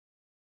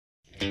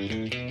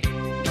Cheers!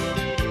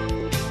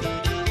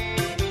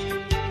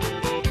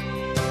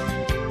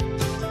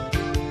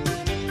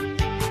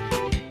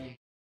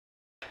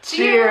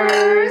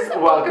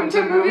 Welcome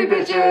to Movie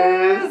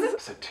Bitches!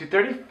 Episode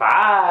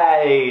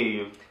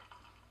 235.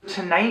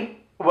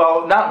 Tonight,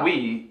 well, not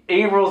we,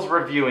 Avryl's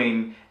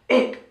reviewing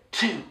It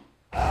Too.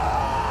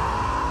 I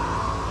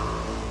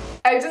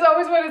just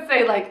always want to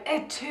say, like,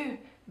 It Too.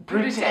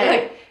 Birdcage.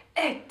 Like,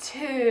 It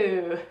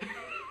Too.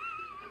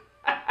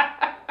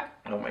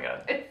 Oh my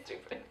god. It's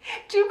stupid.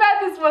 Too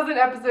bad this wasn't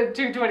episode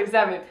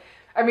 227.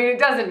 I mean, it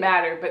doesn't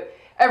matter, but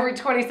every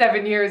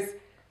 27 years,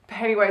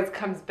 Pennywise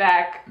comes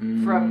back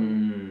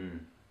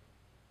from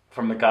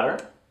the gutter?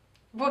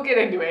 We'll get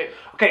into it.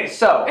 Okay,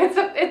 so. It's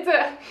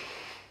a.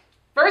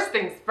 First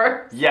things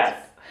first.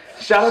 Yes.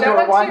 Shout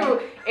out out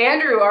to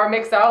Andrew, our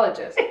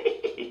mixologist.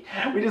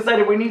 We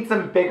decided we need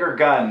some bigger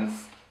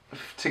guns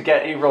to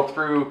get Avril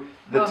through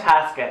the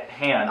task at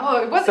hand.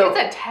 Oh, it's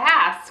a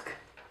task.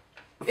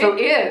 So,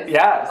 it is.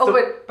 Yeah. So,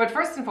 but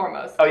first and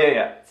foremost. Oh,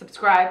 yeah.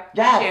 Subscribe,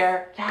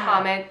 share, yeah,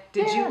 comment.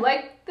 Did you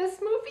like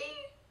this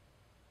movie?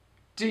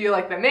 Do you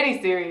like the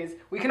miniseries?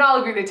 We can all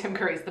agree that Tim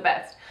Curry's the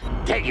best.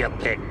 Take your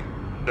pick,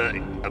 Billy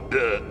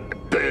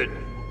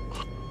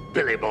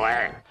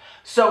boy.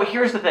 So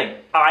here's the thing.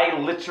 I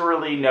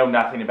literally know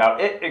nothing about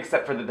it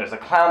except for that there's a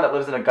clown that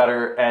lives in a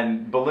gutter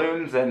and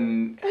balloons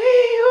and...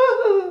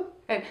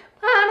 And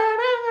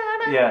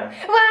yeah.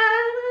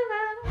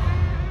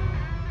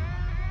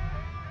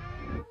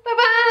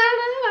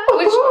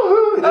 Which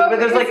but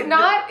there's it's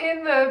not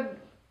in the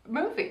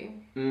movie.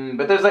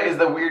 But there's like, is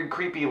the weird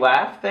creepy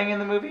laugh thing in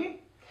the movie?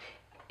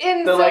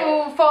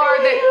 Far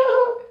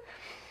that...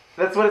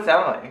 That's what it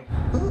sounded like.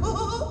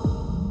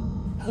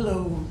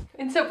 Hello.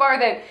 Insofar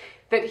that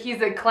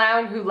he's a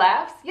clown who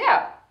laughs,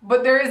 yeah.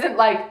 But there isn't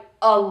like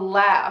a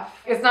laugh.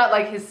 It's not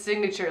like his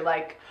signature,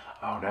 like,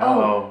 oh no.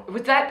 Oh,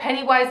 was that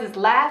Pennywise's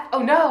laugh?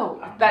 Oh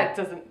no. That's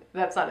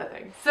not a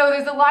thing. So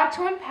there's a lot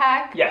to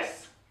unpack.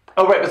 Yes.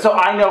 Oh right, but so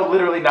I know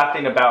literally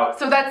nothing about...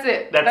 So that's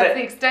it. That's it.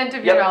 The extent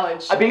of your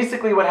knowledge.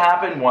 Basically what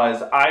happened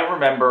was, I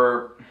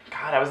remember,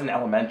 God, I was in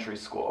elementary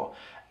school.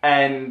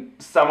 And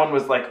someone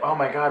was like, oh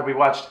my God, we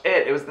watched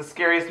It. It was the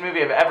scariest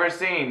movie I've ever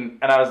seen.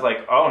 And I was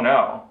like, oh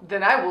no.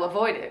 Then I will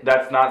avoid it.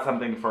 That's not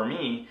something for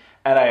me.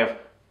 And I have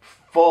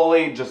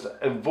fully just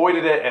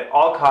avoided it at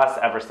all costs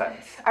ever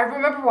since. I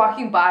remember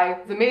walking by,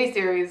 the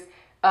miniseries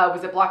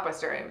was at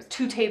Blockbuster. And it was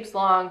 2 tapes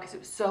long because it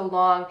was so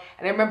long.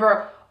 And I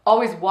remember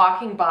always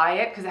walking by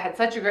it because it had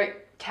such a great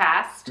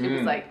cast. It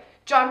was like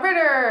John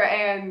Ritter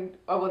and,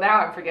 oh well now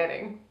I'm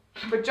forgetting.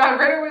 But John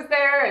Ritter was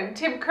there and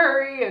Tim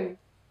Curry and...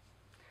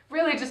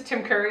 Really just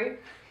Tim Curry.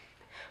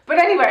 But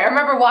anyway, I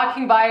remember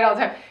walking by it all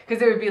the time because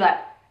there would be like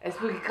a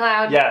spooky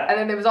clown. Yeah. And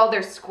then there was all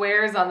their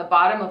squares on the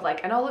bottom of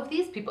like, and all of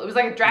these people. It was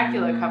like a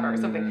Dracula cover or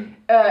something.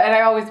 And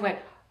I always went,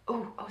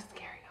 oh,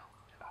 scary.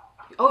 No.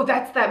 Oh,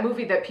 that's that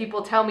movie that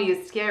people tell me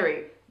is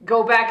scary.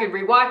 Go back and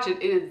rewatch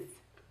it. It is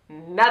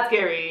not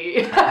scary.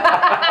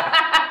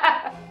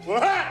 Yeah,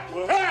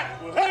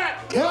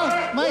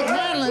 Mike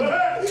Hanlon.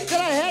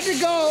 That I had to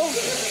go.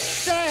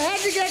 That I had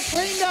to get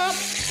cleaned up.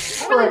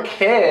 For a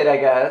kid, I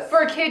guess.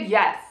 For a kid,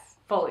 yes.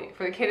 Fully.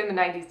 For the kid in the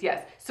 90s,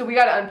 yes. So we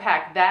got to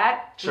unpack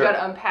that. Sure. We got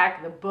to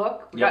unpack the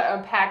book. We got to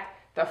unpack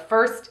the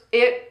first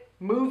It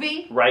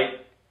movie. Right.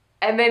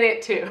 And then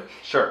It Too.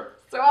 Sure.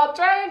 So I'll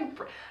try and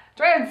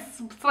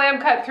slam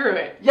cut through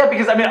it. Yeah,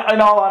 because I mean,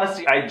 in all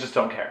honesty, I just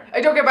don't care.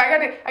 I don't care, but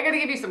I gotta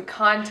give you some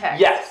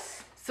context.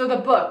 Yes. So the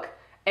book,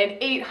 an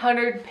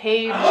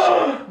 800-page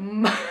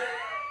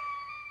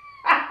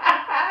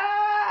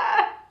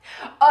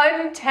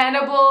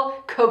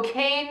untenable,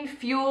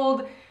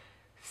 cocaine-fueled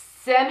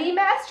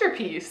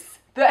semi-masterpiece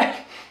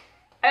that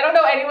I don't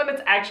know anyone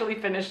that's actually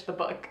finished the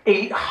book.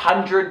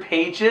 800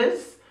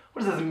 pages?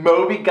 What is this,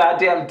 Moby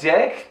goddamn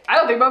Dick? I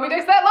don't think Moby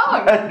Dick's that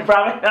long.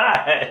 Probably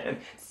not.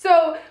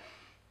 So,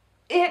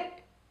 it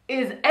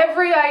is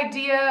every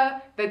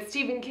idea that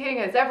Stephen King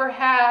has ever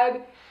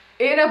had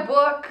in a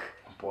book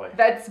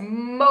that's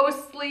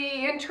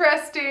mostly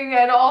interesting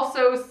and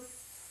also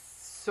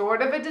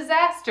sort of a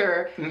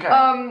disaster.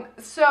 Okay.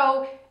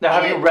 So... Now,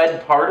 have you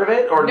read part of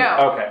it? Or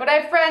no. Okay. But I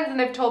have friends and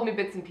they've told me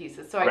bits and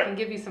pieces, so I can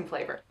give you some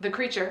flavor. The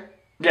creature...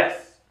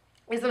 Yes.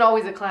 ...isn't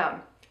always a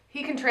clown.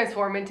 He can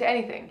transform into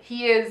anything.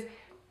 He is...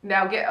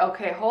 Now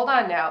okay, hold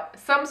on now.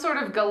 Some sort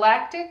of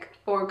galactic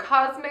or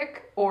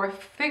cosmic or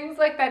things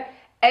like that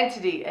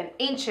entity, an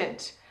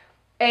ancient.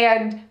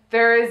 And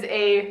there is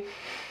a...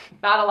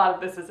 Not a lot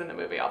of this is in the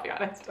movie, I'll be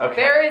honest. Okay.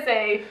 There is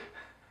a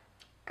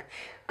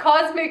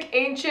cosmic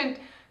ancient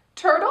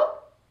turtle.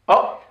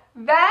 Oh.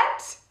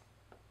 That...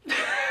 Boy,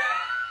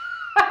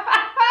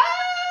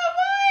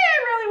 I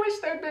really wish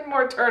there'd been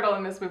more turtle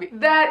in this movie.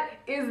 That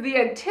is the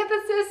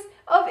antithesis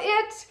of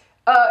it.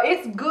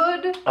 It's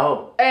good.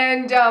 Oh.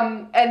 And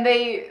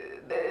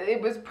it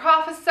was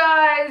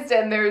prophesized,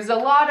 and there's a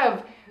lot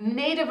of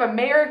Native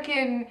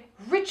American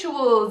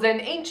rituals and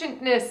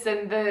ancientness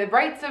and the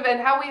rights of, and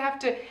how we have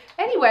to,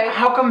 anyway.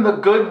 How come the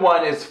good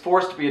one is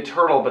forced to be a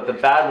turtle, but the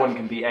bad one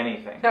can be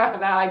anything? No,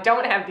 I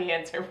don't have the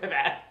answer for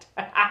that.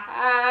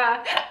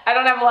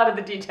 have a lot of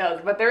the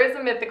details, but there is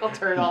a mythical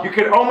turtle. You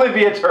can only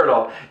be a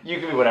turtle. You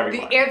can be whatever you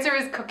want. The answer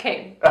is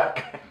cocaine.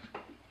 Okay.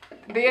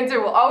 The answer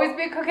will always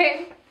be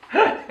cocaine.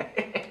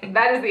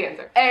 That is the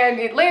answer. And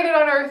it landed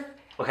on Earth.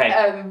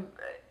 Okay.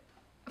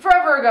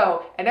 Forever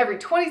ago, and every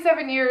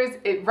 27 years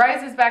it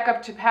rises back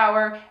up to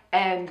power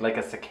and Like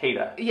a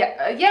cicada.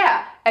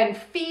 yeah, and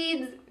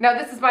feeds, now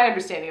this is my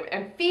understanding of it,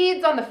 and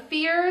feeds on the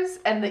fears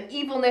and the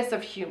evilness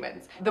of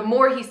humans. The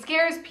more he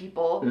scares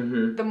people,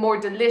 the more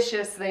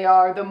delicious they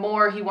are, the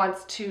more he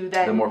wants to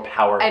then... The more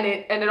power. And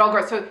it all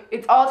grows. So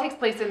it all takes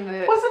place in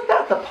the... Wasn't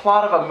that the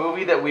plot of a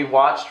movie that we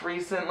watched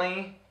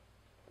recently?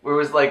 Where it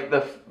was like,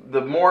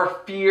 the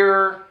more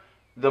fear,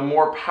 the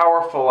more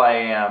powerful I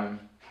am.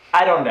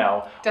 I don't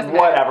know. Doesn't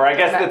Whatever. matter. I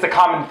guess Doesn't it's a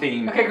common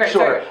theme. Okay, great.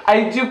 Sure. Sorry.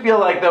 I do feel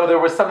like, though, there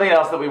was something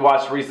else that we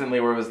watched recently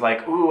where it was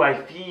like, ooh, I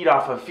feed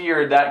off of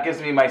fear. That gives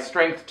me my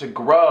strength to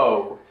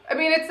grow. I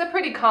mean, it's a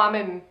pretty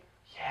common,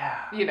 Yeah.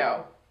 you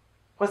know...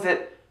 Was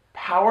it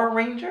Power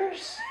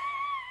Rangers?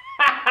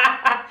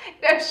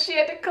 No, she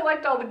had to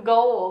collect all the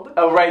gold.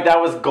 Oh, right. That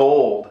was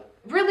gold.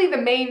 Really,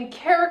 the main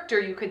character,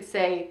 you could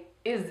say,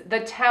 is the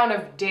town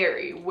of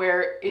Derry,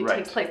 where it Right.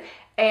 takes place.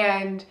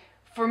 And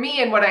for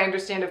me, and what I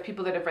understand of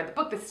people that have read the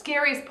book, the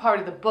scariest part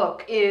of the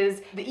book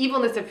is the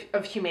evilness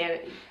of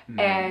humanity.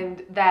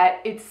 And that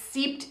it's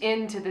seeped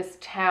into this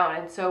town.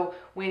 And so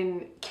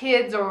when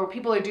kids or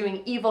people are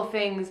doing evil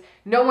things,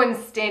 no one's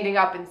standing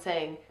up and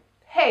saying,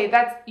 hey,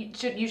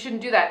 you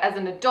shouldn't do that. As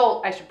an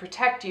adult, I should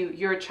protect you.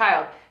 You're a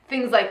child.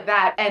 Things like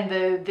that, and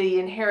the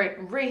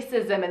inherent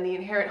racism and the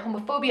inherent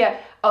homophobia,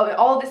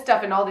 all this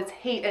stuff and all this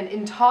hate and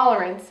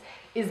intolerance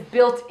is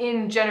built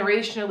in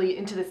generationally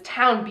into this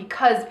town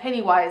because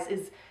Pennywise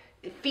is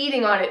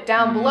feeding on it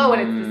down below,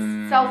 and it's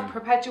this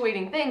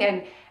self-perpetuating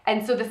thing.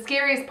 And so the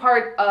scariest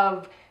part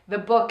of the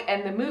book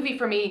and the movie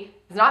for me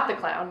is not the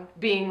clown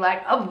being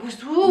like, oh,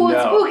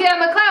 spooky,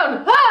 I'm a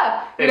clown,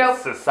 ha!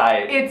 It's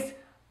society. It's,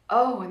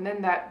 oh, and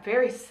then that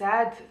very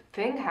sad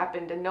thing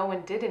happened and no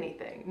one did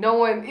anything.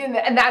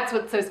 And that's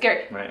what's so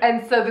scary. Right.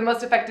 And so the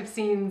most effective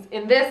scenes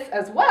in this,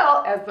 as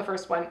well as the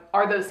first one,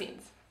 are those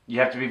scenes. You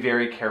have to be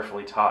very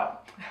carefully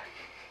taught.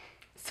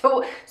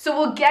 So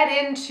we'll get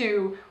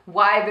into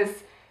why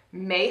this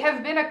may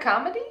have been a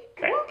comedy.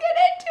 Okay. We'll get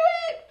into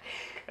it.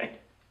 Okay.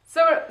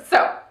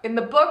 So in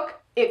the book,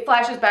 it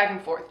flashes back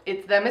and forth.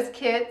 It's them as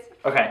kids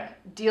Okay.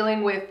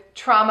 dealing with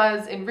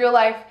traumas in real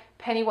life.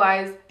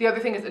 Pennywise. The other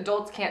thing is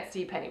adults can't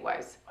see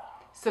Pennywise.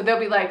 So they'll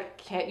be like,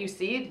 can't you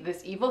see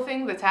this evil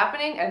thing that's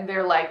happening? And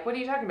they're like, what are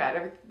you talking about?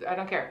 I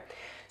don't care.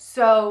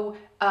 So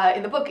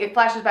in the book, it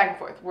flashes back and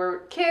forth. We're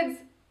kids,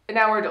 and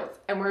now we're adults.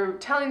 And we're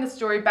telling the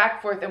story back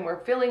and forth, and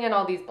we're filling in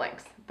all these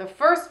blanks. The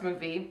first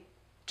movie,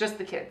 just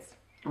the kids.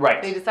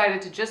 Right. They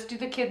decided to just do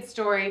the kids'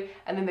 story,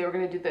 and then they were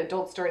going to do the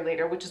adult story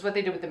later, which is what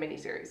they did with the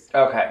miniseries.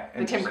 Okay.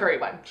 The Tim Curry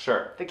one.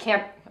 Sure. The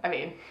camp, I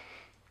mean,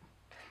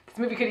 this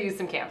movie could have used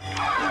some camp.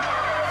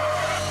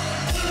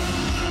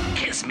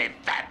 Kiss me,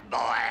 fat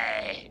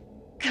boy.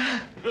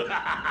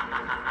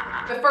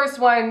 The first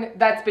one,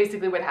 that's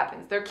basically what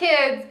happens. They're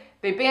kids,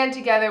 they band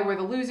together, we're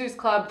the Losers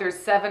Club, there's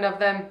 7 of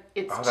them.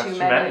 It's Oh, that's too too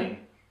many. many.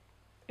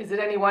 Is it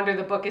any wonder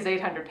the book is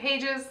 800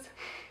 pages?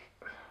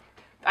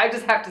 I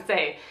just have to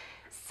say,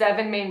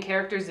 7 main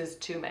characters is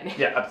too many.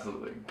 Yeah,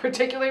 absolutely.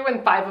 Particularly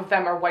when 5 of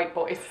them are white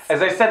boys.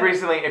 As I said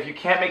recently, if you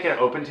can't make an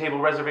open table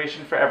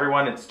reservation for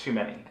everyone, it's too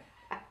many.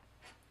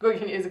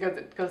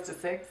 It goes to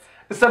 6?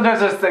 Sometimes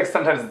there's 6,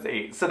 sometimes it's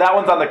 8. So that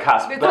one's on the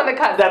cusp. It's on the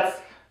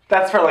cusp.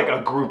 That's for like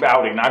a group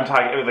outing. I'm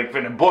talking like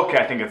in a book.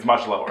 I think it's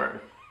much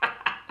lower.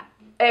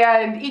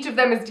 And each of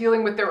them is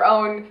dealing with their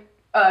own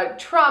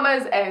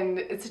traumas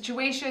and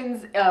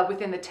situations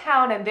within the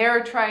town, and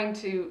they're trying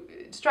to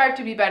strive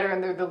to be better,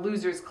 and they're the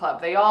Losers Club.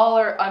 They all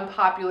are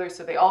unpopular,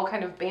 so they all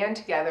kind of band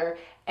together,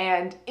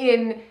 and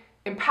in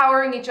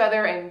empowering each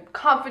other and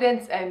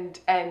confidence and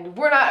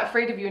we're not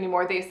afraid of you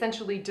anymore, they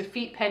essentially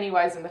defeat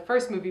Pennywise in the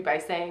first movie by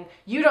saying,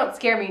 you don't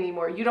scare me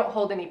anymore, you don't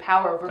hold any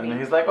power over me. And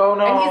he's like, oh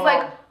no. And he's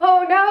like,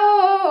 oh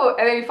no!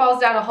 And then he falls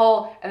down a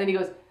hole, and then he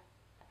goes,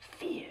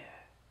 fear.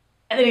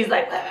 And then he's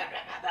like, blah, blah, blah,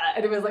 blah, blah.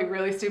 And it was like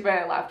really stupid, and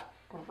I laughed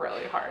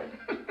really hard.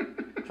 So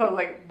I was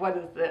like, what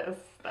is this?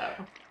 So.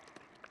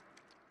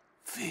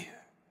 Fear.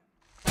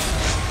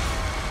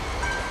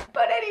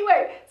 But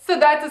anyway, so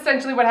that's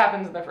essentially what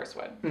happens in the first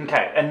one.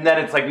 Okay, and then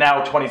it's like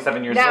now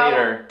 27 years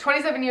later.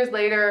 27 years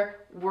later,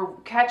 we're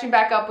catching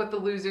back up with the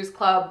Losers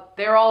Club.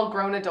 They're all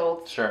grown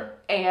adults. Sure.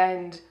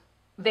 And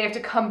they have to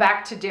come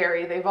back to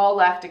Derry. They've all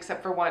left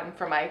except for one,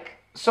 for Mike.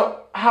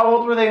 So how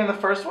old were they in the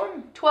first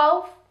one?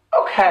 12.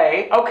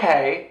 Okay.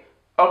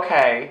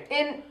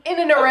 In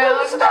and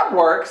around. So that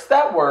works.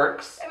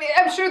 I mean,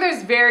 I'm sure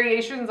there's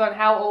variations on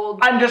how old.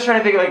 I'm just trying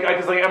to think, like,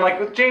 because I'm like,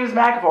 with James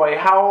McAvoy,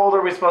 how old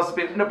are we supposed to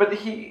be? No, but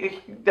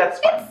that's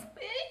fine.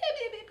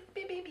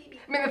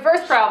 I mean, the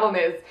first problem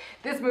is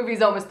this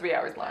movie's almost 3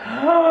 hours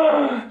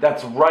long.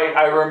 That's right.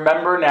 I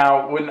remember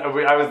now when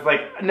I was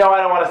like, no,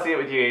 I don't want to see it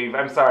with you, Eve.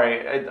 I'm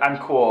sorry. I'm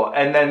cool.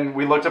 And then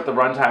we looked up the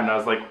runtime, and I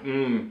was like,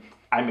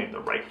 I made the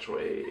right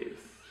choice.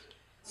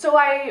 So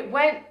I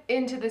went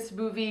into this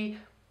movie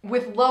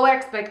with low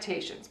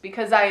expectations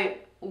because I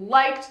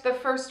liked the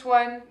first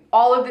one.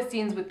 All of the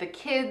scenes with the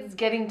kids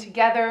getting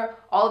together,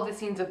 all of the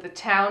scenes of the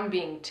town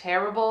being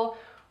terrible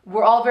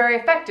were all very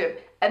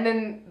effective. And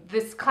then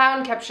this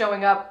clown kept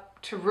showing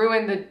up to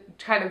ruin the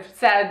kind of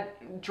sad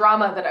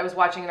drama that I was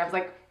watching, and I was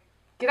like,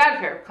 get out of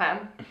here,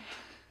 clown.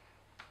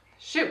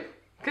 Shoot.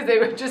 Because they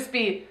would just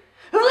be,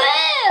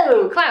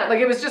 whoa, clown. Like,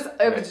 it was just,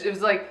 it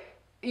was like,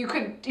 you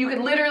could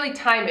literally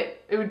time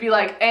it. It would be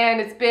like, and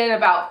it's been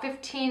about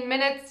 15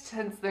 minutes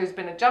since there's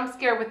been a jump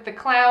scare with the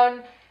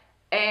clown,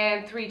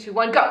 and 3, 2,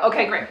 1, go.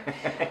 Okay, great.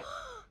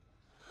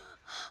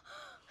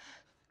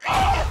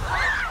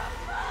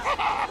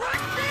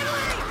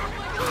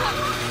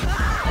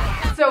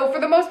 So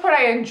for the most part,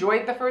 I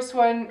enjoyed the first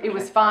one. It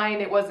was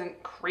fine. It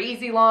wasn't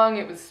crazy long.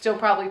 It was still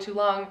probably too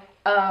long.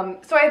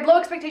 So I had low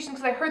expectations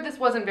because I heard this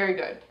wasn't very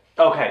good.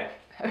 Okay.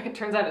 It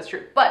turns out it's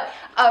true. But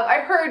I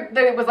heard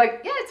that it was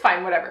like, yeah, it's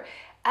fine, whatever.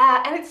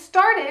 And it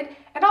started,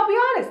 and I'll be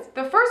honest,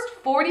 the first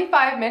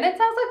 45 minutes,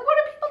 I was like, what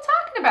are people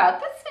talking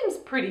about? This seems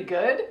pretty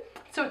good.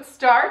 So it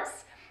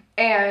starts,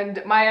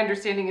 and my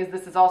understanding is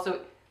this is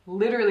also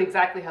literally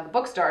exactly how the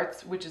book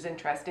starts, which is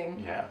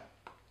interesting. Yeah.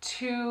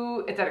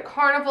 It's at a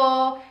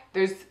carnival.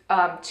 There's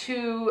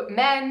 2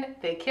 men.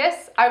 They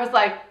kiss. I was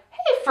like,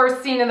 hey,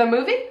 first scene of the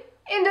movie.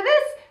 Into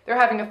this. They're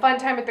having a fun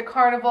time at the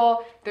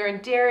carnival. They're in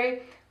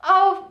Derry.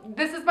 Oh,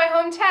 this is my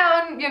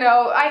hometown. You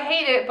know, I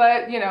hate it,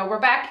 but, you know,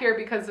 we're back here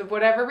because of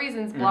whatever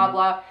reasons, blah,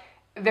 blah.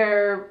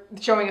 They're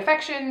showing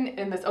affection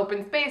in this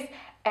open space,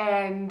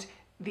 and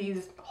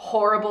these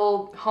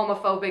horrible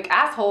homophobic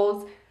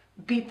assholes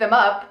beat them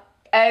up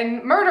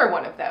and murder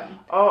one of them.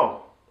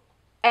 Oh.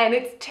 And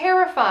it's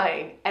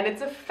terrifying, and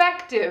it's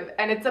effective,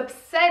 and it's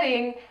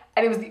upsetting,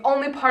 and it was the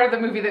only part of the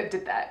movie that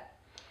did that.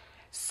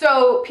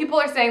 So people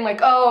are saying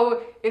like,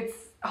 oh, it's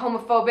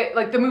homophobic,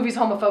 like the movie's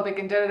homophobic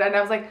and da-da-da, and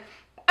I was like,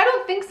 I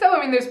don't think so. I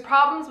mean, there's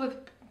problems with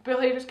Bill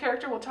Hader's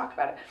character, we'll talk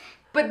about it.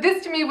 But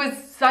this to me was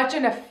such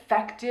an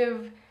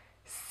effective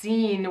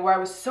scene where I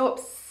was so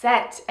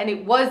upset, and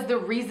it was the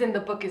reason the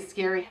book is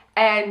scary.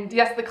 And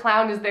yes, the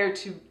clown is there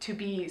to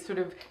be sort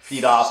of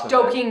feed off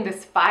stoking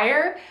this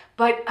fire,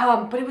 but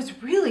it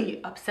was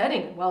really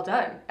upsetting and well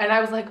done. And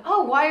I was like,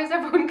 oh, why is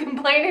everyone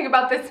complaining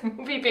about this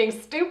movie being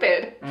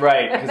stupid?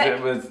 Right, because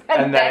it was,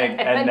 and then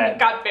it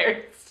got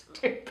very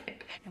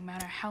stupid. No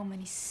matter how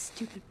many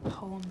stupid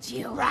poems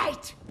You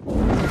right.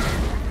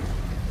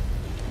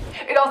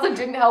 It also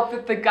didn't help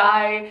that the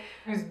guy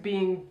who's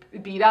being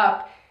beat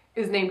up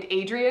is named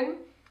Adrian.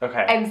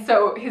 Okay. And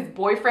so his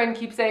boyfriend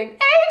keeps saying,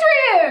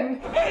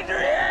 Adrian!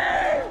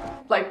 Adrian!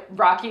 Like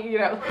Rocky, you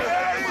know.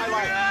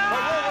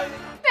 Adrian!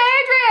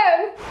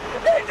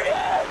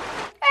 Adrian!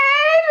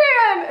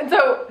 Adrian! And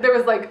so there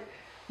was like,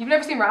 you've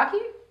never seen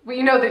Rocky? Well,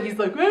 you know that he's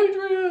like,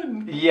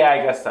 Adrian! Yeah, I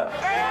guess so.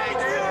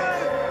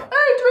 Adrian!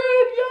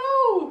 Adrian,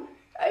 yo!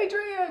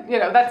 Adrian! You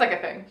know, that's like a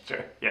thing.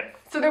 Sure, yeah.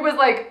 So there was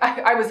like,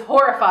 I was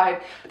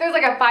horrified, but there was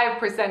like a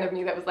 5% of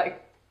me that was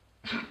like,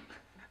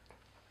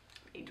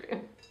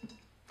 Adrian.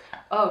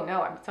 Oh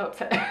no, I'm so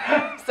upset.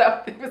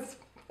 So it was,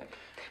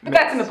 but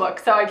that's in the book,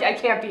 so I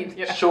can't be,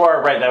 you know.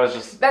 Sure, right, that was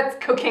just... That's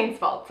cocaine's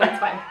fault, so it's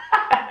fine.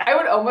 I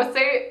would almost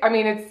say, I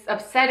mean, it's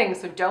upsetting,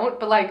 so don't,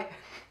 but like,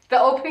 the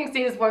opening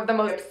scene is one of the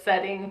most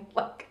upsetting,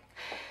 like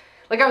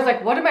I was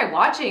like, what am I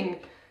watching?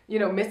 You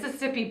know,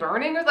 Mississippi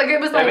Burning? Or like, it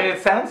was like... I mean,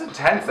 it sounds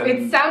intense.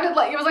 It sounded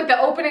like, it was like the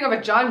opening of a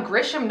John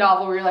Grisham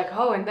novel where you're like,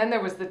 oh, and then there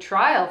was the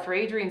trial for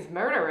Adrian's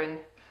murder and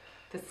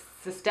the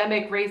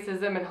systemic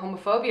racism and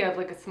homophobia of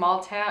like a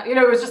small town. You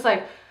know, it was just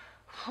like,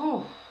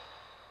 whew.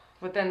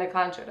 But then the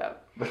clown showed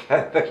up.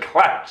 The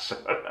clown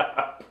showed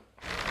up.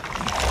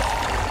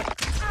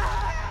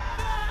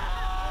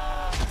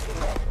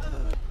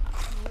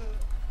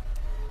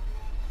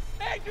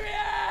 Adrian!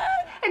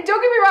 And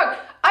don't get me wrong,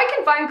 I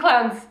can find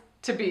clowns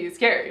to be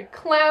scary.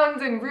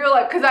 Clowns in real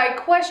life, because I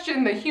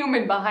question the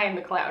human behind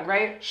the clown,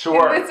 right?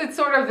 Sure. In this, it's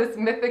sort of this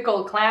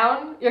mythical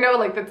clown, you know,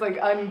 like that's like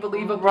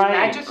unbelievably Right.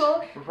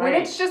 magical. Right. When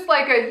it's just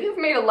like you've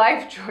made a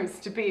life choice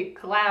to be a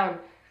clown.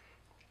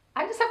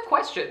 I just have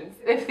questions.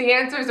 If the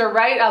answers are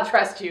right, I'll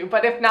trust you.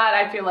 But if not,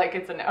 I feel like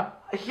it's a no.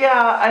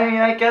 Yeah, I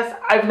mean, I guess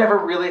I've never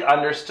really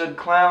understood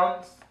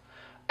clowns.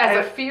 As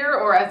a fear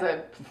or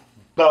as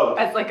Both.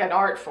 like an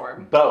art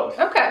form? Both.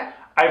 Okay.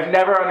 I've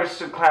never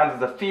understood clowns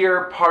as a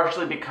fear,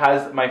 partially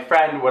because my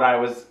friend, when I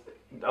was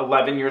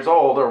 11 years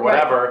old or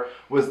whatever,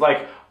 was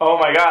like, oh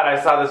my god, I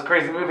saw this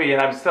crazy movie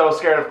and I'm so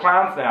scared of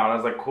clowns now. And I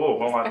was like, cool,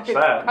 well, watch It's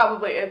that.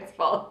 probably its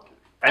fault.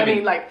 I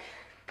mean, like,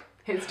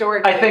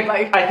 historically,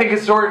 I think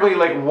historically,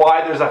 like,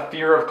 why there's a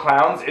fear of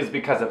clowns is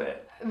because of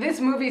it. this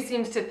movie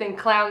seems to think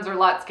clowns are a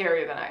lot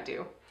scarier than I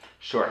do.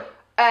 Sure.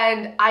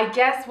 And I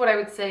guess what I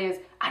would say is,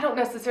 I don't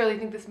necessarily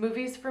think this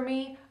movie's for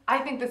me. I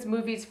think this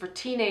movie's for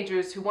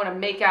teenagers who want to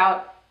make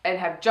out and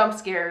have jump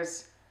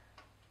scares.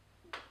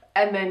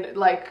 And then,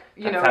 like,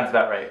 you know. That sounds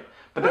about right.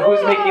 But then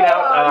who's making out?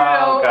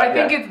 Oh, God, I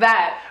think it's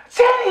that.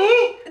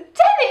 Jenny!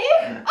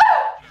 Jenny!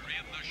 Ah! You're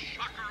in the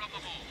shocker of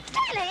them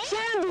all.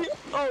 Sandy!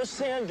 Oh,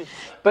 Sandy.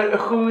 But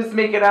who's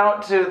making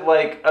out to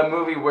like a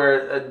movie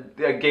where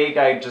a gay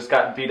guy just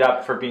got beat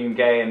up for being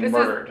gay and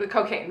murdered? This is the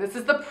cocaine. This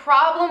is the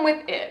problem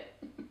with it.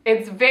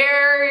 It's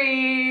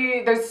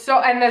very,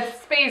 and the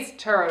space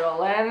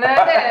turtle and the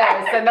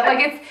this and the,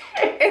 like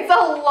it's a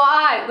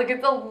lot. Like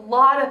it's a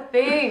lot of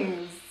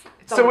things.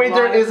 So wait,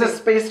 there is a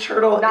space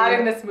turtle? Not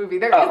in this movie.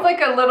 There is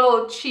like a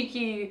little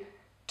cheeky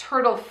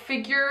turtle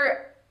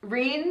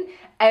figurine,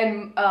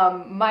 and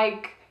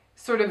Mike,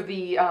 sort of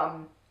the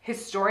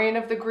historian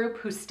of the group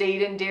who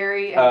stayed in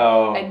Derry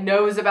and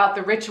knows about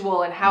the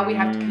ritual and how we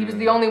have to. He was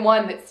the only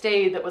one that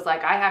stayed that was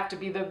like, I have to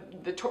be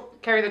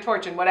carry the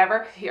torch and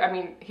whatever.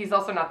 He's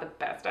also not the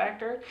best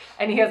actor,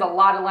 and he has a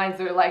lot of lines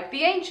that are like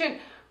the ancient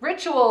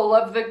ritual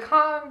of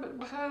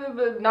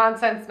the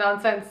nonsense,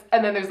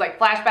 and then there's like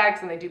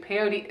flashbacks and they do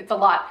peyote. It's a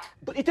lot.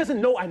 But it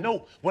doesn't know I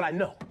know what I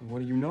know.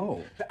 What do you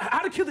know? How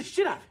to kill the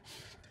shit out of it.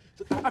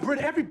 I've read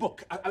every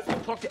book.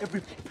 I've talked to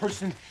every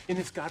person in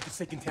this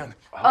godforsaken town.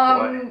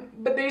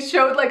 But they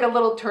showed like a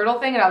little turtle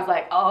thing, and I was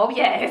like, oh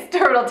yeah, it's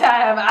turtle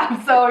time.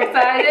 I'm so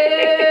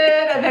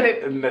excited. And then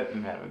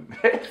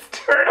it's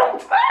turtle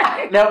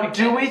time. Now,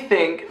 do we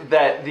think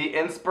that the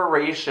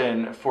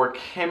inspiration for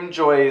Kim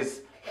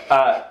Joy's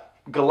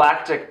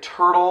galactic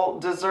turtle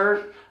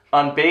dessert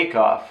on Bake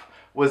Off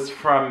was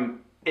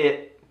from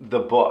the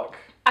book?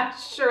 I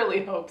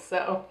surely hope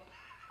so.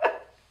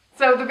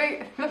 So the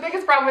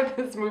biggest problem with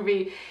this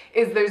movie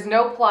is there's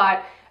no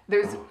plot,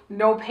 there's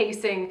no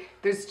pacing,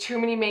 there's too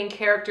many main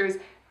characters,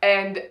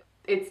 and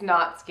it's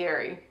not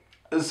scary.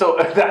 So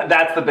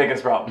that's the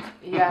biggest problem.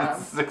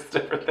 Yeah. 6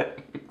 different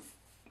things.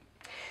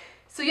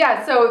 So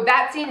yeah, so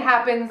that scene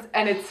happens,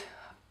 and it's,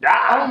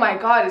 oh my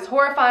god, it's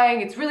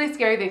horrifying, it's really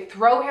scary. They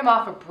throw him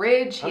off a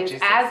bridge, he has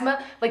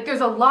asthma. Like, there's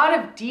a lot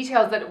of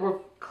details that were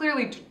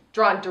clearly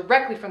drawn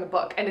directly from the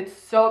book, and it's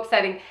so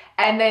upsetting.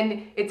 And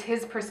then it's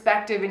his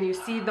perspective, and you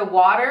see the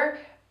water,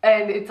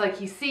 and it's like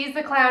he sees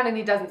the clown and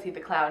he doesn't see the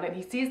clown, and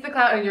he sees the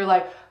clown, and you're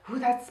like, ooh,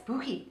 that's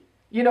spooky,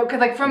 you know, because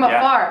like from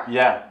afar,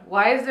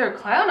 why is there a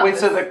clown on Wait, this?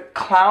 so the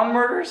clown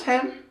murders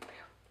him?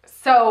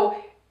 So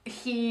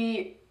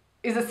he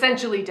is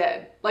essentially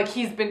dead. Like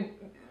he is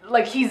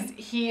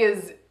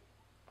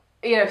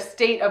in a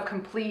state of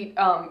complete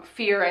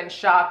fear and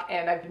shock,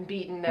 and I've been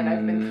beaten and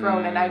I've been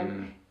thrown, and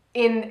I'm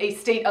in a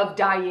state of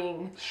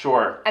dying.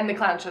 Sure. And the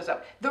clown shows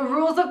up. The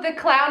rules of the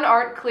clown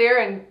aren't clear,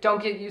 and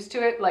don't get used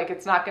to it. Like,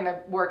 it's not going to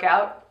work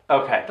out.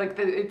 Okay. Like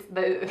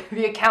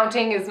the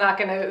accounting is not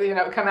going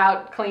to come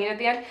out clean at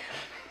the end.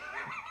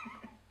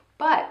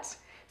 But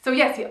so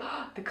yes,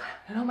 the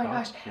clown. Oh my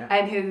gosh! Yeah.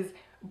 And his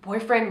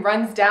boyfriend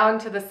runs down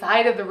to the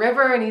side of the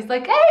river, and he's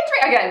like,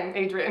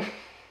 Adrian.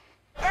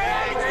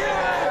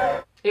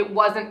 It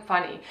wasn't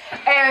funny,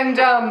 and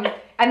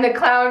the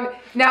clown.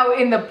 Now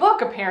in the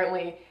book,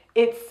 apparently,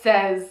 it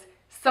says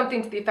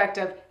something to the effect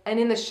of, and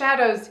in the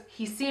shadows,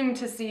 he seemed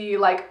to see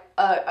like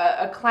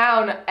a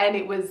clown, and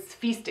it was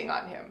feasting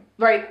on him.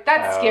 Right?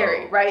 That's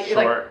scary, right?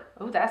 Sure. You're like,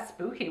 oh, that's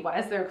spooky. Why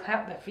is there a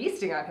clown that's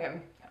feasting on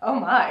him? Oh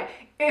my.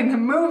 In the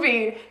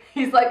movie,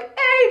 he's like,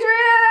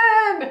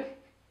 Adrian!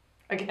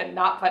 Again,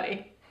 not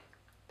funny.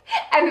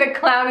 And the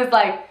clown is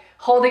like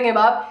holding him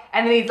up,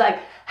 and then he's like,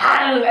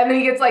 and then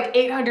he gets like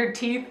 800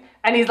 teeth,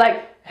 and he's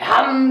like,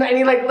 and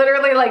he like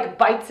literally like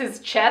bites his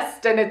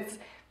chest, and it's,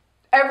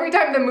 every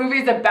time the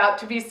movie's about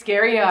to be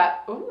scary,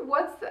 ooh,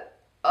 what's that?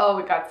 Oh,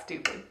 it got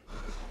stupid.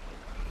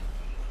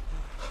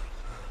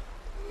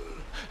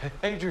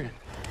 Adrian.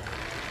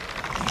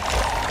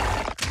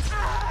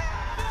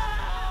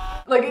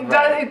 Like it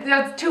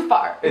does too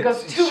far. It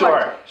goes too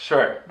much.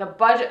 Sure. The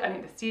budget, I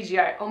mean the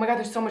CGI. Oh my god,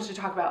 there's so much to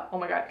talk about. Oh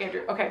my god,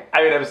 Andrew. Okay.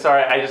 I mean, I'm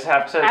sorry. I just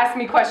have to ask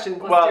me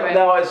questions. Let's do it.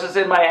 No, it's just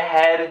in my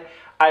head.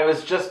 I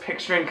was just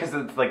picturing, because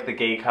it's like the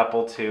gay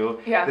couple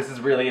too. Yeah. This is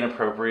really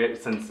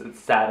inappropriate since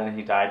it's sad and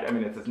he died. I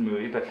mean, it's this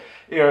movie, but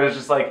you know, it's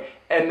just like,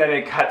 and then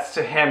it cuts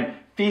to him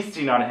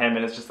feasting on him,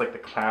 and it's just like the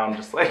clown,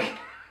 just like.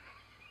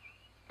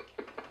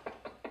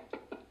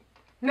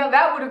 No,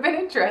 that would have been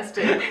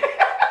interesting.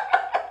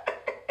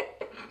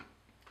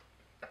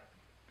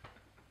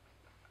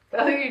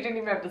 I think you didn't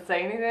even have to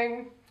say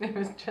anything. It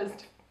was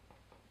just,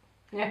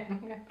 yeah.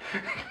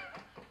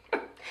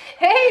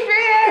 Hey,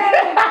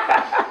 Adrian!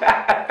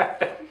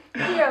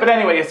 But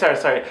anyway,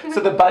 sorry. So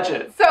the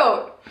budget.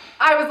 So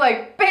I was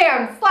like,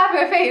 bam, slap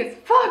in the face.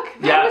 Fuck,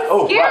 that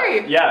was scary.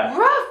 Rough. Yeah.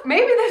 Rough.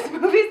 Maybe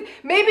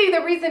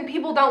the reason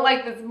people don't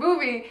like this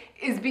movie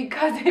is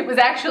because it was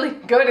actually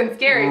good and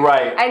scary.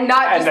 Right. And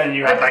not just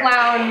the like,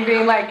 clown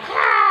being like,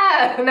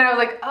 ah! And then I was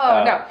like,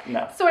 oh,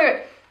 no. So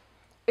anyway,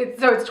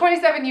 it's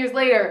 27 years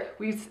later,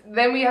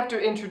 then we have to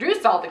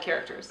introduce all the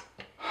characters.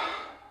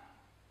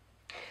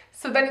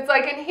 So then it's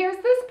like, and here's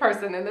this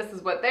person, and this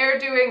is what they're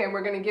doing, and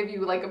we're going to give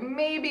you like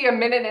maybe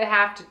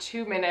 1.5 to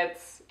 2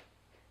 minutes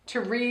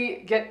to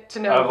get to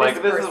know this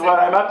person. This is what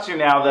I'm up to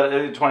now,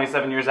 that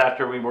 27 years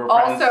after we were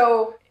friends.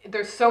 Also,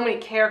 there's so many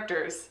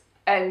characters,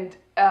 and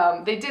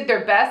they did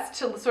their best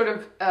to sort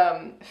of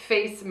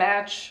face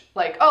match,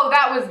 like, oh,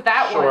 that was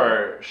that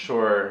one.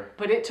 Sure.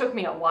 But it took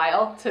me a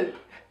while to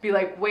be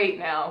like, wait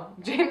now,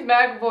 James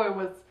McAvoy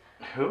was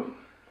Who?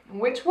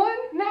 Which one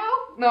now?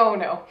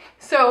 No.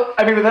 So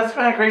I mean, but that's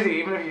kind of crazy.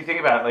 Even if you think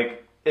about it,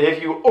 like,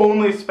 if you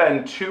only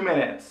spend 2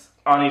 minutes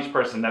on each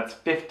person, that's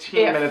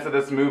 15 minutes of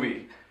this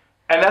movie.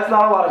 And that's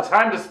not a lot of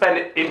time to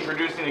spend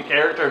introducing a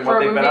character and what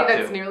they've been up to. For a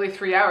movie that's nearly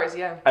 3 hours,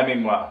 yeah. I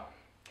mean, wow.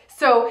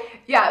 So,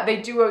 yeah,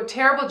 they do a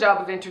terrible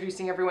job of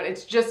introducing everyone.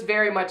 It's just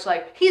very much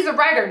like, he's a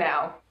writer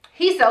now.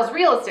 He sells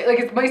real estate. Like,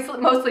 it's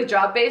mostly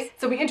job-based.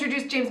 So we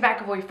introduced James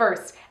McAvoy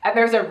first, and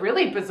there's a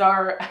really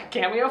bizarre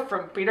cameo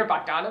from Peter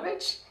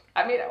Bogdanovich.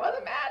 I mean, I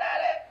wasn't mad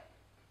at it.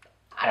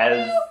 I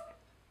don't know.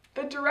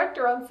 The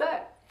director on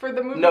set for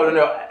the movie. No.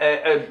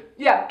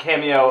 Yeah.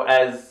 Cameo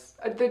as...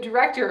 The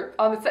director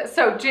on the set.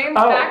 So James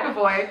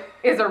McAvoy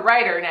is a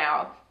writer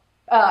now.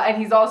 And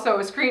he's also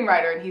a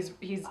screenwriter, and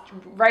he's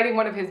writing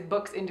one of his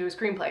books into a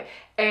screenplay.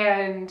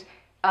 And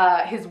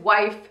his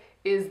wife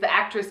is the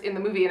actress in the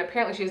movie, and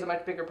apparently she has a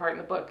much bigger part in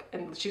the book,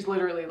 and she's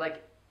literally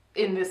like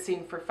in this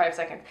scene for 5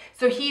 seconds.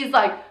 So he's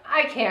like,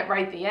 I can't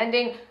write the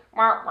ending,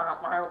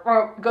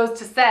 goes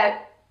to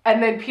set,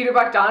 and then Peter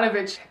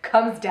Bogdanovich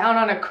comes down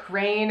on a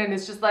crane and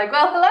is just like,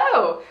 well,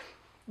 hello,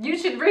 you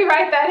should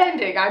rewrite that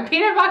ending. I'm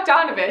Peter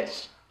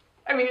Bogdanovich.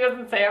 I mean, he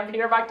doesn't say I'm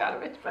Peter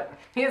Bogdanovich, but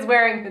he is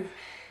wearing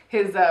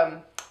his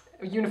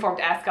uniformed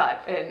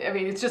ascot, and I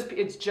mean, it's just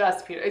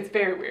Peter. It's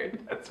very weird.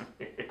 That's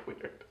very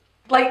weird.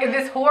 Like in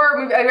this horror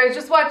movie, I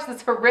just watched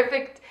this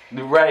horrific.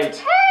 Right. Hey, what's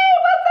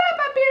up?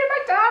 I'm Peter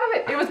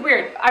Bogdanovich. It was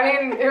weird. I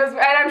mean, it was, and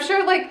I'm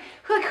sure like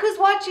who's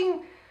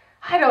watching?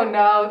 I don't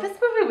know. This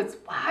movie was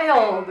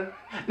wild.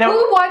 Now,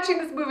 who watching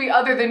this movie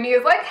other than me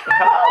is like,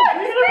 oh,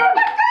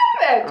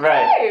 Peter Bogdanovich.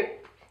 Right. Hey,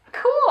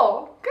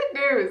 cool. Good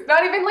news.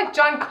 Not even like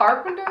John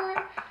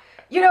Carpenter.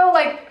 You know,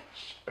 like.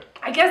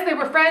 I guess they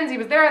were friends. He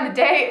was there on the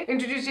day.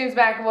 Introduced James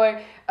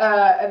McAvoy,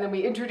 and then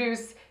we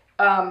introduce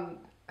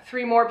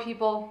 3 more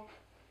people.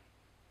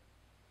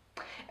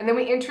 And then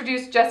we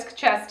introduced Jessica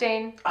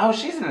Chastain. Oh,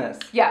 she's in this.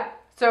 Yeah.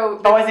 So.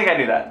 Oh, I think I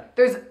knew that.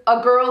 There's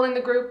a girl in the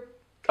group.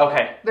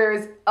 Okay.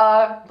 There's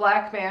a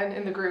black man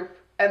in the group,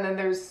 and then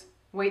there's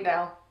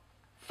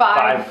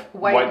five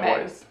white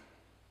men. Boys,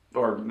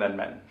 or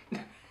men.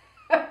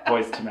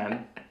 Boys to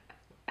men.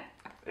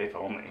 If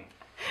only.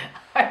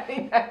 I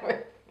think I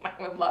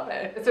would love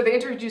it. So they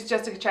introduced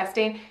Jessica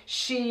Chastain.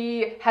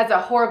 She has a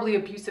horribly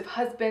abusive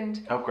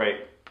husband. Oh,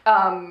 great.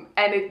 And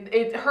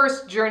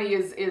her journey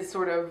is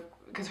sort of,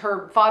 because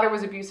her father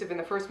was abusive in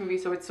the first movie,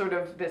 so it's sort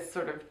of this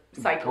sort of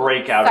cycle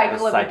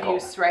of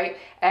abuse, right?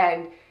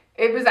 And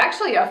it was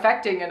actually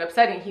affecting and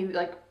upsetting. He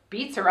like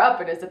beats her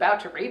up and is about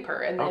to rape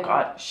her, and then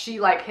she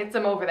like hits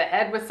him over the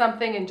head with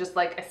something and just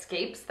like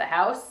escapes the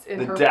house.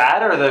 The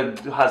dad or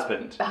the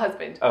husband? The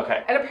husband.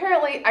 Okay. And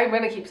apparently, I'm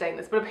gonna keep saying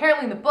this, but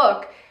apparently in the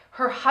book,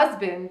 her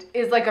husband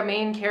is like a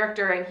main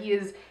character, and he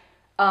is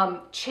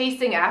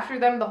chasing after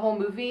them the whole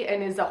movie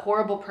and is a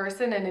horrible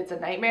person, and it's a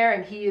nightmare,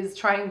 and he is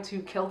trying to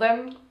kill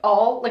them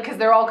all, like, because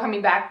they're all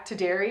coming back to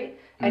Derry,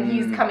 and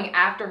he's coming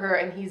after her,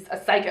 and he's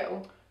a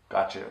psycho.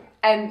 Got you.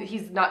 And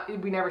he's not,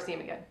 we never see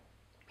him again.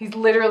 He's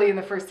literally in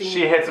the first scene.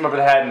 She hits him over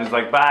the head and is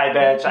like, bye,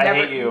 bitch, I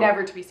hate you.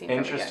 Never to be seen.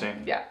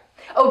 Interesting. Yeah.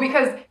 Oh,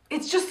 because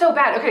it's just so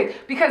bad. Okay,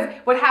 because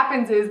what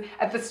happens is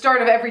at the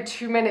start of every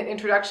 2-minute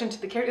introduction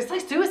to the character, it's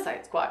like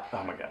Suicide Squad.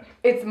 Oh my god.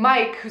 It's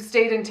Mike, who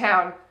stayed in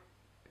town,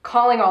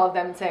 calling all of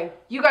them and saying,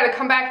 you gotta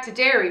come back to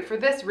Derry for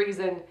this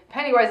reason.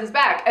 Pennywise is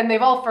back. And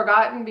they've all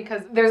forgotten,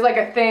 because there's like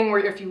a thing where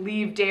if you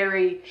leave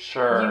Derry,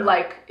 you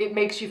like, it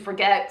makes you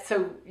forget,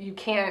 so you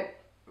can't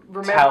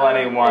remember. Tell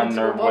anyone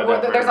or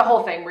whatever. There's a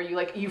whole thing where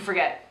you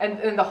forget.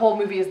 And the whole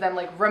movie is them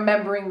like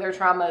remembering their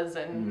traumas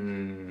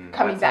and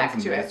coming back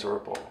to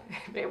miserable.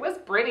 it. It was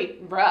pretty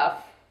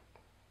rough.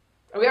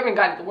 We haven't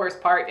gotten to the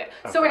worst part yet.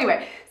 Okay. So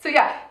anyway, so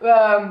yeah.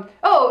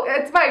 Oh,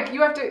 it's Mike.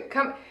 You have to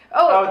come.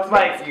 Oh, it's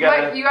Mike.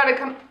 You gotta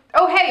come.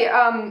 Oh, hey.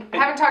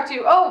 Haven't talked to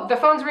you. Oh, the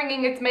phone's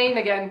ringing. It's Maine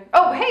again.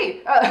 Oh,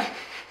 hey.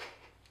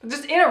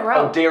 Just in a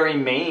row. Oh, Derry,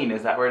 Maine.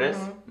 Is that where it is?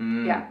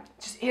 Mm-hmm. Yeah.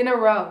 Just in a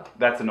row.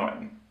 That's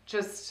annoying.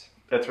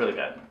 That's really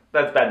bad.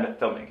 That's bad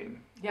filmmaking.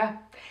 Yeah.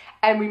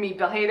 And we meet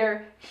Bill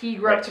Hader. He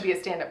grew up to be a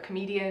stand-up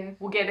comedian.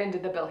 We'll get into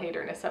the Bill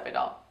Hader-ness of it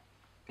all.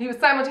 He was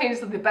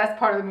simultaneously the best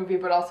part of the movie,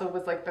 but also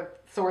was like the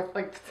sort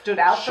like stood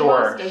out the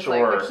most.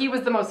 Like he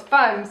was the most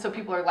fun, so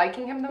people are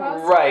liking him the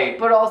most. Right.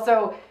 But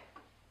also,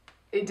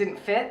 it didn't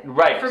fit.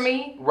 Right. For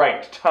me.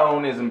 Right.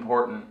 Tone is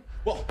important.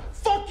 Well,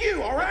 fuck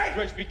you, all right?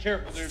 Just be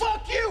careful, dude.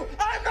 Fuck you!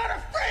 I'm not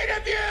afraid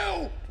of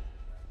you!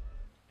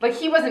 Like,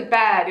 he wasn't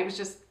bad. It was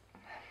just...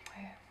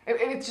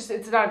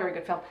 It's not a very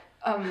good film.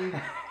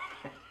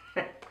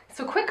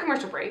 So, quick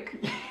commercial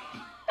break.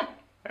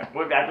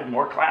 We'll be back with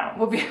more clowns.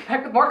 We'll be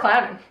back with more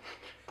clowning.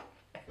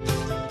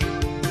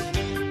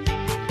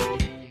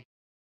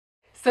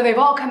 So they've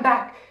all come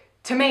back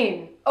to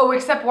Maine. Oh,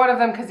 except one of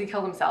them because he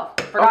killed himself.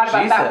 Forgot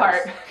about that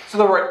part. So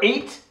there were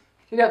 8?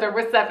 No, there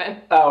were 7.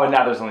 Oh, and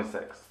now there's only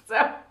 6. So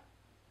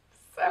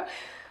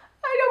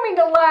I don't mean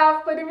to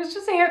laugh, but it was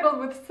just handled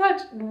with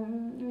such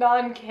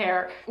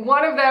non-care.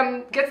 One of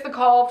them gets the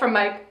call from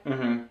Mike.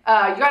 Mm-hmm.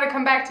 You gotta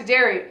come back to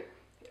Derry.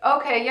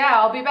 Okay, yeah,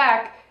 I'll be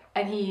back.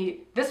 And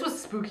this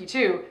was spooky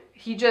too.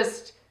 He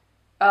just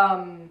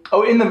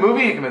Oh, in the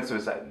movie he commits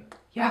suicide.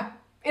 Yeah,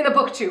 in the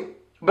book too.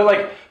 But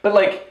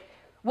like.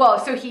 Well,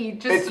 so he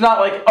just... It's not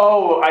like,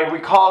 we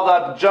called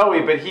up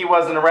Joey, but he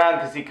wasn't around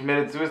because he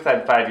committed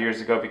suicide 5 years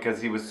ago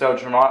because he was so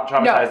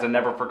traumatized and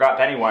never forgot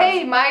Pennywise.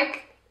 Hey,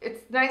 Mike,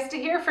 it's nice to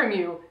hear from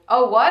you.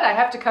 Oh, what? I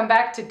have to come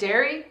back to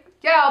Derry?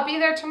 Yeah, I'll be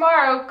there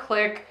tomorrow.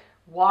 Click.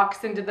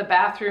 Walks into the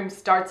bathroom,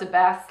 starts a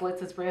bath,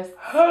 slits his wrist.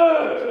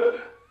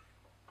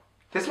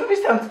 This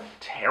movie sounds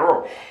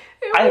terrible.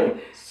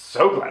 I'm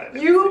so glad I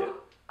didn't see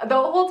it.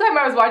 The whole time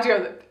I was watching, I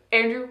was like,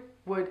 Andrew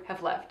would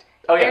have left.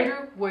 Oh, yeah.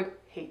 Andrew would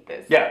hate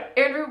this. Yeah.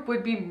 Andrew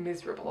would be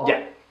miserable.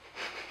 Yeah.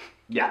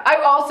 Yeah.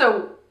 I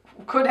also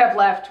could have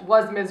left,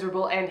 was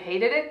miserable, and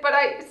hated it, but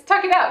I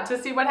stuck it out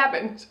to see what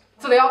happened.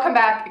 So they all come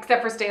back,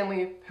 except for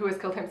Stanley, who has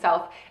killed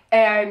himself,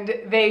 and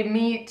they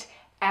meet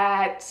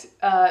at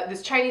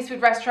this Chinese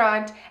food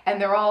restaurant, and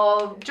they're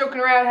all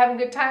joking around, having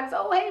good times.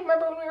 Oh, hey,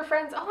 remember when we were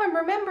friends? Oh, I'm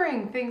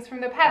remembering things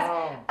from the past.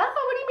 Oh,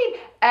 what do you mean?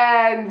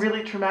 And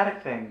really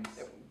traumatic things.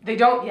 They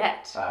don't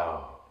yet.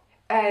 Oh.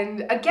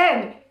 And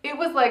again, it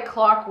was like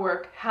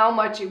clockwork how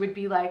much it would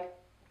be like,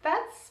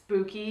 that's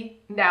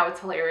spooky, now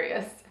it's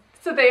hilarious.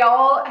 So they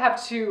all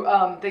have to,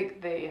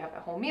 they have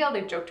a whole meal,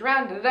 they've joked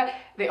around,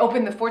 They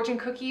open the fortune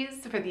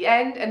cookies for the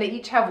end, and they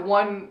each have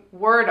one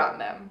word on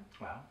them.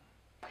 Wow.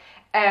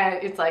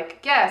 And it's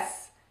like,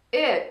 guess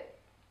it,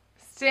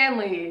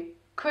 Stanley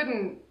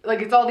couldn't,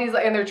 like it's all these,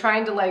 and they're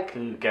trying to like...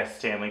 Guess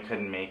Stanley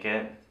couldn't make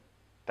it?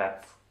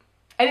 That's...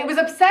 And it was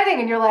upsetting,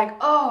 and you're like,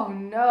 oh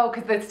no,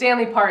 because the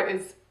Stanley part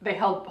is... They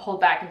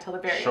hold back until the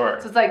very end. So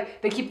it's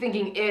like, they keep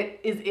thinking it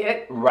is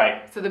it.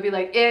 Right. So they'll be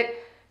like,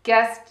 it,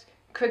 guessed,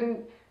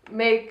 couldn't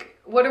make,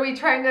 what are we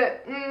trying to,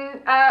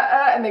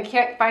 and they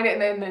can't find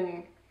it, and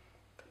then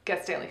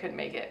guess Stanley couldn't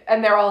make it.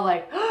 And they're all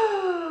like,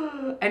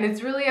 and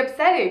it's really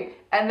upsetting.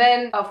 And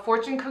then a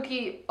fortune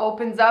cookie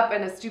opens up,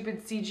 and a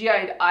stupid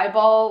CGI'd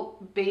eyeball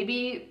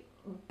baby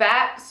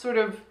bat sort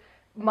of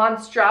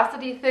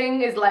monstrosity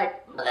thing is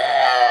like,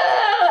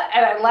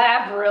 and I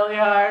laugh really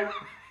hard.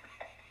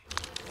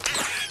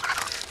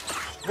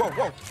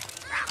 Whoa.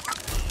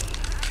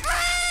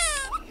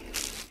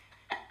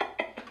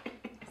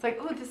 It's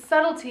like, ooh, the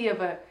subtlety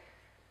of a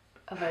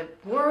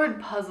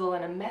word puzzle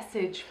and a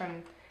message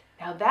from,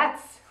 now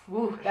that's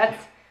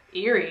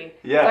eerie.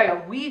 Yeah. It's like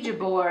a Ouija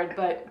board,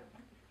 but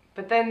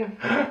then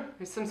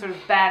there's some sort of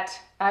bat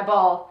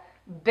eyeball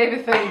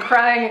baby thing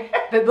crying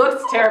that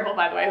looks terrible,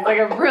 by the way. It's like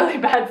a really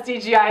bad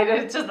CGI,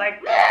 and it's just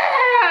like,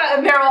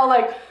 and they're all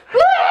like,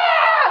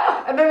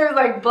 and then there's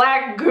like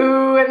black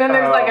goo, and then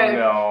there's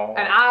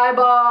an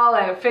eyeball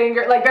and a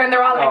finger, like then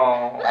they're all like,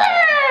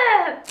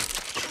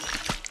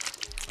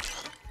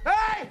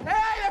 Hey,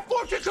 that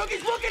fortune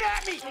cookie's looking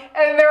at me!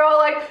 And they're all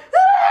like,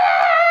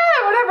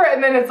 whatever,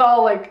 and then it's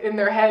all like in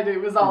their head, it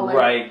was all like,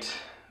 right.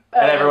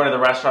 And everyone in the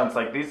restaurant's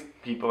like, these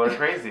people are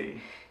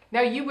crazy.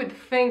 Now you would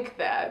think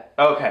that,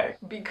 okay,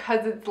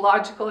 because it's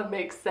logical and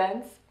makes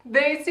sense,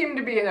 they seem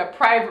to be in a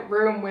private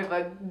room with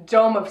a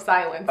dome of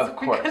silence. Of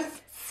course.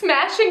 Because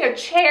smashing a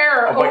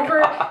chair over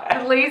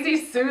the Lazy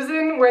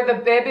Susan where the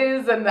bib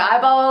is and the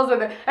eyeballs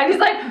and he's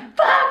like,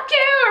 fuck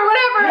you or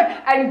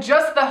whatever. And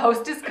just the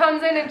hostess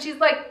comes in and she's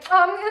like, is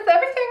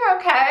everything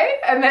okay?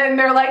 And then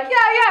they're like,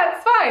 yeah,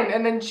 it's fine.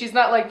 And then she's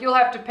not like, you'll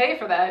have to pay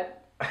for that.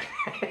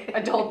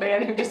 Adult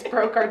man who just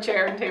broke our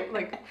chair and table.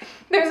 Like,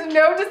 there's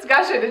no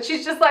discussion. And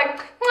she's just like,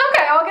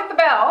 okay, I'll get the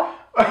bell.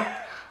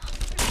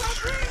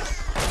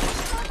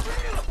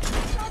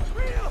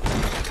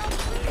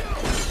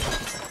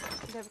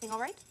 Is everything all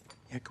right?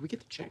 Yeah, can we get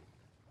the check?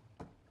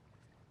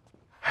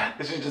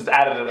 She just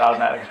added it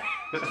automatically.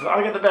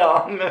 I'll get the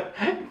bill.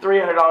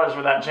 $300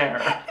 for that chair.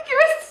 It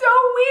was so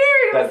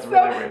weird. That's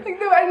really weird.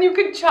 Like, and you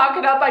could chalk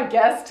it up, I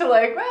guess, to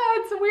like,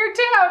 it's a weird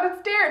town,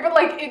 it's Derry, but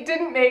like, it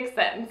didn't make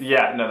sense.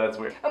 Yeah, no, that's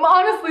weird. I'm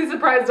honestly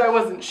surprised I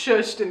wasn't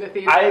shushed in the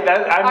theater.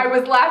 I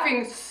was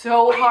laughing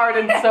so hard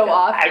and so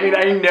often. I mean,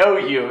 I know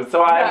you,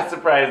 so I'm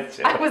surprised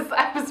too.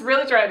 I was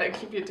really trying to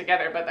keep you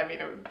together, but I mean,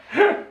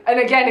 and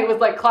again, it was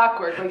like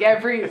clockwork. Like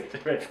every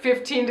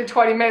 15 to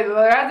 20 minutes,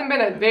 there hasn't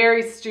been a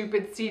very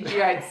stupid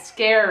CGI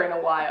scare in a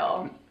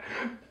while.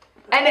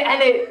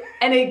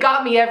 And it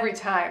got me every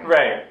time.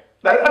 Right.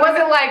 It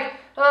wasn't like,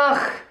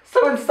 ugh.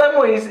 So in some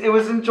ways, it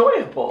was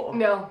enjoyable.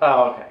 No.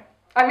 Oh, okay.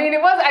 I mean,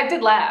 I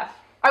did laugh.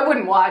 I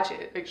wouldn't watch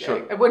it. Like,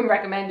 sure. I wouldn't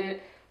recommend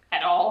it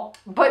at all.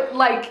 But,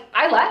 like,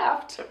 I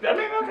laughed. I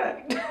mean,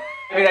 okay.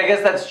 I mean, I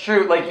guess that's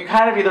true. Like, you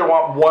kind of either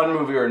want one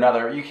movie or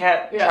another. You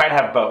can't try and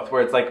have both,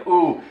 where it's like,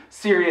 ooh,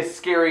 serious,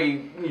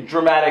 scary,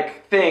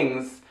 dramatic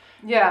things.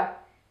 Yeah.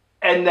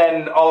 And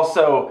then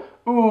also,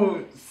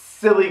 ooh,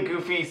 silly,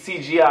 goofy,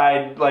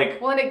 CGI,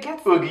 like, well, and it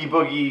gets oogie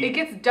boogie. It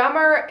gets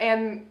dumber,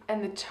 and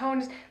the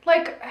tone is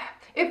like,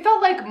 it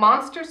felt like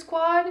Monster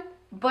Squad,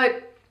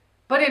 but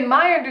in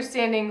my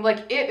understanding,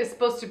 like, it is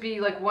supposed to be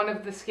like one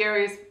of the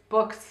scariest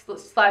books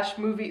 /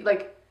 movie.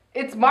 Like,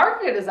 it's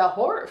marketed as a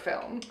horror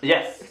film.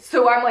 Yes.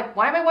 So I'm like,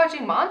 why am I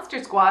watching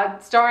Monster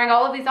Squad starring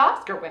all of these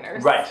Oscar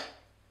winners?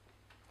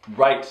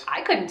 Right.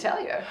 I couldn't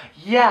tell you.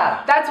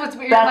 Yeah. That's what's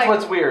weird. That's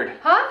what's weird.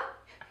 Huh?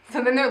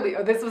 So then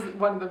this was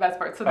one of the best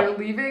parts. So they're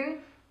leaving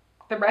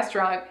the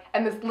restaurant,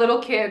 and this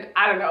little kid,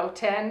 I don't know,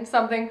 10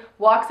 something,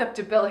 walks up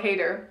to Bill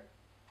Hader,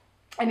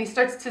 and he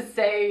starts to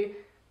say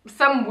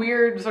some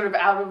weird sort of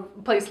out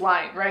of place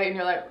line, right? And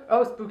you're like,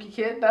 oh, spooky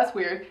kid, that's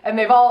weird. And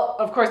they've all,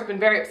 of course, been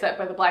very upset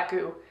by the black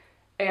goo.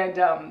 And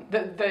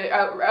the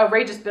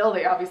outrageous bill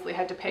they obviously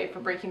had to pay for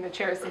breaking the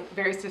chairs and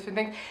various different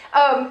things.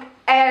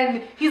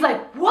 And he's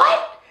like,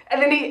 what?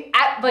 And then he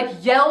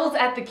yells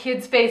at the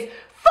kid's face,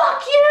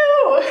 fuck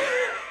you!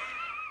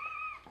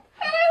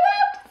 And I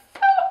laughed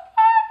so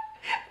hard.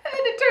 And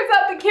then it turns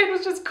out the kid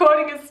was just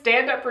quoting a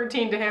stand-up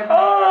routine to him.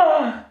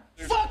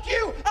 Fuck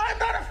you! I'm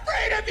not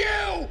afraid of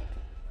you!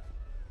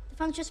 The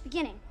fun's just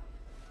beginning.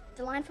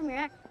 The line from your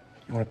act.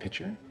 You want a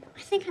picture? I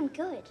think I'm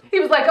good. He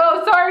was like,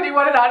 oh, sorry, do you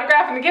want an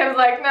autograph? And the kid was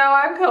like, no,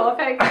 I'm cool,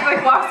 thanks.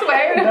 He walks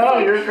away. And No,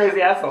 you're a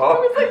crazy asshole. It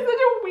was such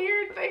a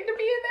weird thing to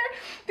be in there.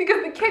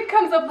 Because the kid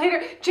comes up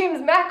later. James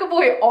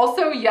McAvoy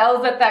also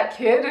yells at that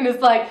kid and is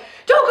like,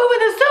 don't go in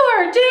the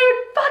sewer, dude.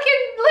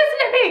 Fucking listen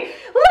to me.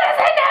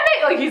 Listen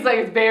to me. He's like,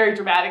 it's very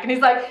dramatic. And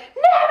he's like,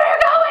 never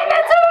go in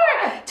the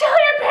sewer. Tell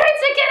your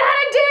parents to get out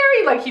of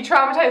Derry. He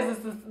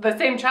traumatizes the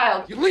same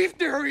child. You leave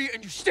Derry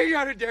and you stay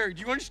out of Derry.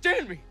 Do you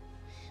understand me?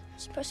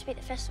 It's supposed to be at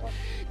the festival.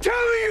 Tell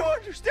me you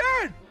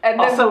understand! And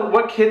then, Also,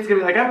 what kid's gonna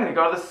be like, I'm gonna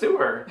go to the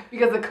sewer?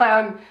 Because the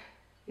clown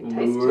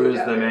Lures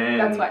them in.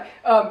 That's why.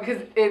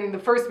 Because in the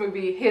first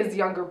movie, his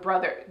younger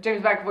brother,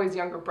 James McAvoy's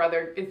younger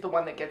brother, is the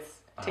one that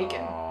gets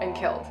taken and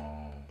killed.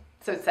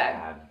 So it's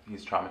sad.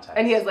 He's traumatized.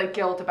 And he has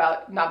guilt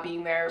about not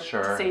being there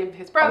to save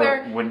his brother.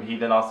 Although, wouldn't he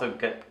then also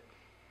get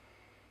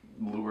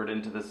lured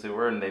into the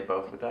sewer and they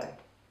both would die?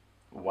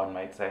 One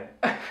might say.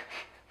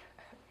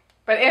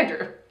 But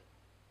Andrew,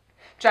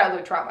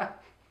 childhood trauma.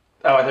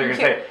 Oh, I thought you were going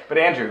to say, but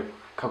Andrew,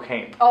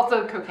 cocaine.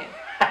 Also cocaine.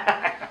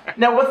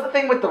 Now, what's the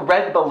thing with the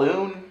red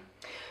balloon?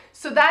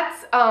 So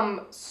that's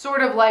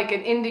sort of like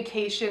an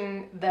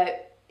indication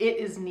that it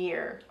is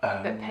near,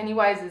 that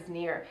Pennywise is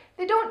near.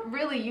 They don't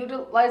really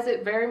utilize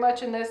it very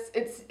much in this.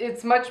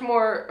 It's much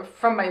more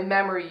from my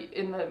memory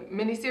in the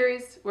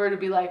miniseries, where it'd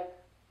be like,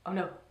 oh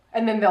no.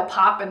 And then they'll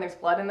pop and there's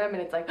blood in them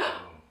and it's like,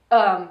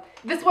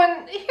 this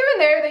one, here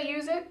and there they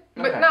use it,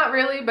 but not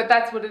really, but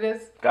that's what it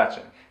is.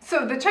 Gotcha.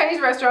 So the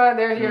Chinese restaurant,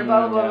 they're here,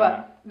 blah, blah, blah,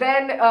 blah.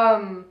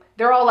 Then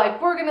they're all like,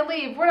 we're gonna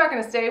leave, we're not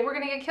gonna stay, we're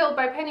gonna get killed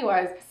by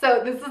Pennywise.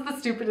 So this is the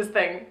stupidest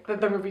thing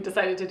that the movie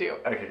decided to do.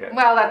 Okay, good.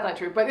 Well, that's not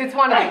true, but it's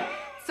one of them.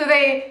 So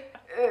they,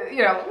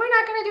 we're not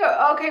gonna do it.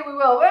 Okay, we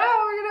will.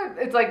 Well, we're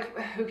gonna, it's like,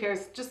 who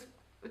cares? Just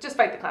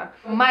fight the clown.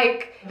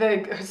 Mike, the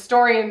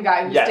historian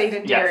guy who stayed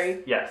in Derry.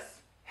 Yes.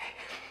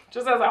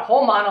 Just has a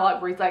whole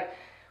monologue where he's like,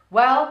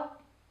 well,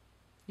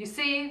 you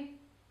see,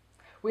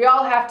 we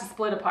all have to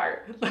split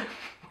apart.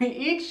 We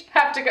each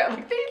have to go, they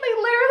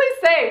literally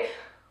say,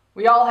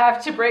 we all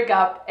have to break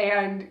up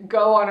and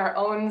go on our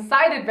own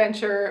side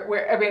adventure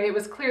where, it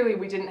was clearly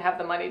we didn't have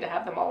the money to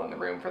have them all in the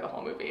room for the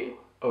whole movie.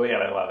 Oh yeah,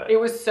 I love it. It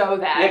was so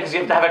that. Yeah, because you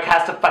have to have a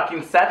cast of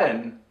fucking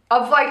 7.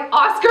 Of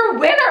Oscar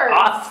winners!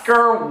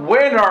 Oscar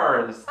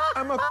winners!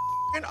 I'm a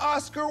f***ing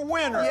Oscar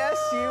winner. Yes,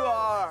 you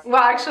are.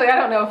 Well, actually, I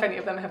don't know if any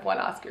of them have won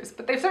Oscars,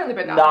 but they've certainly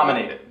been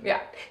Nominated. Yeah.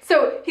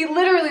 So he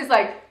literally is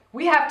like,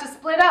 we have to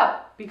split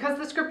up because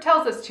the script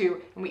tells us to,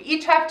 and we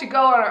each have to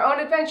go on our own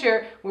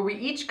adventure where we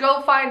each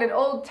go find an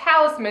old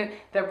talisman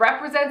that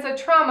represents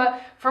a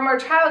trauma from our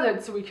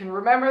childhood so we can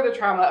remember the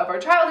trauma of our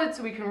childhood,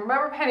 so we can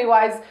remember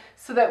Pennywise,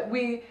 so that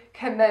we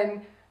can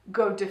then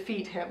go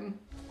defeat him.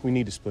 We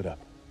need to split up.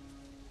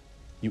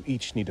 You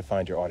each need to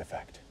find your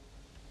artifact.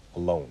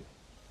 Alone.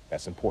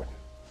 That's important.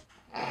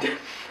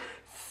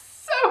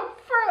 So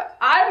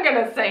I'm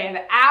gonna say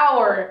an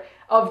hour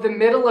of the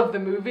middle of the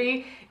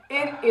movie,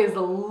 it is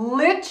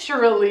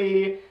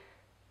literally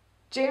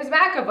James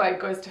McAvoy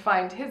goes to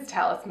find his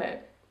talisman.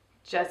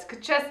 Jessica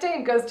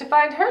Chastain goes to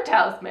find her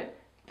talisman.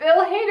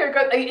 Bill Hader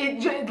goes,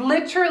 it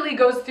literally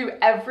goes through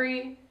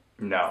every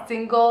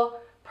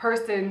single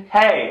person.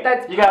 Hey,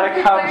 that's you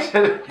gotta come to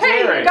Derry.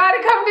 Hey, you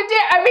gotta come to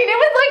Derry. It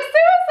was like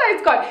Suicide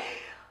Squad.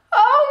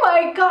 Oh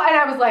my God. And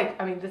I was like,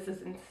 this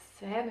is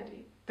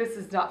insanity. This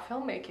is not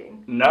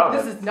filmmaking. No.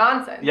 This is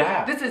nonsense.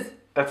 Yeah.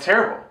 That's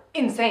terrible.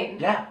 Insane.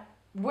 Yeah.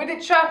 Would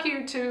it shock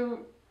you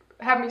to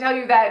have me tell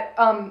you that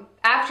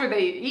after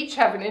they each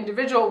have an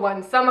individual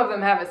one, some of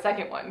them have a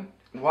second one?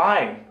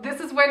 Why?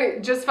 This is when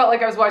it just felt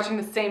like I was watching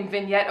the same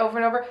vignette over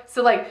and over.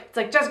 So it's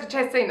like Jessica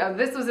Chastain. No,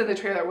 this was in the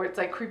trailer where it's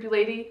like creepy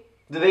lady.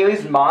 Did they at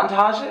least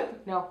montage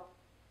it? No.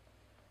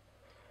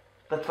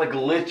 That's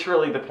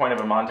literally the point of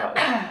a montage.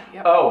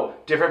 Yep. Oh,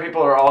 different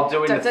people are all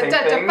doing the same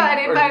thing?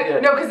 Fighting.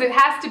 No, because it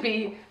has to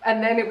be.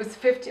 And then it was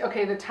 50.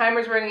 Okay, the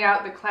timer's running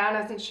out. The clown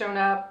hasn't shown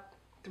up.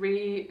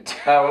 3, 2.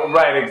 Oh,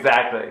 right,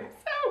 exactly.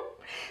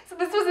 So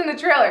this was in the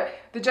trailer.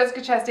 The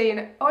Jessica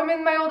Chastain, I'm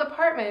in my old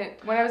apartment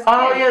when I was a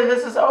Oh, kid. yeah,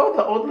 this is, the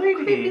old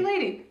lady. Creepy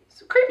lady.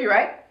 So creepy,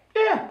 right?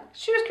 Yeah.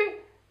 She was creepy.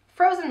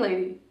 Frozen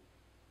lady.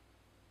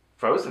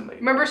 Frozen lady?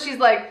 Remember, she's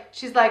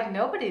like,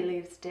 nobody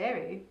leaves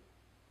Derry.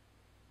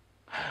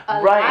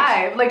 alive.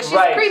 Right. Like, she's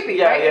Right. creepy,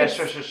 Yeah, right? yeah, It's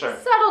sure.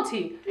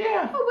 subtlety.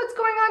 Yeah. Oh, what's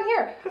going on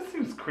here? That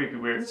seems creepy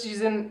weird.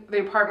 She's in the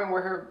apartment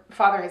where her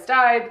father has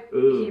died.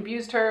 Ooh. He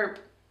abused her.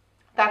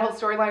 That whole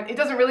storyline. It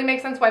doesn't really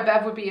make sense why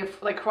Bev would be,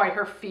 why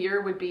her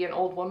fear would be an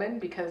old woman,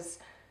 because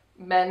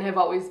men have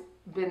always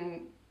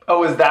been...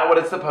 Oh, is that what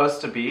it's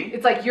supposed to be?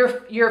 It's like your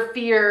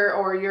fear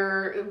or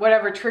your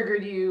whatever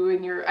triggered you,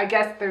 and I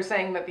guess they're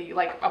saying that the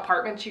like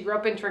apartment she grew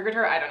up in triggered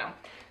her. I don't know.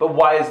 But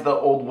why is the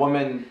old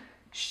woman...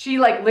 She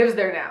like lives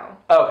there now.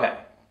 Okay.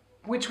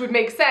 Which would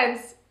make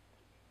sense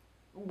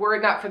were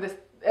it not for this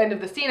end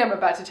of the scene I'm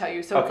about to tell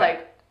you. So it's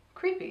like,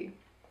 creepy.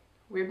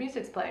 Weird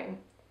music's playing.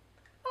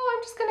 Oh,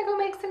 I'm just gonna go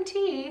make some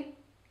tea.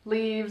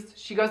 Leaves.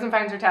 She goes and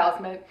finds her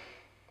talisman.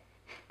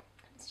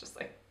 It's just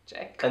like,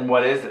 check. And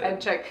what is it?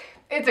 And check.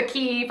 It's a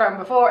key from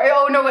before.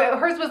 Oh no,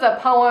 hers was a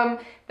poem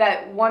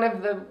that one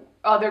of the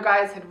other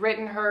guys had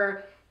written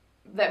her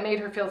that made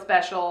her feel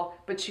special,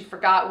 but she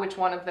forgot which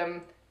one of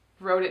them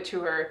wrote it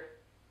to her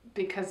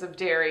because of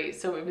Derry.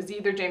 So it was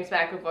either James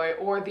McAvoy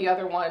or the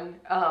other one.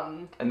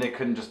 And they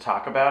couldn't just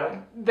talk about it?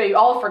 They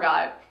all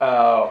forgot.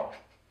 Oh.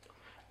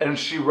 And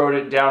she wrote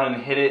it down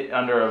and hid it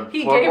under a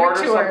floorboard or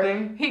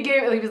something? He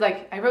was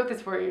like, I wrote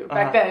this for you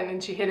back then,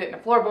 and she hid it in a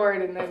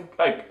floorboard, and then...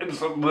 Like, it's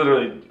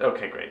literally...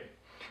 Okay, great.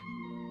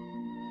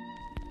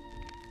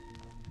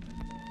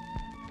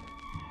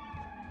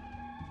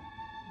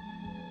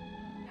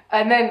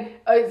 And then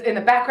in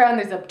the background,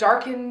 there's a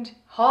darkened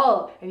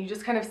hall, and you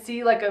just kind of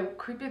see like a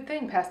creepy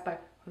thing pass by.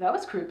 Well, that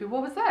was creepy.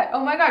 What was that?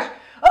 Oh my gosh.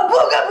 A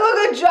booga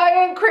booga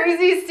giant,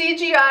 crazy,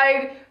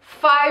 CGI'd,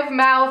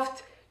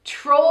 five-mouthed,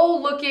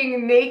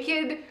 troll-looking,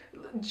 naked,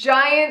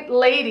 giant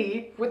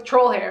lady with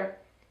troll hair.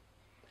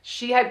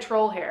 She had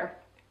troll hair.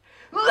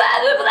 Blah,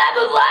 blah, blah,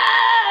 blah,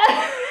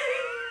 blah.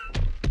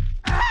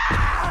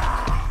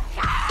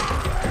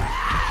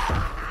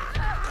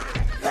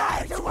 She's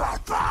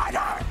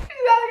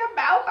got like a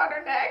mouth on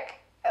her neck.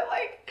 And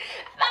like,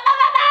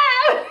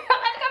 I'm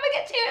gonna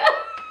get you.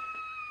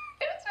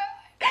 It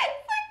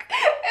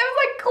was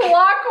like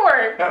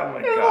clockwork. Oh my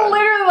It was God.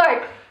 literally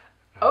like,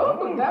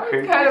 oh, that was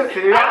creepy kind of...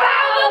 scene.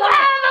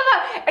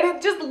 And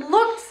it just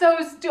looked so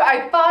stupid.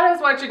 I thought I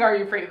was watching Are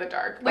You Afraid of the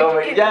Dark? Like, Oh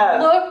my- it yeah.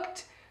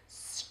 looked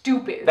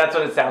stupid. That's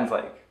what it sounds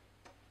like.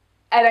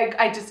 And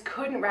I just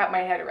couldn't wrap my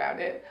head around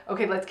it.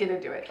 Okay, let's get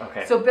into it.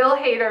 Okay. So Bill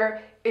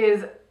Hader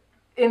is,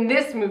 in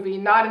this movie,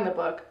 not in the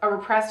book, a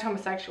repressed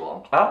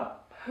homosexual Oh.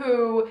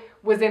 who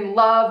was in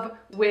love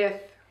with,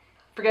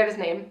 forget his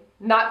name,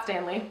 not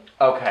Stanley,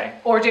 Okay.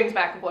 or James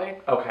McAvoy.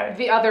 Okay.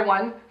 The other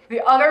one. The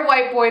other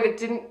white boy that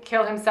didn't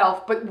kill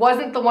himself, but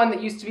wasn't the one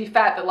that used to be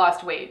fat that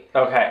lost weight.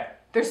 Okay.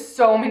 There's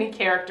so many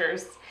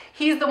characters.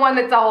 He's the one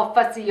that's all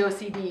fussy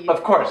OCD.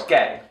 Of course,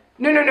 gay.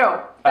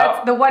 No.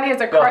 That's the one he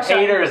has a Bill crush on.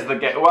 Hader is the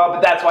gay. Well,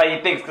 but that's why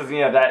he thinks, because,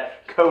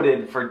 that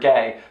coded for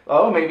gay.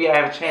 Oh, maybe I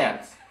have a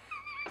chance.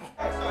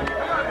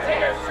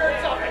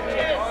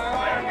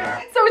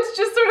 So it's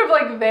just sort of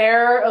like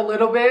there a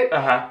little bit.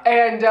 Uh-huh.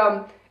 And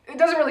it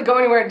doesn't really go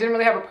anywhere. It didn't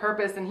really have a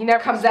purpose. And he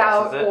never comes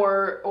out, Expresses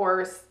it.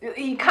 or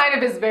he kind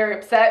of is very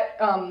upset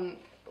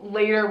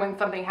later when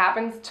something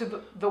happens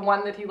to the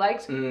one that he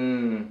liked.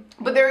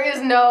 But there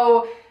is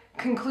no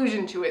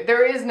conclusion to it.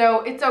 There is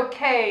no, it's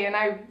okay, and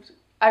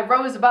I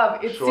rose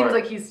above. It Sure. seems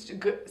like he's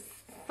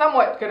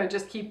somewhat going to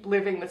just keep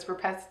living this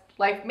repressed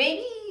life.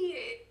 Maybe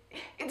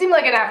it seemed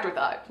like an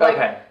afterthought. Like,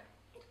 Okay.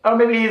 Oh,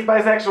 maybe he's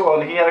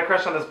bisexual and he had a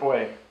crush on this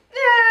boy.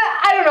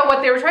 I don't know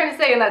what they were trying to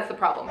say, and that's the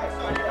problem.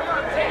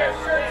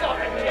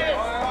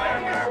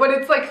 But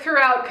it's like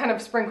throughout kind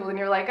of sprinkled, and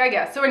you're like, I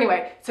guess. So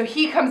anyway, so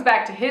he comes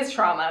back to his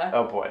trauma.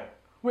 Oh boy.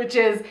 Which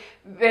is,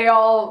 they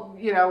all,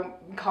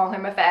 call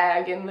him a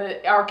fag in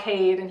the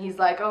arcade, and he's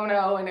like, oh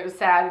no, and it was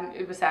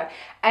sad.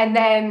 And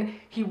then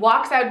he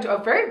walks out into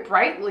a very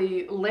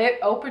brightly lit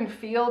open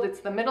field. It's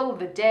the middle of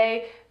the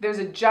day. There's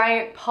a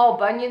giant Paul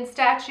Bunyan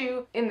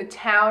statue in the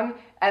town,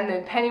 and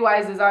then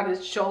Pennywise is on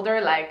his shoulder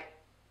like,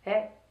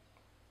 hey,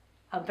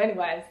 I'm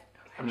Pennywise.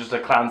 I'm just a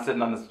clown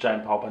sitting on this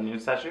giant Paul Bunyan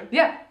statue?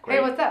 Yeah. Great.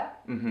 Hey, what's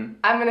up? Mm-hmm.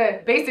 I'm gonna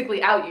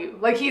basically out you.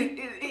 Like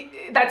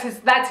that's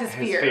his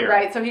fear,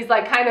 right? So he's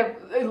like kind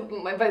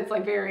of, but it's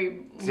like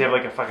very. Does he have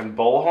like a fucking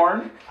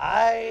bullhorn?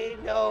 I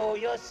know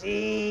your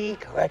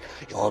secret,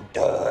 your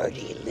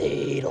dirty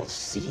little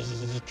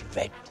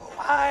secret.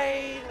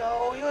 I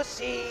know your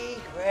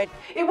secret.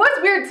 It was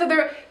weird. So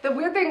the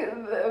weird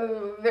thing,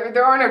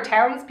 there are no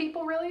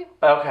townspeople really.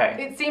 Okay.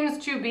 It seems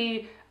to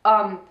be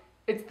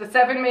it's the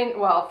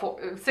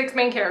six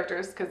main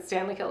characters because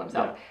Stanley killed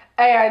himself,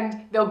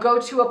 and they'll go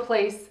to a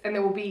place and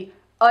there will be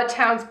a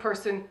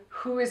townsperson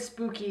who is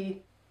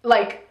spooky,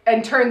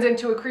 and turns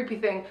into a creepy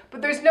thing.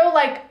 But there's no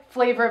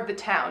flavor of the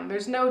town.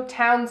 There's no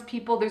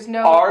townspeople. There's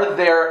no. Are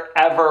there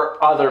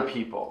ever other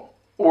people,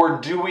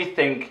 or do we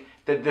think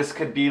that this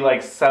could be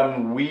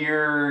some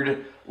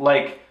weird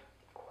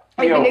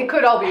it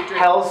could all be a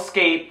dream.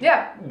 hellscape?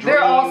 Yeah,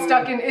 they're all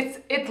stuck in.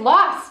 It's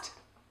lost.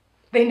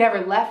 They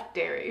never left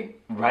Derry.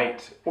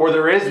 Right. Or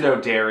there is no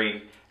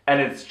Derry,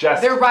 and it's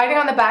just... They're riding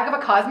on the back of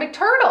a cosmic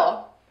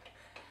turtle.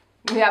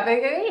 Yeah,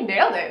 they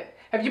nailed it.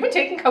 Have you been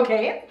taking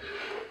cocaine?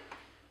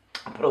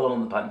 I'll put a little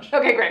in the punch.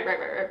 Okay, great.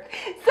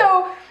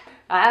 So,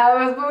 I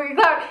was moving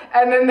clown,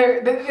 and then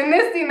in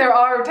this scene there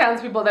are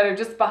townspeople that are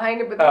just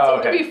behind it, but they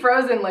seem to be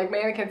frozen like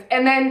mannequins.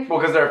 And then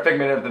because they're a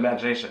figment of the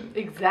imagination.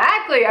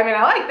 Exactly. I mean,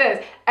 I like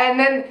this. And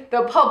then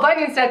the Paul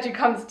Bunyan statue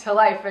comes to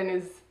life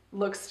and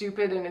looks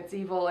stupid and it's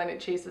evil and it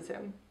chases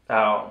him.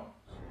 Oh.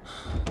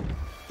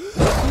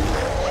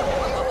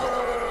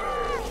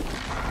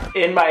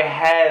 In my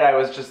head, I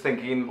was just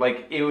thinking,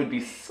 like, it would be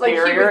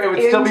scarier. It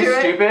would still be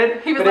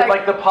stupid. But if,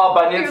 like, the Paul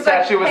Bunyan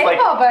statue was, like,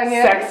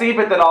 sexy,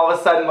 but then all of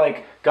a sudden,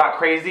 like, got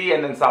crazy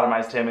and then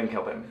sodomized him and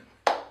killed him.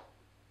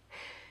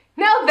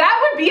 Now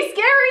that would be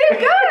scary and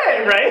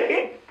good.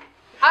 Right?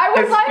 I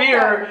would like that. His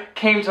fear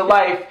came to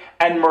life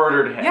and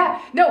murdered him.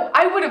 Yeah. No,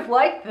 I would have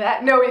liked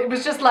that. No, it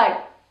was just like,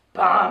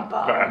 bum,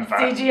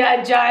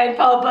 CGI giant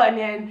Paul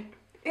Bunyan.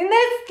 In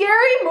this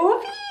scary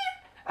movie?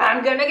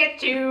 I'm gonna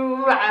get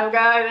you, I'm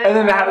gonna... And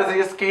then how does he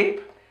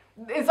escape?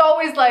 It's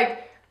always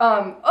like,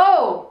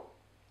 oh,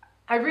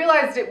 I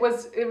realized it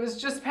was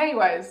just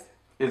Pennywise.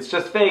 It's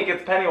just fake,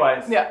 it's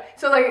Pennywise. Yeah,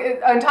 so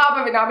like, on top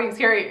of it not being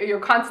scary, you're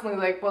constantly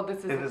like, well,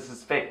 this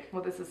is fake.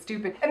 Well, this is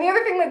stupid. And the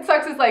other thing that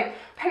sucks is like,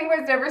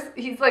 Pennywise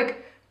he's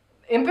like,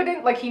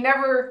 impotent, like he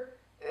never...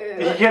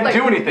 he can't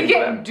do anything He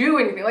can't do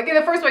anything. Like in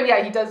the first one,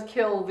 yeah, he does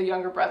kill the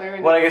younger brother.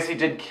 And well, I guess he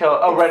did kill...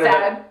 Oh, right.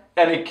 Sad.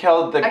 And he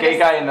killed the gay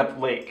guy in the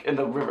lake, in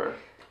the river.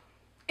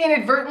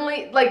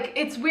 Inadvertently, like,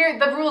 it's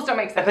weird. The rules don't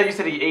make sense. I thought you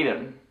said he ate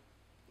him.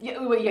 Yeah,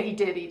 well, yeah, he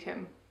did eat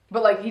him.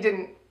 But, like, he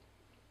didn't...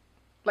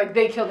 Like,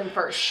 they killed him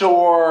first.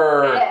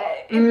 Sure.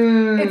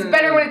 It's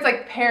better when it's,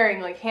 like,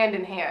 pairing, like, hand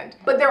in hand.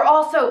 But they're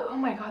also... Oh,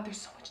 my God, there's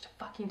so much to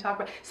fucking talk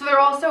about. So they're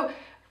also...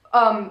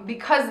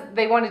 because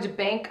they wanted to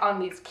bank on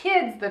these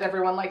kids that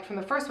everyone liked from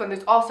the first one,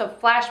 there's also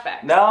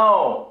flashbacks.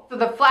 No. So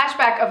the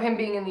flashback of him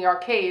being in the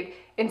arcade,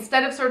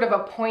 instead of sort of a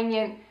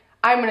poignant,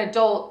 I'm an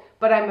adult,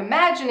 but I'm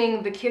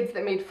imagining the kids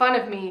that made fun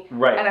of me,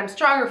 right. And I'm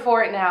stronger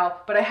for it now,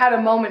 but I had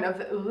a moment of,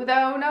 ooh,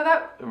 though, no,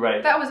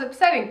 that was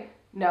upsetting.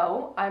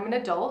 No, I'm an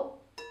adult.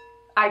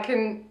 I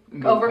can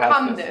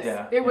overcome this.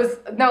 Yeah.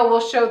 We'll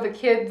show the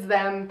kids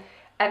them,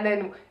 and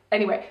then,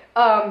 anyway,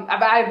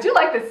 I do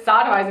like this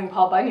sodomizing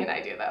Paul Bunyan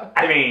idea, though.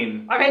 I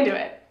mean... I'm into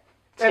it.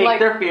 Take like,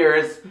 their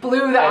fears.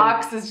 Blue the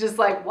Ox is just,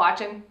 like,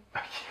 watching.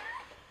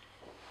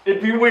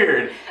 It'd be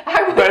weird,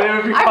 but it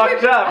would be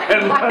fucked up.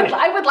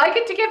 I would like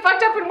it to get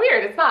fucked up and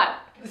weird. It's not.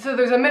 So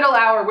there's a middle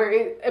hour where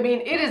it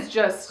is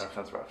just... That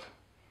sounds rough.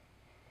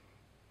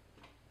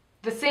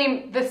 The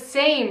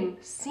same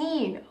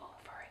scene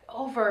over and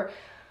over,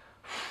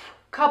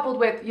 coupled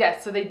with,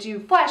 yes, so they do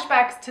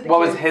flashbacks to the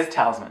What kids. was his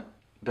talisman?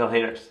 Bill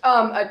Hader's.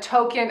 A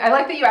token. I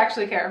like that you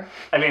actually care.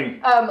 I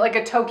mean... like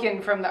a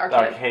token from the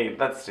arcade. Arcade,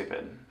 that's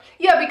stupid.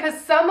 Yeah, because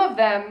some of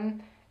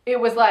them, it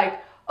was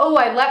like, oh,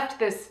 I left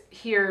this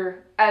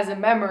here as a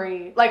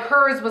memory. Like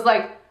hers was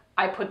like,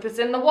 I put this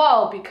in the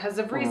wall because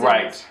of reasons.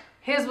 Right.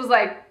 His was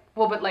like,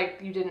 well, but like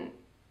you didn't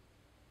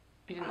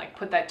like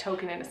put that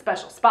token in a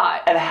special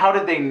spot. And how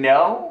did they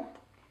know?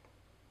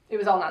 It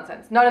was all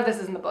nonsense. None of this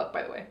is in the book,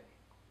 by the way.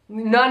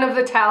 None of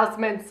the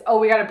talismans, oh,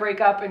 we gotta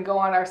break up and go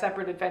on our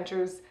separate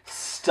adventures.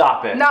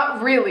 Stop it.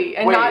 Not really,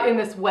 and not in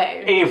this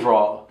way.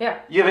 Avaryl. Yeah.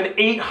 You have an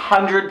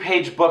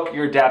 800-page book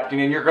you're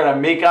adapting and you're gonna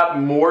make up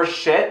more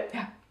shit?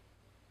 Yeah.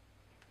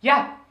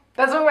 Yeah.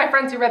 That's what my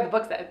friends who read the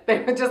book said. They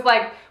were just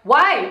like,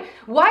 why?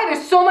 Why?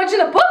 There's so much in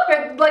the book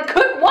that, like,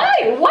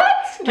 why?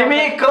 What? Give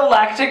me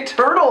Galactic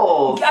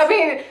Turtles. I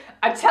mean,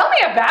 tell me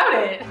about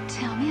it.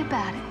 Tell me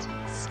about it,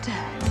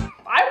 Stud.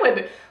 I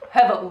would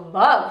have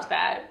loved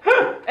that.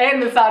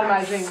 And the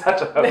sodomizing.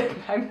 Such a hope.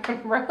 I'm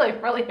really,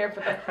 really here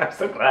for that. I'm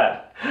so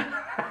glad.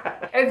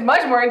 It's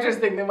much more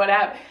interesting than what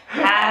happened.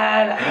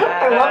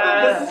 I love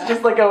that this is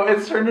just like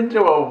it's turned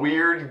into a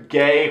weird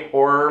gay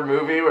horror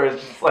movie where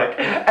it's just like,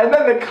 and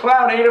then the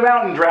clown ate him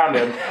out and drowned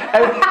him.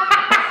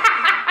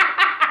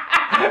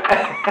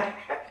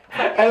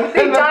 And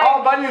then the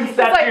Paul Bunyan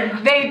statue.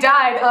 Like, they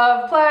died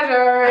of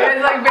pleasure.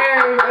 It's like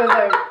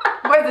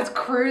what is this,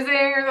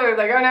 cruising or something? It's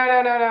like, oh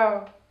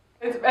no.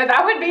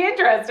 That would be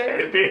interesting.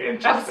 It'd be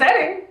interesting.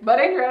 Upsetting, but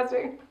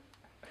interesting.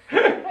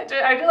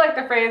 I do like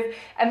the phrase,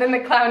 and then the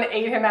clown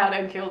ate him out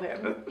and killed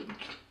him.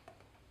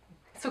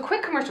 So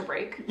quick commercial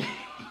break.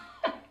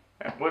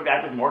 We'll be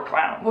back with more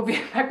clown. We'll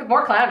be back with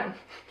more clowning.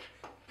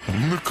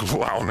 The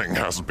clowning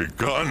has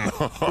begun.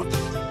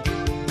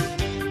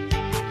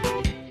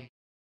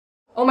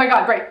 Oh my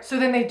God, right. So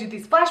then they do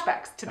these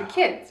flashbacks to the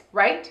kids,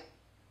 right?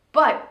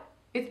 But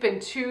it's been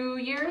 2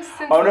 years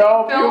since oh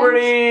no, they filmed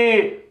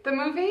puberty! The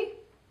movie?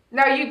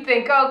 Now you'd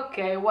think,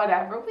 okay,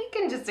 whatever. We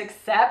can just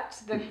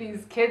accept that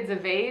these kids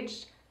have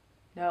aged.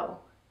 No,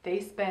 they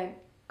spent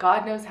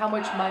God knows how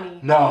much money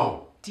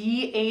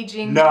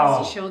de-aging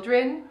these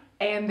children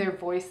and their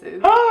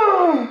voices.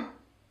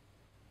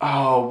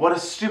 Oh, what a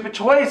stupid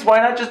choice. Why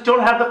not just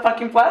don't have the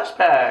fucking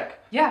flashback?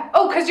 Yeah.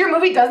 Oh, because your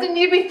movie doesn't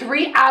need to be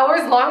 3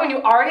 hours long when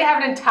you already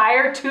have an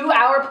entire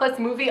 2-hour plus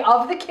movie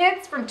of the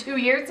kids from 2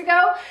 years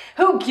ago?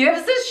 Who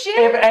gives a shit?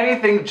 If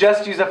anything,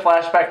 just use a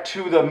flashback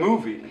to the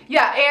movie.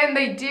 Yeah, and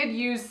they did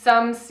use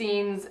some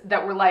scenes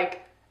that were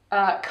like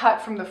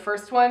cut from the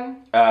first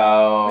one.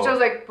 Oh. Which I was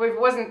like, well, it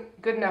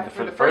wasn't good enough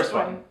for the first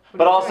one.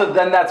 But also,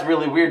 then that's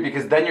really weird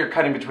because then you're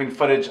cutting between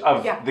footage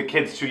of the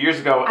kids 2 years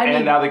ago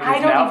and now the kids now. I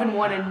don't even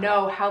want to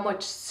know how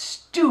much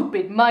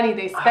stupid money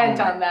they spent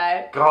on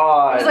that.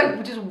 God. It was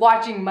like just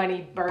watching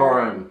money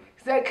burn.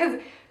 Because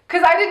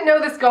I didn't know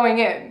this going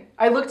in.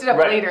 I looked it up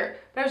later.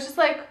 But I was just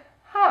like,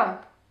 huh.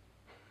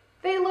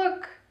 They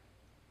look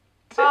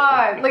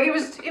odd. Like it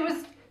was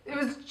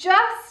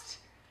just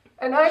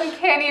an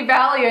uncanny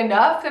valley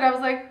enough that I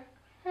was like,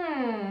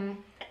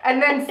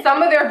 And then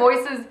some of their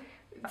voices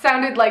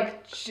sounded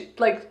like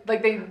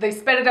they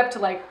sped it up to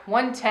like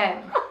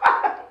 110.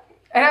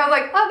 And I was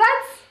like, oh,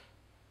 that's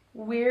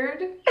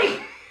weird.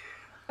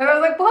 And I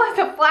was like, well, it's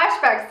a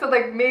flashback, so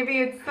like maybe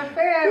it's the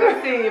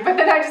fantasy. But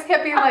then I just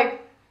kept being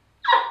like,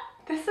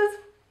 this is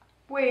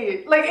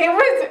wait. Like it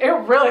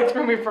really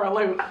threw me for a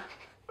loop.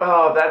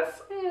 Oh,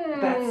 that's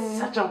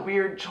such a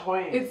weird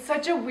choice. It's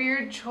such a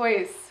weird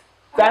choice.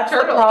 That's the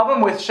problem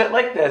with shit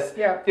like this.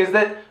 Yeah. Is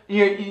that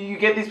you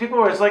get these people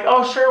where it's like,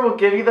 oh sure, we'll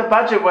give you the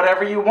budget,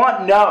 whatever you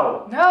want.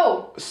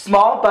 No.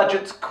 Small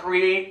budgets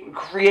create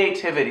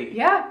creativity.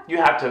 Yeah. You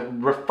have to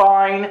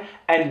refine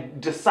and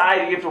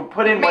decide. You have to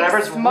put in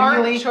whatever's smart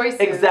really choices.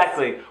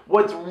 Exactly.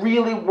 What's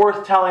really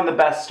worth telling the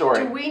best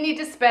story. Do we need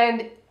to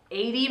spend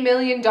 $80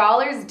 million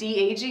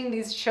de-aging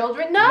these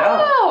children?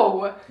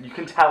 No. You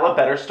can tell a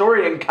better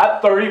story and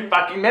cut 30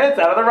 fucking minutes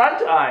out of the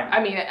runtime.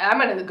 I mean, I'm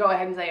going to go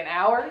ahead and say an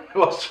hour.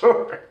 Well,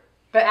 sure.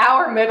 The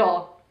hour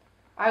middle.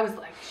 I was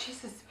like,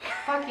 Jesus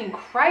fucking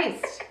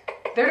Christ.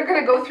 They're going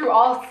to go through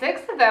all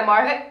 6 of them,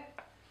 are they?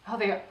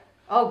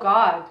 Oh,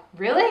 God.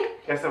 Really?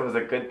 Guess it was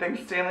a good thing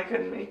Stanley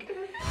couldn't make it.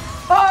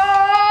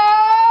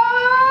 Oh,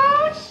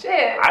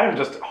 shit. I'm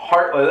just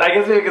heartless. I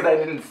guess maybe because I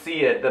didn't see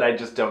it that I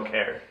just don't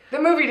care. The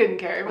movie didn't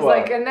care. It was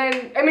like, and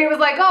then, I mean, it was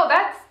like, oh,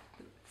 that's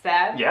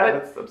sad. Yeah,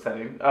 that's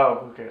upsetting. Oh,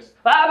 who cares?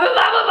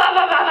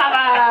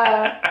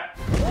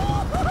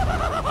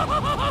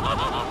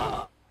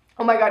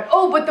 Oh my God.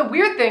 Oh, but the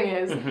weird thing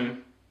is,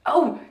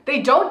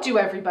 they don't do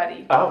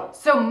everybody. Oh.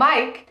 So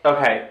Mike.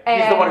 Okay.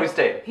 He's the one who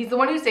stayed. He's the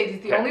one who stayed.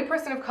 He's the only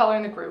person of color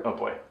in the group. Oh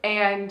boy.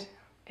 And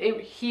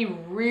he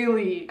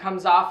really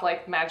comes off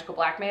like magical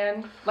black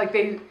man. Like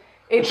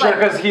it's sure,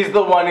 because he's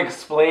the one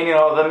explaining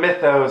all the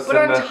mythos. But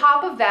on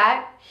top of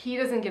that, he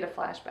doesn't get a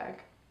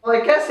flashback. Well,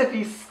 I guess if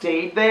he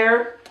stayed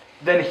there,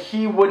 then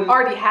he wouldn't...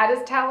 Already had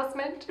his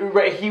talisman?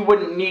 Right, he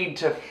wouldn't need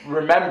to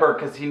remember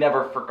because he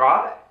never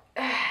forgot.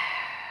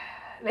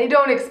 They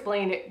don't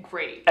explain it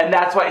great. And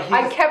that's why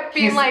I kept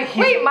being like,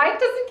 wait, Mike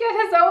doesn't get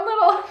his own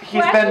little...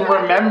 He's been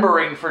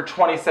remembering for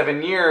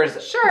 27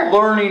 years, sure,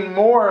 learning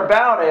more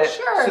about it,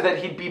 sure, so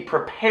that he'd be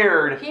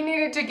prepared. He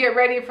needed to get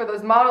ready for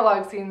those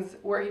monologue scenes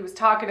where he was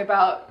talking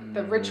about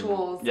the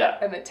rituals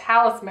and the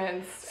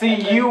talismans.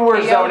 See, you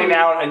were zoning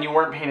out and you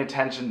weren't paying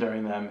attention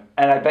during them.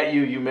 And I bet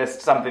you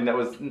missed something that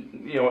was,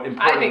 important.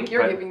 I think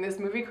you're giving this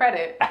movie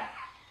credit.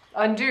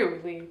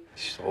 Unduly.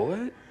 Stole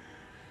it?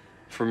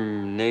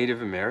 From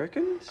Native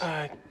Americans?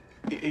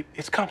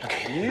 It's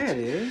complicated. Yeah, it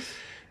is.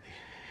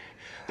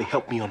 They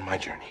helped me on my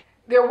journey.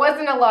 There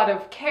wasn't a lot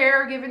of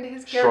care given to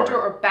his character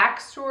or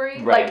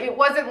backstory. Right. Like, it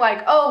wasn't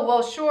like, oh,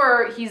 well,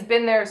 sure, he's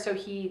been there, so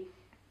he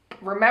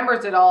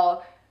remembers it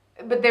all.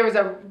 But there was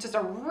just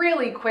a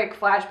really quick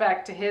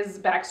flashback to his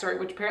backstory,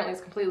 which apparently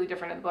is completely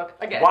different in the book.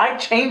 Again. Why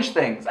change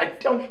things? I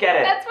don't get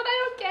it. That's what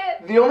I don't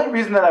get. The only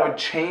reason that I would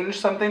change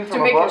something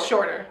from a book... To make it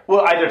shorter.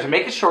 Well, either to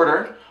make it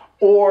shorter,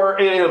 or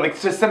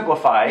to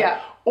simplify.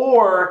 Yeah.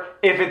 Or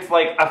if it's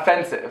like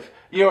offensive,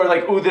 or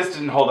like, ooh, this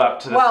didn't hold up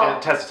to the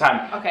test of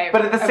time. Okay.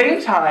 But at the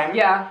same time,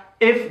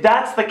 if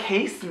that's the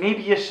case,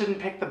 maybe you shouldn't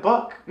pick the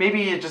book.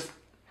 Maybe you just.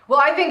 Well,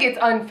 I think it's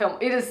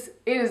unfilmable. It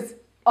is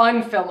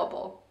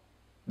unfilmable.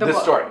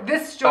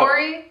 This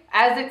story,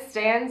 as it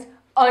stands,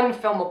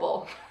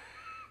 unfilmable.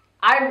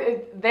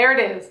 There it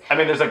is. I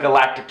mean, there's a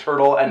galactic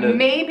turtle and a...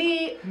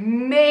 Maybe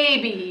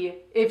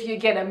if you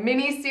get a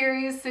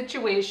mini-series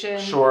situation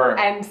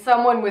and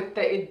someone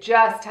it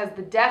just has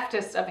the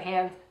deftest of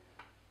hands,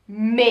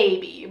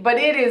 maybe. But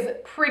it is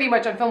pretty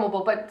much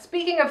unfilmable. But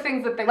speaking of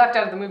things that they left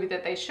out of the movie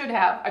that they should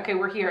have, okay,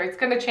 we're here. It's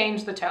going to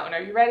change the tone.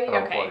 Are you ready? Oh,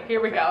 okay, boy.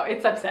 Here we go.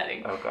 It's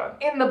upsetting. Oh, God.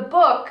 In the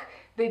book,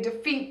 they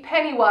defeat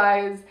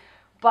Pennywise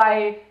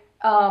by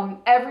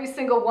every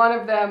single one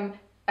of them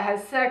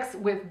has sex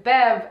with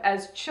Bev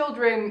as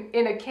children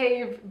in a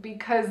cave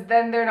because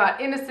then they're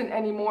not innocent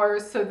anymore,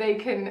 so they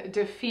can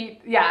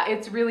defeat... Yeah,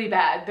 it's really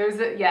bad.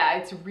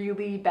 It's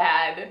really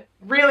bad.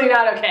 Really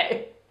not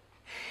okay.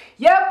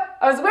 Yep,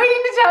 I was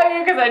waiting to tell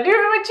you because I knew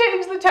it would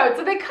change the tone.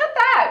 So they cut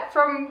that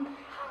from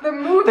the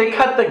movie. They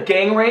cut the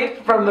gang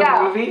rape from the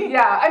movie?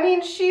 Yeah, I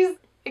mean, she's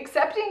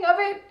accepting of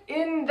it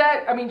in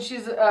that... I mean,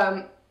 she's...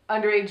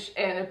 underage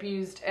and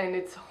abused, and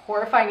it's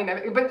horrifying and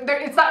everything, but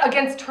it's not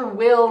against her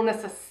will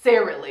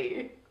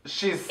necessarily.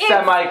 She's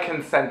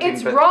semi-consenting.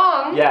 It's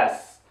wrong.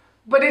 Yes.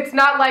 But it's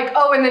not like,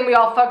 oh, and then we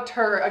all fucked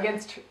her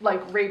against,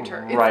 like, raped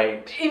her.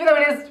 Right. Even though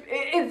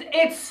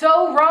it's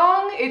so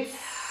wrong, it's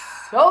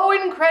so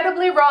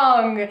incredibly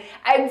wrong.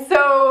 And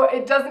so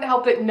it doesn't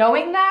help that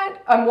knowing that,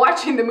 I'm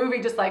watching the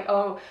movie just like,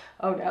 oh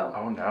no.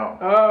 Oh no.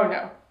 Oh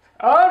no.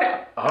 Oh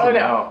no. Oh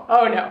no.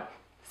 Oh no.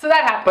 So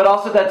that happened. But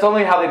also, that's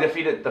only how they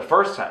defeated the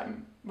first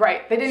time.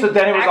 Right. They didn't. So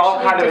then it was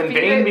all kind of in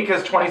defeat vain it.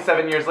 because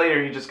 27 years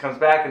later he just comes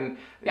back and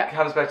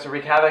comes back to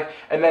wreak havoc.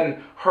 And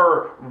then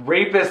her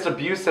rapist,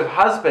 abusive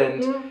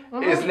husband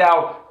is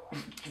now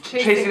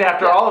chasing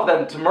after all of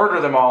them to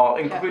murder them all,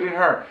 including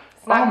her.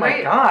 not Oh my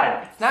great.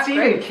 God. It's not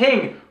Stephen great.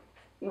 King.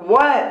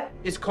 What?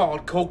 It's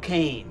called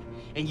cocaine,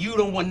 and you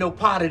don't want no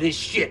part of this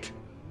shit.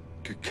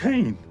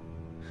 Cocaine.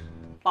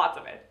 Lots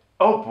of it.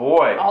 Oh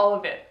boy. All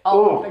of it.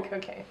 All of the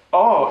cocaine.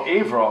 Oh,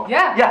 Avaryl.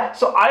 Yeah. Yeah,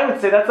 so I would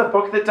say that's a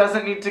book that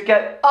doesn't need to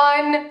get...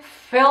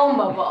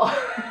 Unfilmable.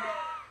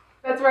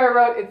 That's where I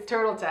wrote, it's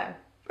turtle time.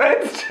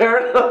 It's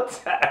turtle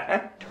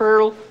time.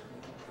 Turtle.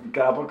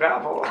 Gobble,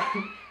 gobble.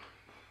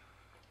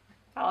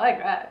 I like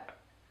that.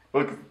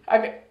 Look, I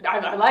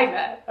like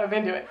that. I'm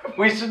into it.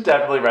 we should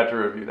definitely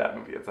retro-review that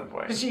movie at some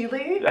point.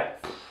 Geely? Yes.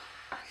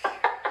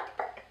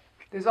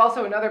 There's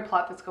also another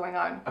plot that's going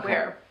on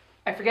where,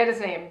 I forget his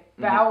name,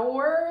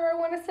 Bauer, I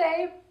want to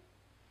say?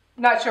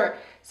 Not sure.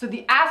 So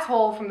the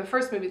asshole from the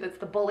first movie that's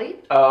the bully,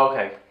 Oh,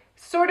 okay.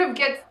 sort of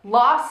gets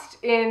lost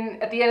at the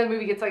end of the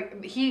movie, gets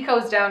like, he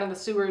goes down in the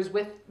sewers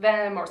with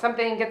them or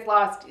something, gets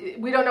lost.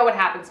 We don't know what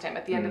happens to him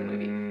at the end of the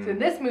movie. So in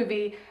this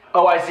movie,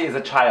 Oh, I see, as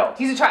a child.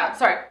 he's a child,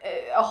 sorry.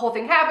 A whole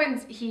thing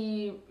happens,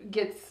 he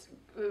gets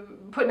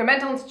put in a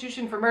mental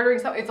institution for murdering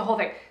someone, it's a whole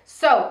thing.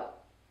 So,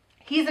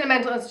 he's in a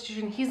mental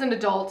institution, he's an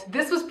adult.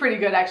 This was pretty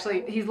good,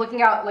 actually. He's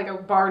looking out like a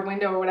barred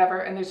window or whatever,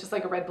 and there's just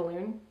like a red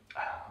balloon.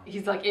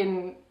 He's like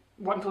in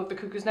One Flew Over the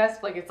Cuckoo's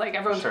Nest, like it's like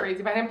everyone's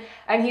crazy about him.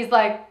 And he's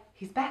like,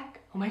 he's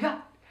back, oh my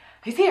God,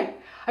 he's here,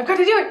 I've got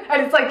to do it.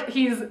 And it's like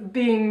he's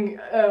being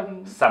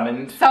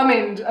summoned,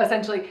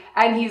 essentially.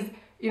 And he's,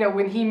 you know,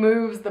 when he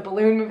moves, the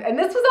balloon moves, and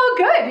this was all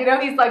good, you know,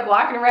 he's like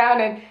walking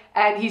around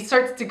and he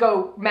starts to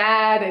go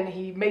mad and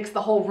he makes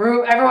the whole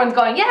room, everyone's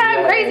going, yeah,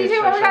 I'm crazy too,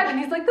 oh my God, and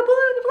he's like, the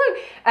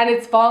balloon, and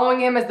it's following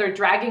him as they're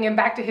dragging him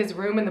back to his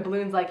room, and the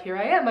balloon's like, here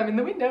I am, I'm in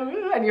the window,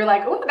 and you're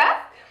like, oh,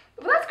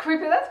 that's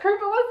creepy, what's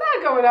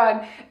that going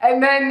on?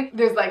 And then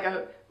there's like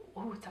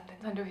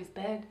something's under his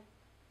bed.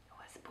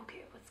 What's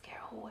spooky, what's scary,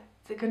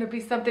 is it gonna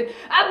be something,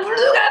 blah, blah, blah,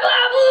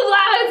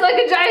 blah. It's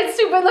like a giant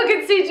stupid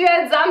looking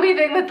CGI zombie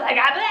thing that's like,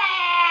 blah.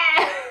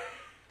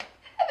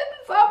 And then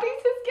the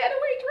zombie's his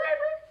getaway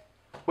driver.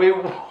 Wait,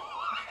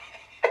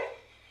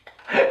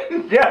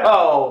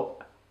 no.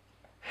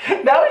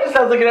 Now it just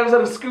sounds like an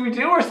episode of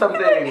Scooby-Doo or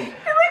something. It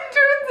like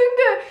turns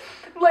into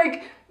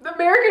like the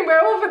American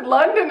Werewolf in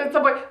London at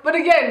some point. But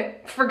again,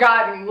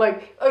 forgotten.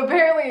 Like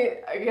apparently,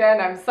 again,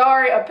 I'm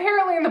sorry.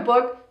 Apparently in the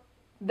book,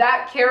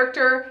 that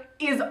character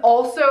is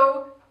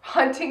also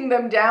hunting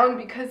them down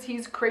because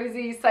he's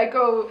crazy,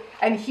 psycho,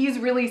 and he's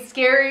really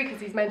scary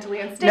because he's mentally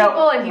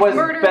unstable and he's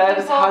murdering people. Was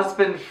Bev's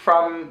husband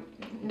from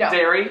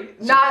Derry?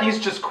 Not, he's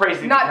just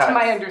crazy Not to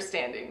my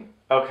understanding.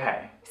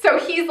 Okay. So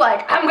he's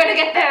like, I'm gonna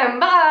get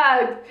them,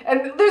 and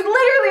there's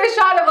literally a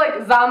shot of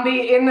like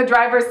zombie in the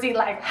driver's seat,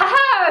 like,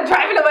 haha,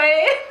 driving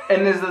away.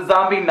 And is the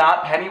zombie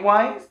not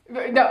Pennywise?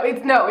 No,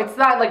 it's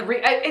not like,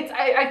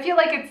 I feel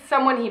like it's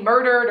someone he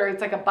murdered, or it's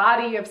like a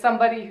body of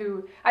somebody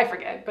who, I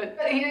forget, but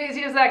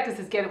he does act as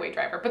his getaway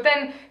driver. But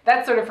then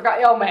that's sort of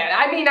forgot, oh man,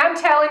 I mean, I'm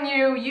telling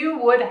you, you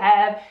would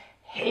have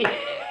hated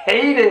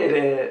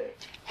it.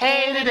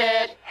 Hated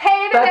it.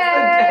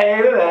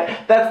 Hated it.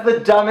 That's the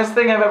dumbest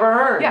thing I've ever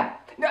heard. Yeah.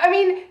 No, I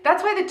mean,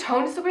 that's why the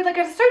tone is so weird. Like,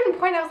 at a certain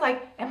point, I was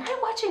like, am I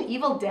watching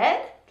Evil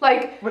Dead?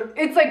 Like,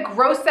 it's like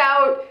gross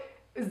out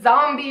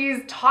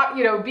zombies,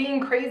 being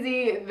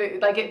crazy.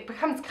 Like, it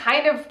becomes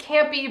kind of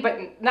campy,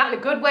 but not in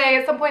a good way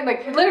at some point.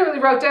 Like, I literally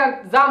wrote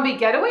down zombie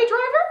getaway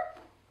driver?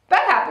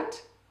 That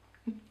happened.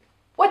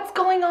 What's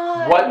going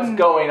on? What's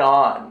going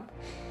on?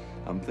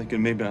 I'm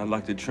thinking maybe I'd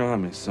like to try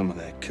me some of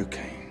that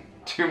cocaine.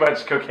 Too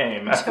much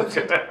cocaine. That's what's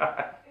going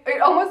on.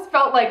 It almost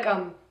felt like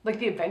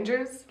the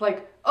Avengers.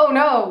 Like, oh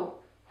no.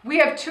 We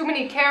have too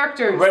many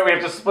characters. Right, we have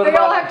to split them up.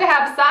 They all up. have to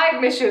have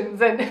side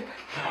missions, and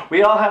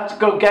we all have to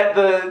go get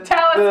the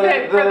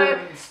talisman for the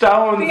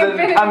stones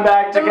and come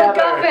back together. The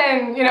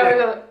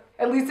MacGuffin,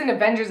 at least in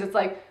Avengers, it's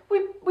like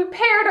we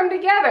paired them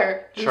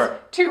together. There's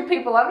two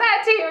people on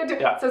that team,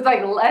 so it's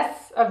like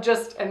less of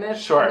just and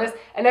this and this,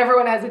 and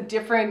everyone has a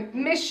different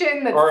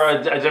mission or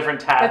a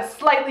different task that's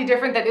slightly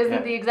different, that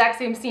isn't the exact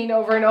same scene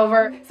over and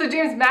over. So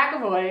James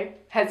McAvoy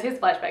has his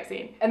flashback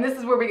scene, and this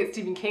is where we get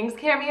Stephen King's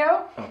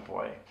cameo. Oh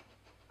boy.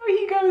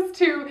 He goes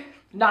to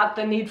not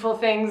the Needful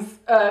Things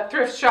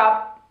thrift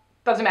shop.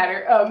 Doesn't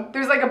matter.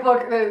 There's like a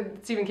book, the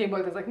Stephen King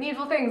book, that's like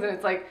Needful Things, and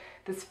it's like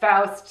this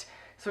Faust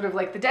sort of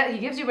like the debt. He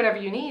gives you whatever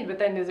you need, but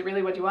then is it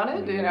really what you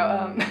wanted?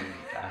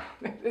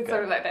 It's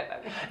sort of like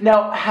that.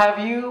 Now, have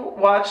you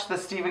watched the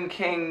Stephen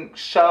King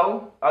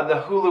show on the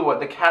Hulu?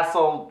 The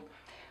Castle?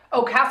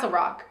 Oh, Castle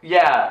Rock.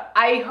 Yeah.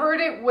 I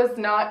heard it was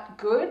not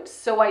good,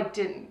 so I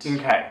didn't.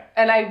 Okay.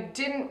 And I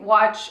didn't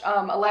watch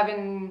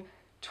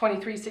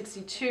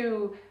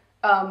 11/23/62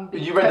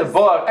 You read the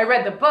book. I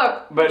read the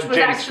book, but which was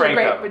James actually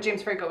Franco. great, but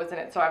James Franco was in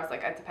it, so I was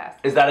like, it's a pass.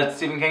 Is that a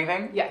Stephen King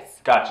thing? Yes.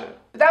 Gotcha.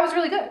 But that was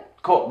really good.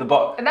 Cool, the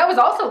book. And that was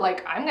also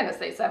like, I'm going to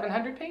say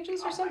 700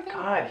 pages or something.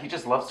 God, he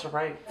just loves to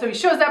write. So he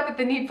shows up at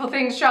the Needful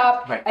Things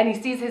shop, Right. and he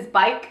sees his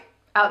bike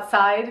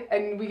outside,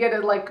 and we get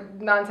a like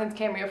nonsense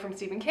cameo from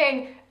Stephen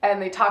King,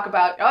 and they talk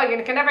about, oh,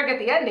 you can never get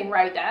the ending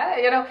right,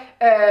 you know?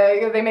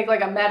 They make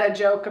like a meta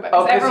joke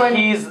about, because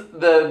he's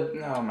the, oh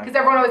my God. Because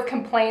everyone always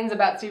complains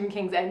about Stephen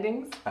King's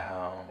endings.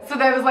 Oh. So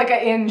that was like an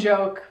in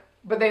joke,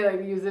 but they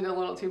like use it a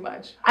little too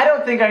much. I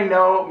don't think I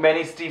know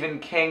many Stephen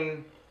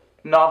King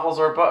novels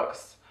or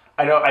books.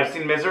 I know I've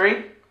seen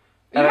Misery.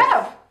 You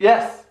have?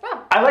 Yes.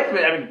 Oh. I like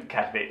it. I mean,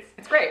 Cat Bates.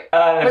 It's great.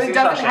 I've but it seen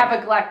doesn't Shawshank. have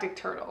a galactic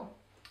turtle.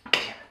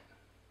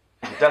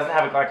 It doesn't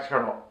have a galactic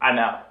turtle. I'm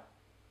out.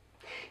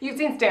 You've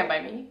seen Stand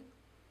By Me.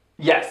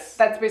 Yes.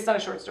 That's based on a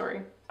short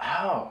story.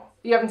 Oh.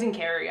 You haven't seen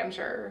Carrie, I'm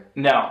sure.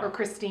 No. Or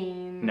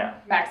Christine. No.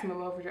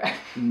 Maximum Overdrive.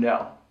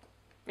 No.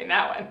 I mean,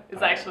 that one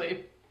is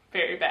actually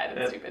very bad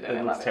and stupid, and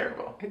I love looks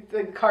terrible.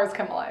 The cars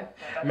come alive.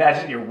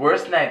 Imagine your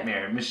worst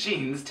nightmare.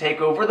 Machines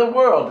take over the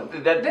world.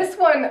 This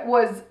one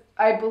was,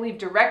 I believe,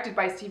 directed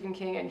by Stephen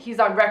King, and he's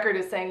on record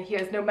as saying he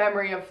has no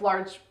memory of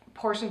large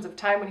portions of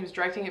time when he was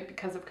directing it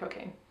because of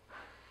cocaine.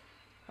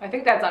 I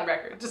think that's on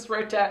record. Just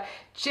wrote down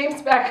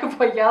James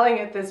McAvoy yelling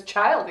at this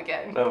child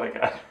again. Oh my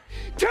God.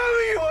 Tell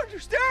me you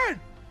understand!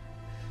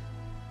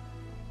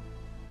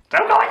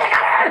 Don't go in the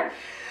gutter!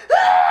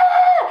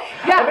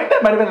 Yeah. I think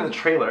that might have been in the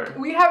trailer.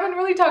 We haven't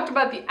really talked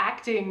about the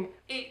acting.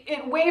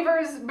 It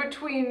wavers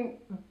between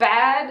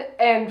bad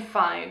and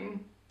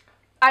fine.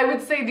 I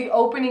would say the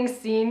opening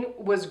scene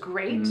was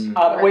great.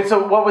 Wait,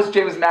 so what was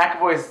James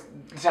McAvoy's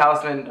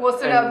talisman? Well,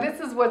 so now this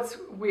is what's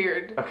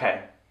weird.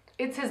 Okay.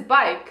 It's his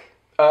bike.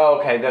 Oh,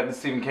 okay. That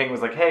Stephen King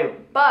was like, hey.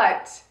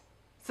 But,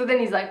 so then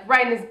he's like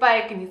riding his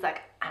bike and he's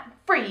like, I'm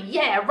free,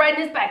 yeah,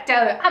 riding his bike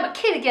down there. I'm a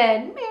kid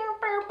again.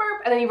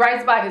 And then he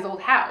rides by his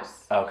old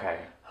house. Okay.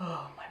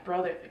 Oh, my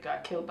brother that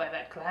got killed by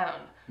that clown.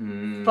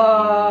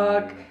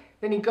 Fuck.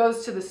 Then he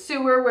goes to the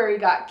sewer where he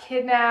got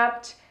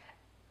kidnapped.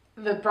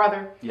 The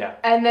brother. Yeah.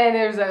 And then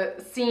there's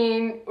a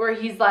scene where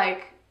he's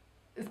like,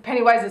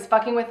 Pennywise is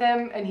fucking with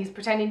him and he's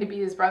pretending to be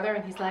his brother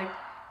and he's like,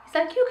 you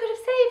could have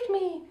saved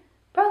me,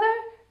 brother.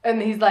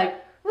 And he's like,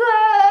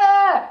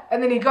 ah!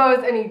 And then he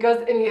goes and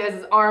he has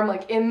his arm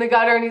like in the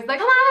gutter and he's like,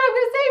 come on, I'm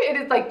gonna save you. And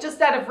it's like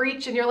just out of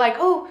reach and you're like,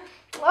 oh,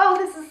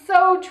 this is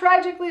so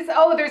tragically,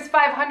 oh, there's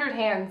 500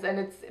 hands and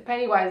it's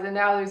Pennywise and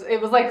now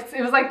it was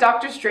like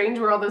Doctor Strange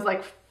where all those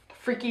like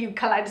freaky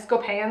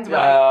kaleidoscope hands were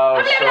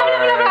like,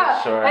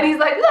 sure. And he's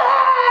like,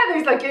 ah! And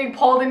he's like getting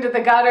pulled into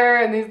the gutter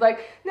and he's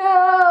like,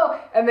 no!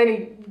 And then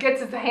he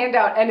gets his hand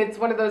out and it's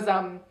one of those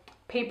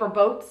paper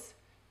boats.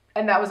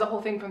 And that was the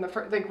whole thing from the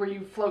first, like where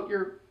you float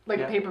your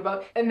a paper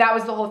boat. And that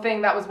was the whole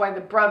thing. That was why the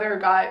brother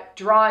got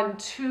drawn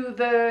to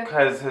the...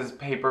 Because his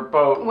paper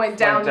boat went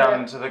down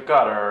into the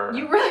gutter.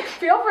 You really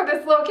feel for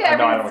this little kid. I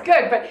mean, it's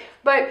good.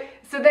 But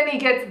so then he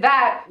gets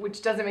that,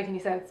 which doesn't make any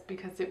sense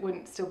because it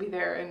wouldn't still be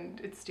there and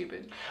it's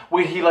stupid.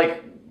 Wait, he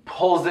like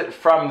pulls it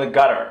from the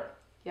gutter.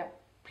 Yeah.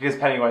 Because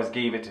Pennywise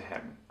gave it to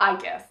him. I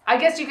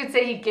guess you could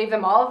say he gave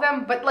them all of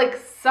them, but like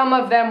some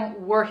of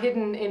them were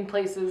hidden in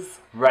places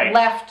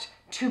left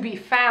to be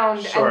found,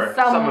 and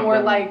some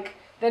were like...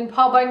 Then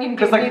Paul Bunyan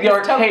because like the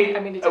arcade. I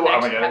mean, it didn't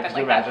actually happen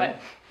like that, but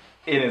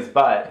in his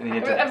butt. And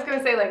I was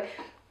gonna say like,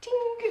 ting,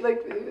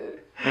 like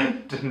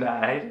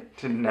denied,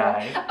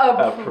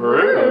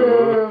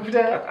 approved.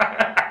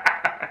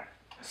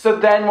 So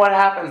then what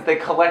happens? They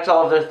collect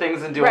all of their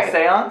things and do a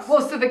seance?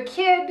 Well, so the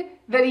kid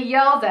that he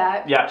yelled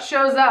at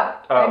shows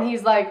up and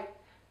he's like,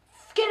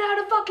 get out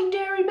of fucking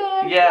Dairy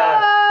Man.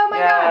 Yeah. Oh my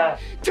God.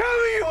 Tell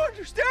me you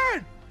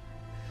understand.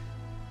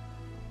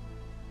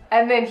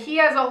 And then he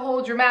has a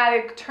whole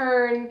dramatic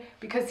turn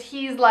because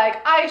he's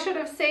like, I should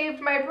have saved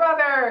my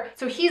brother.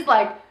 So he's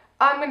like,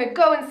 I'm going to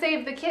go and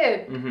save the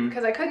kid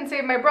because I couldn't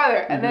save my brother.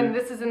 And then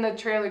this is in the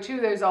trailer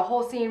too. There's a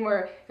whole scene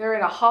where they're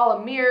in a hall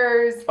of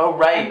mirrors. Oh,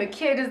 right. And the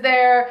kid is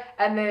there.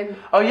 And then...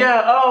 Oh,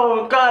 yeah.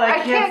 Oh, God,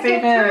 I can't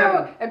save him.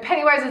 Through. And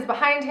Pennywise is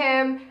behind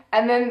him.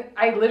 And then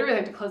I literally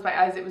had to close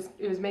my eyes. It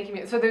was making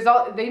me... So there's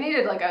all... They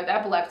needed like an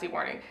epilepsy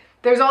warning.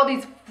 There's all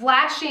these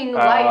flashing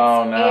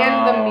lights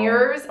and the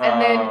mirrors,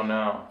 and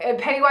then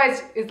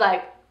Pennywise is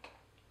like,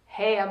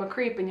 hey, I'm a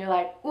creep, and you're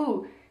like,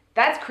 ooh,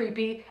 that's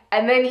creepy,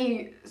 and then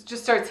he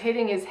just starts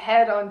hitting his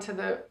head onto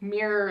the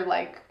mirror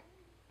like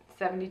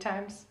 70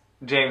 times.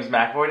 James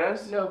McAvoy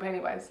does? No,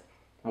 Pennywise.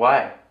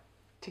 Why?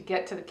 To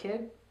get to the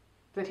kid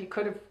that he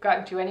could have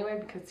gotten to anyway,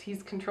 because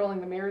he's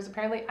controlling the mirrors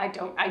apparently. I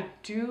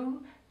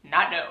do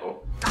not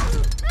know.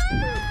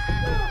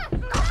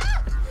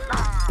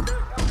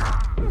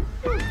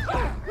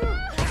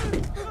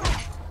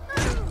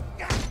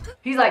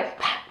 He's like,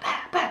 bah, bah,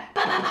 bah, bah,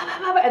 bah, bah,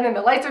 bah, bah, and then the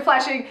lights are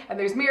flashing, and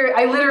there's mirror.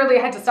 I literally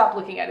had to stop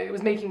looking at it. It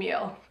was making me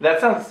ill. That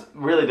sounds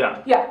really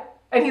dumb. Yeah,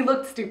 and he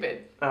looked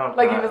stupid. Oh,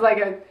 like he was like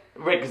a...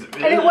 Right,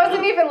 and it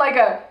wasn't even like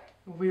a,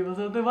 we will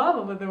do the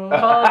wobble, but they won't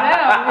fall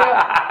down. You know?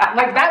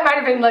 Like that might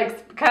have been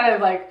like, kind of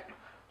like,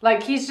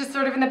 Like, he's just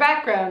sort of in the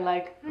background,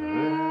 like, you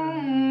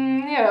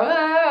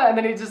know, and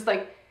then he just,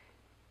 like,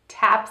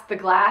 taps the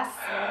glass.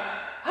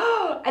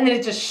 And then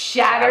it just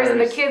shatters.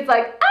 And the kid's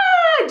like,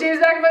 ah! James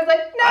McAvoy's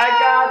like, no! I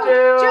got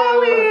you!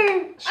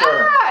 Joey!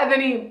 Sure. Ah!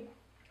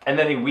 And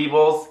then he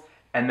weebles,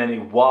 and then he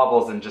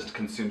wobbles and just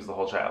consumes the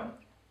whole child.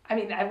 I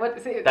mean, I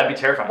would say... That'd be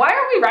terrifying. Why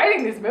are we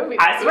writing these movies?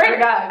 I swear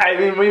to God. I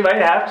mean, we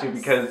might have to,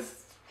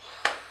 because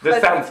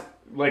this sounds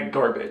like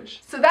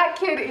garbage. So that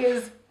kid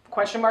is,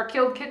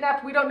 killed,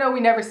 kidnapped? We don't know. We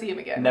never see him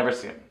again. Never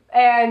see him.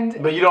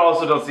 But you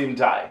also don't see him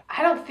die.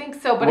 I don't think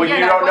so. But well,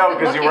 again, you don't know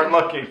because you weren't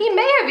looking. He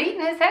may have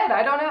eaten his head.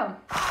 I don't know.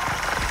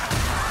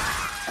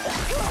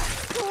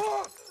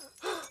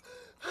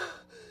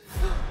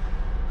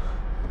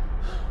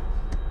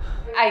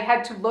 I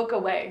had to look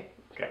away.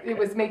 Okay. It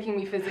was making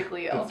me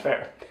physically ill. That's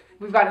fair.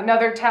 We've got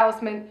another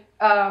talisman.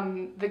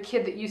 The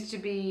kid that used to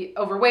be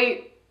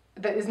overweight,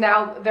 that is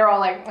now, they're all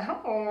like,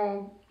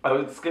 oh,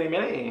 it's Skinny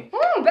Minnie.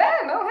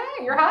 Ben, oh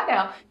hey, you're hot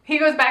now. He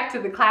goes back to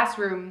the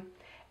classroom,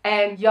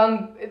 and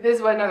this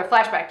is another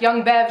flashback.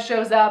 Young Bev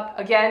shows up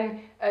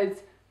again.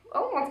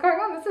 Oh, what's going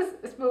on?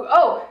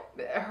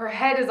 Her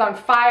head is on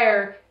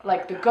fire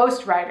like the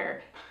Ghost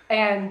Rider,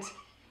 and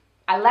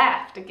I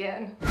laughed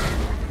again.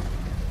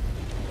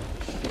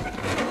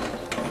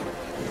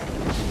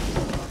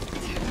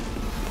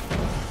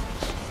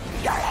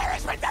 Your hair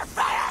is like that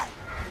fire!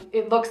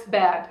 It looks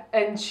bad,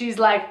 and she's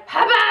like,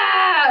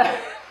 Haba!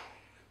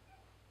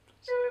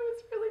 It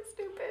was really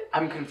stupid.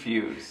 I'm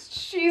confused.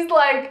 She's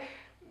like,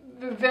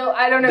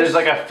 I don't know. There's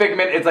like a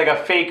figment, it's like a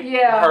fake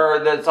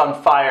her that's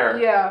on fire.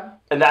 Yeah.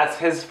 And that's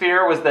his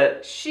fear, was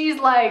that... She's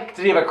like...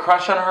 Did he have a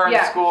crush on her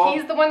in school? Yeah,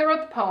 he's the one that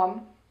wrote the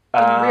poem in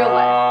real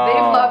life.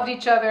 They've loved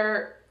each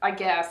other, I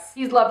guess.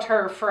 He's loved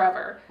her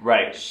forever.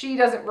 Right. She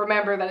doesn't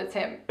remember that it's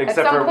him.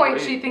 Except at some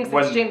point, she thinks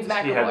it's James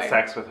McAvoy. He had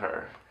sex with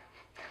her.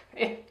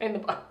 In the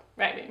book.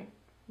 I mean...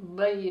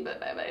 Bye.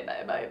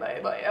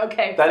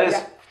 Okay. That is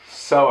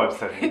so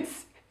upsetting.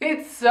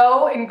 It's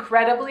so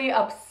incredibly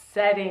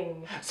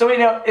upsetting. So wait,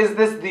 now, is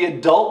this the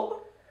adult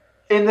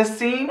in the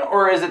scene,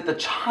 or is it the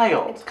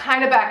child? It's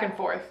kind of back and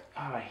forth.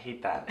 Oh, I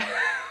hate that.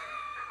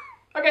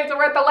 Okay, so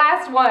we're at the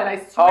last one. I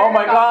swear. Oh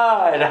my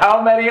God!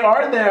 How many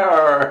are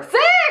there?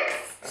 6!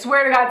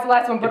 Swear to God, it's the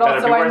last one. But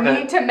also, I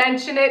need to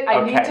mention it.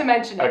 I need to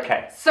mention it.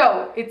 Okay.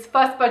 So it's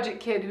Fuss Budget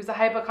Kid, who's a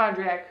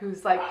hypochondriac,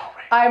 who's like,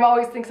 I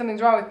always think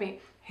something's wrong with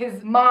me.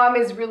 His mom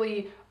is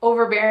really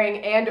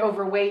overbearing and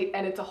overweight,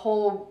 and it's a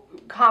whole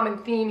common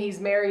theme. He's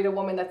married a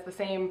woman that's the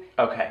same.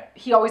 Okay.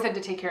 He always had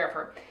to take care of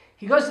her.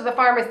 He goes to the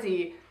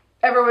pharmacy.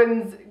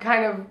 Everyone's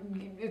kind of,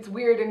 it's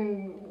weird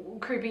and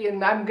creepy,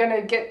 and I'm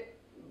gonna get,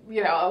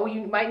 you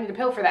might need a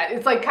pill for that.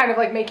 It's like kind of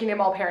like making him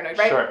all paranoid,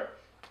 right? Sure.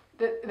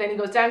 Then he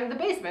goes down to the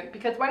basement,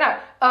 because why not?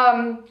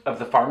 Of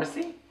the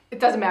pharmacy? It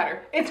doesn't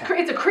matter. It's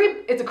a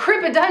creep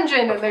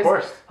dungeon, and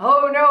there's,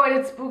 oh no, and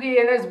it's spooky,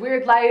 and there's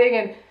weird lighting,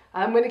 and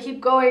I'm gonna keep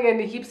going,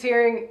 and he keeps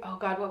hearing, oh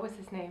God, what was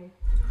his name?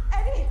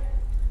 Eddie,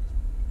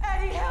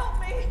 help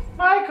me.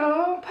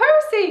 Michael.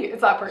 Percy.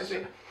 It's not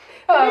Percy.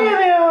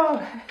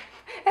 Emilio.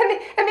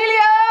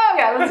 Emilio.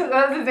 Yeah,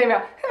 that's his name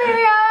now.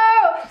 Emilio.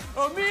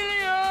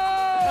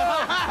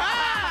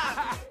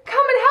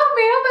 Come and help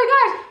me. Oh my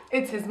gosh.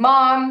 It's his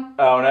mom.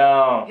 Oh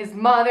no. His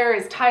mother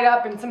is tied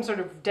up in some sort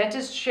of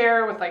dentist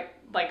chair with like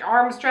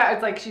arm straps.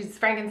 It's like she's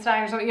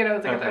Frankenstein or something.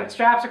 It's like the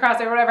straps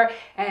across it or whatever.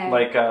 And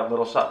like a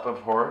Little Shop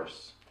of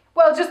Horrors.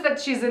 Well, just that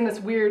she's in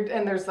this weird,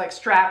 and there's like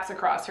straps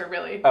across her,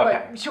 really.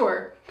 Okay. But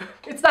sure,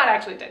 it's not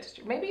actually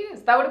dentistry. Maybe it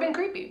is. That would have been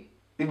creepy.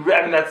 I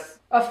mean, that's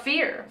a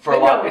fear. For a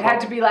lot of people. It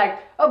had to be like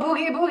a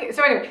boogie.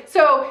 So anyway,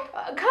 come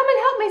and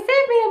help me,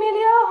 save me,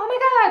 Emilio. Oh my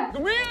God,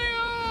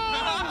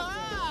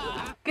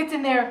 Emilio! Gets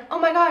in there. Oh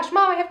my gosh,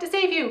 Mom, I have to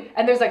save you.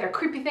 And there's like a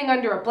creepy thing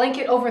under a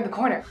blanket over in the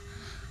corner.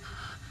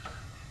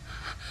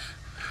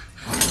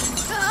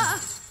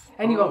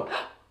 And you go,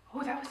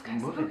 oh, that was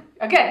kind of spooky.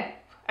 Again.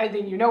 And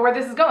then you know where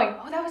this is going.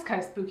 Oh, that was kind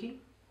of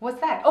spooky.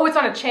 What's that? Oh, it's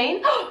on a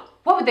chain?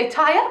 What would they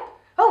tie up?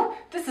 Oh,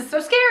 this is so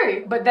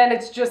scary. But then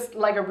it's just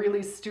like a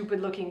really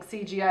stupid looking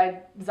CGI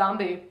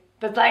zombie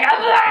that's like,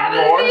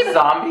 more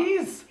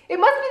zombies? It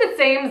must be the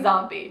same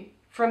zombie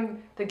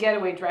from the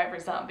Getaway Driver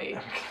zombie.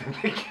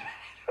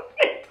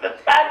 The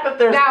fact that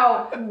there's...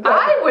 Now,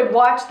 I would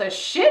watch the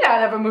shit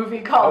out of a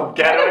movie called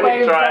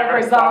Getaway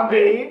Driver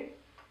Zombie.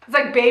 It's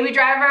like Baby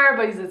Driver,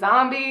 but he's a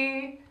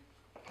zombie.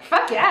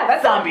 Fuck yeah,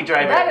 that's Zombie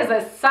Driver. That is a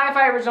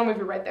sci-fi original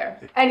movie right there.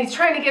 And he's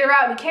trying to get her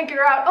out, and he can't get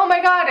her out. Oh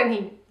my God! And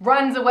he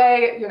runs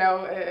away,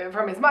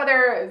 from his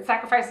mother.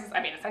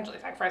 Essentially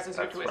sacrifices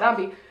her to a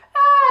zombie.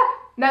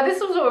 Now this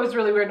was what was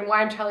really weird, and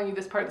why I'm telling you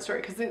this part of the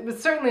story, because it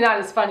was certainly not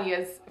as funny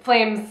as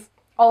Flames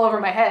all over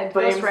my head.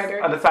 Flames Ghost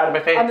Rider. On the side of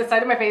my face. On the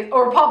side of my face,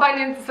 or Paul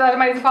Bunyan. The side of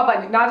my face, Paul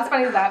Bunyan. Not as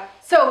funny as that.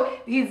 So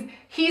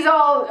he's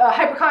all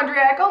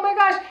hypochondriac. Oh my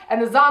gosh!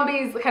 And the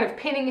zombie's kind of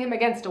pinning him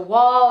against a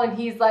wall, and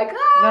he's like,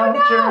 no.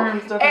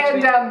 Germs, don't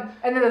and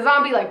then the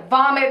zombie like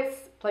vomits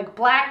like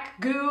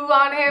black goo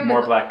on him.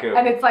 More black goo.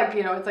 And it's like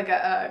it's like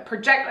a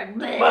projectile. It's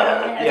like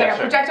a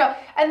projectile.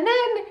 And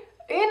then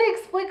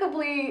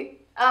inexplicably,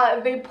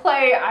 they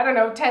play, I don't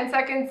know, 10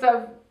 seconds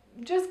of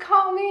Just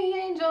Call Me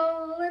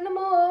Angel in the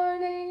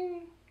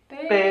Morning,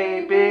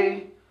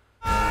 baby.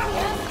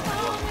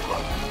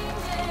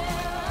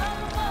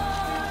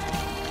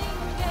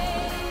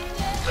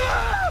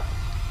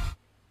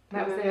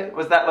 That was it.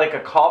 Was that like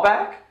a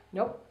callback?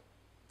 Nope.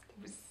 It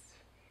was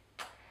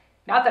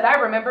not that I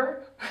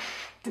remember.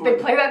 Did they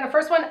play that in the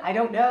first one? I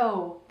don't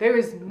know. There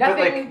was nothing. But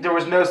like, there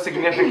was no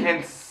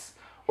significance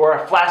or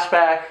a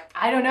flashback.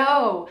 I don't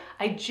know.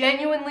 I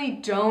genuinely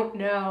don't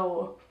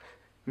know.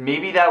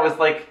 Maybe that was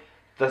like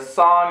the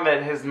song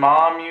that his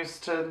mom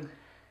used to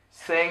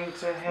sing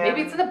to him.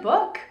 Maybe it's in the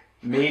book.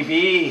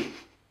 Maybe.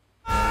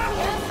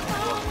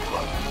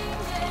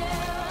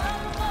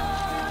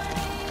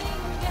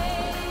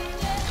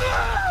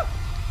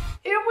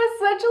 It was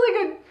such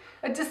like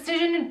a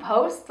decision in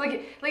post. Like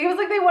it was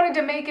like they wanted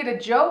to make it a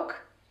joke.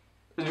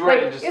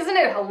 Right, Like, isn't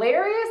it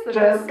hilarious? That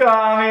just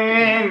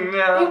coming.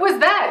 It was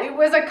that. It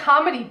was a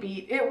comedy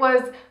beat. It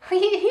was,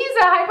 he's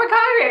a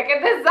hypochondriac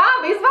and this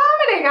zombie's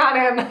vomiting on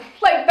him.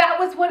 Like, that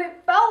was what it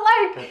felt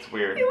like. That's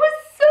weird. It was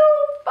so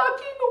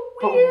fucking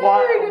weird.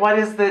 But what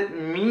does that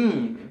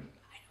mean?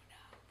 I don't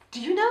know. Do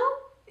you know?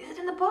 Is it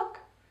in the book?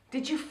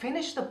 Did you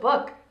finish the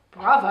book?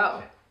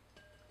 Bravo.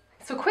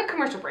 So quick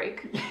commercial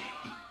break.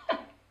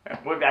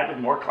 We'll be back with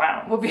more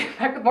clowns. We'll be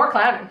back with more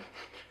clowning.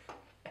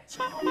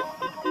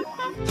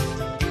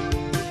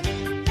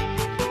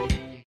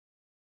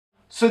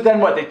 So then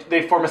what?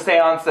 They form a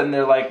seance and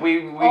they're like,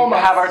 we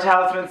have our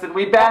talismans and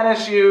we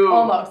banish you.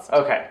 Almost.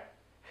 Okay.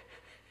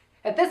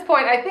 At this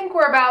point, I think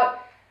we're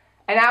about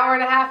an hour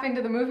and a half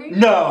into the movie.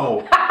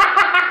 No.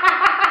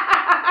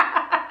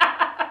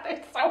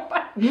 It's so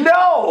fun.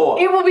 No.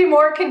 It will be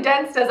more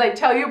condensed as I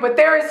tell you, but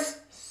there is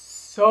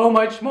so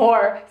much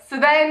more. So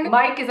then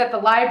Mike is at the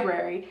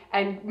library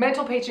and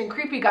mental patient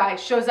creepy guy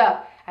shows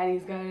up and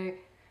he's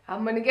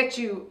I'm gonna get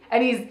you.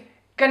 And he's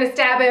gonna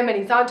stab him and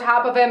he's on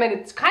top of him and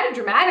it's kind of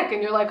dramatic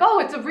and you're like, oh,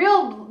 it's a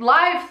real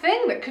live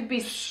thing that could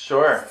be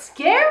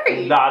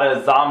scary. Not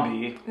a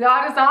zombie.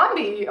 Not a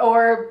zombie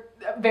or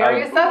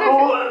various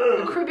other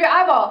things. Creepy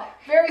eyeball.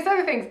 Various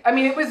other things. I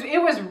mean, it was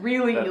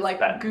really like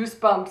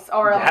Goosebumps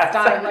R.L.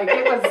 Stein. Like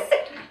it was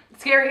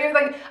scary. It was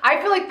like, I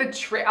feel like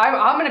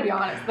I'm gonna be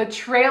honest, the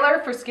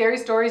trailer for Scary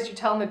Stories You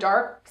Tell in the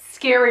Dark,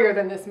 scarier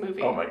than this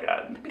movie. Oh my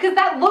God. Because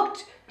that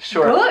looked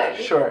good.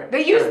 Sure.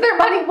 They used their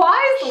money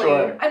wisely.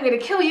 Sure. I'm gonna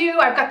kill you.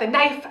 I've got the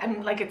knife.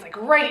 I'm like, it's like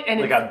right. And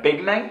like it's a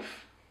big knife?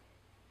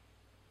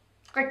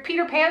 like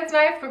Peter Pan's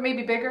knife, but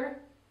maybe bigger.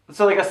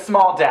 So like a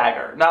small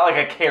dagger, not like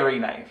a carry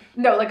knife.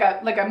 No, like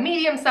a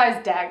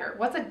medium-sized dagger.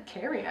 What's a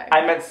carry knife?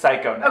 I meant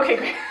psycho knife. Okay,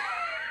 great.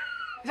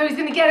 So he's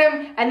gonna get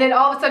him, and then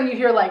all of a sudden you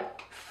hear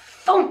like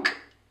thunk,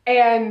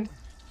 and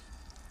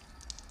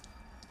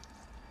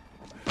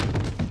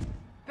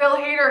Bill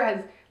Hader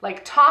has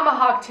like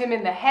tomahawked him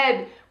in the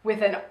head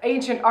with an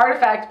ancient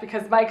artifact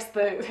because Mike's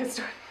the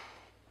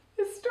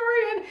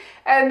historian.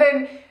 And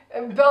then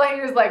Bill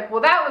Hader's like,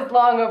 well, that was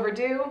long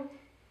overdue.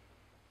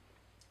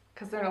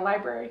 Because they're in a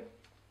library.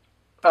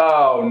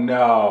 Oh,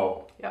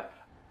 no. Yep.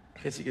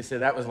 Guess you could say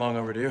that was long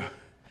overdue.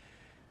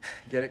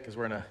 Get it? Because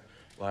we're in a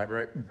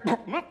library. I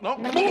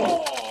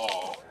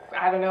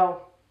don't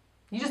know.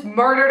 You just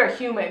murdered a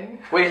human.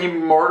 Wait, he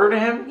murdered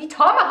him? He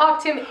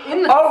tomahawked him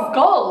in the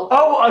skull.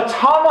 Oh, a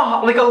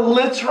tomahawk, like a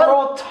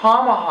literal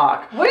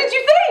tomahawk. What did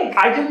you think?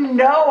 I didn't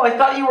know. I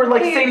thought you were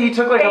like saying he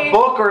took like a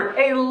book or...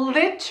 A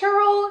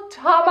literal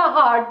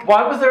tomahawk.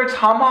 Why was there a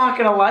tomahawk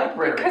in a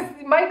library? Because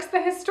Mike's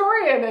the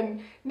historian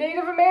and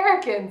Native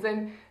Americans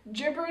and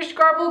gibberish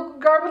garbly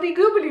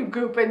goobly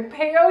goop and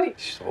peyote.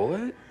 Stole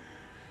it?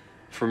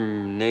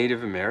 From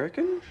Native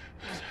Americans?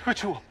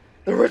 Ritual.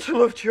 The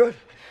ritual of Chud.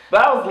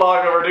 That was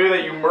long overdue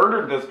that you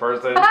murdered this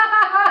person.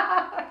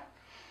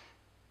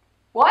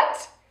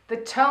 What? The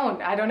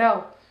tone, I don't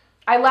know.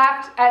 I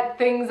laughed at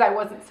things I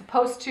wasn't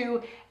supposed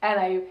to, and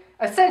I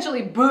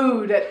essentially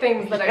booed at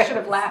things that I should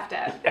have laughed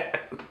at. Yes.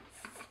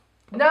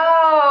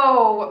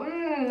 No,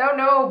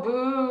 no,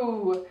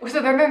 boo.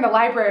 So they're in the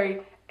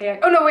library, and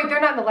oh no, wait, they're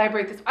not in the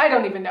library. I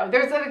don't even know.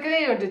 There's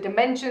they go into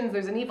dimensions.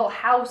 There's an evil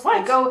house. What?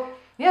 They go,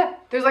 yeah.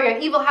 There's like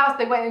an evil house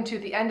they went into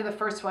at the end of the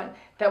first one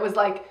that was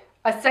like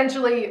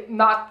essentially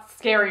not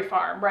Scary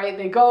Farm, right?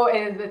 They go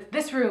in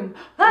this room,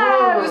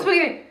 this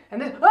spaghetti,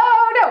 and this,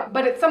 oh no!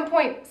 But at some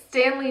point,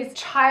 Stanley's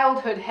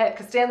childhood head,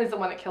 because Stanley's the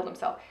one that killed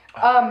himself,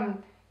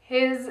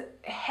 his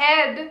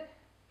head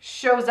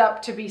shows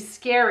up to be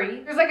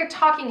scary. There's like a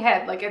talking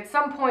head. Like at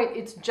some point,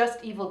 it's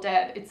just Evil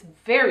Dead. It's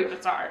very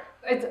bizarre.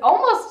 It's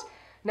almost,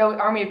 no,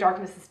 Army of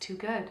Darkness is too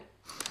good.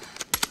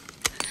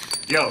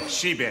 Yo,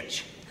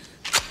 she-bitch.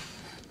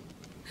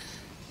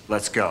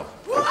 Let's go.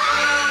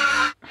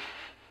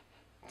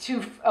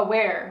 Too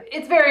aware.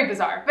 It's very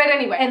bizarre. But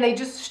anyway, and they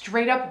just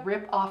straight up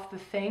rip off the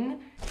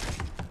thing.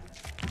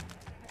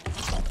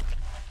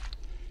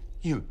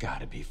 You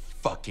gotta be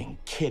fucking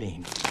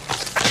kidding.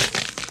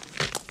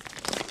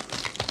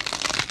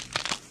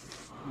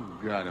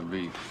 You gotta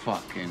be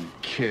fucking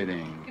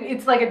kidding.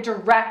 It's like a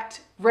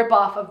direct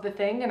ripoff of The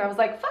Thing, and I was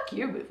like, fuck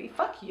you, movie,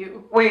 fuck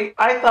you. Wait,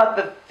 I thought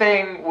The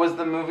Thing was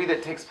the movie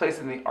that takes place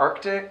in the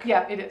Arctic?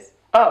 Yeah, it is.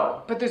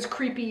 Oh. But there's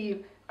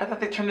creepy... I thought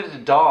they turned into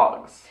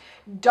dogs.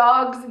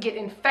 Dogs get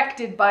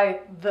infected by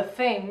The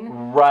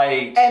Thing.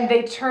 Right. And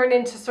they turn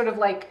into sort of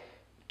like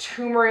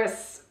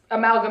tumorous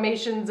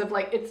amalgamations of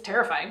like, it's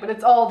terrifying, but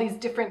it's all these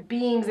different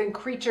beings and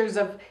creatures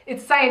of,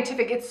 it's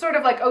scientific. It's sort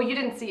of like, oh, you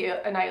didn't see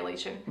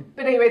Annihilation.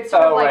 But anyway, it's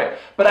sort of like... Right.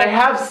 But I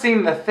have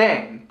seen The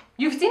Thing.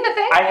 You've seen The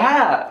Thing? I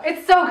have.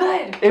 It's so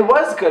good. It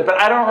was good, but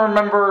I don't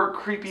remember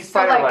creepy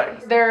spider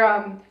legs.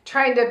 They're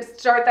trying to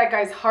start that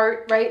guy's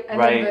heart, right?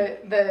 And then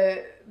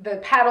the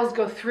paddles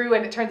go through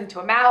and it turns into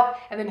a mouth,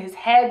 and then his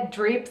head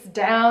drapes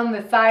down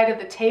the side of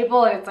the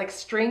table and it's like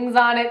strings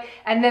on it,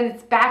 and then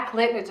it's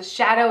backlit and it's a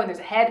shadow and there's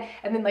a head,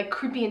 and then like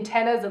creepy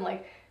antennas and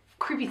like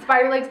creepy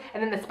spider legs,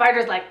 and then the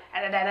spider's like,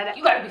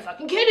 you gotta be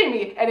fucking kidding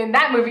me. And in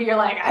that movie you're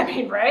like, I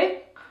mean,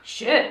 right?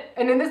 Shit.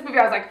 And in this movie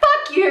I was like,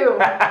 fuck you.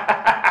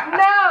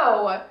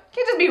 No. You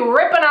can't just be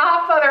ripping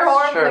off other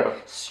horrors. Sure.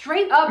 Like,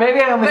 straight up. Maybe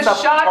I only the saw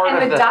shot part and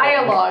of the The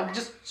dialogue, Thing.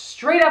 just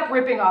straight up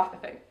ripping off The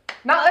Thing.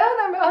 Not,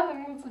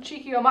 it's a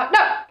cheeky homage.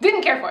 No,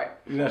 didn't care for it.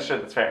 No, sure,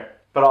 that's fair.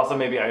 But also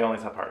maybe I only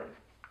saw part of it,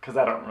 because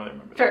I don't really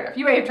remember. Fair enough.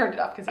 You may have turned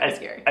it off because it was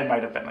scary. I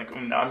might have been like,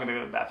 no, I'm going to go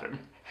to the bathroom.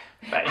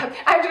 Bye.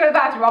 I have to go to the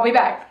bathroom. I'll be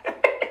back.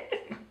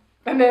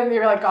 And then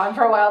you're like gone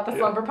for a while at the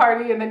slumber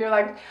party, and then you're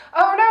like,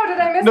 oh no, did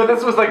I miss No,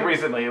 this was like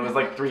recently. It was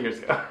like 3 years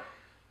ago.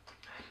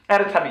 I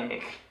had a tummy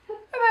ache. And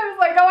I was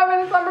like, oh, I'm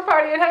at a slumber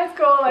party in high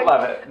school. Like,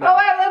 Love it. No. Oh,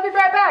 I'll be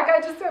right back.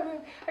 I got to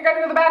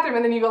go to the bathroom.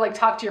 And then you go like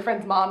talk to your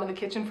friend's mom in the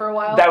kitchen for a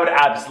while. That would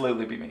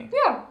absolutely be me.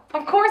 Yeah,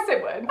 of course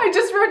it would. I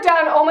just wrote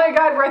down, oh my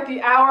God, we're at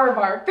the hour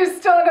mark. There's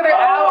still another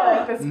hour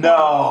at this point.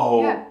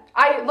 No. Yeah.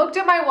 I looked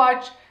at my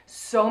watch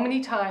so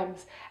many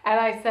times and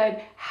I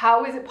said,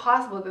 how is it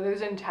possible that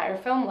there's an entire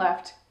film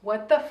left?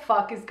 What the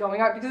fuck is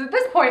going on? Because at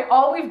this point,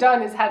 all we've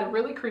done is had a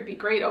really creepy,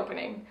 great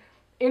opening,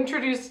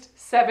 introduced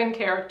 7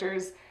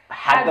 characters,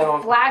 had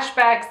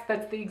flashbacks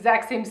that's the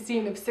exact same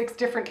scene of 6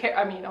 different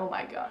I mean, oh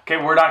my God. Okay,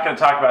 we're not going to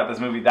talk about this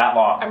movie that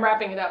long. I'm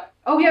wrapping it up.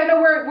 Oh yeah,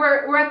 no,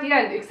 we're at the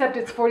end, except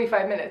it's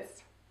 45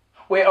 minutes.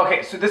 Wait,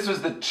 okay, so this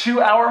was the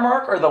 2-hour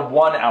mark or the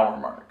 1-hour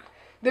mark?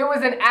 There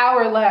was an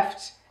hour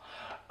left.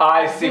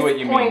 I see what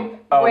you mean.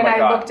 Oh when my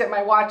God. I looked at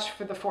my watch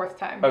for the 4th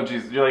time. Oh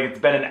geez, you're like, it's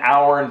been an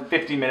hour and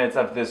 50 minutes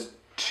of this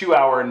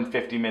 2-hour and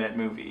 50-minute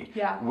movie.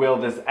 Yeah. Will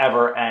this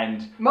ever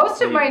end?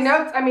 Most of my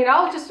notes, I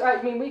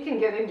mean, we can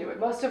get into it.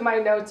 Most of my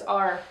notes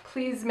are,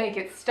 please make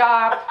it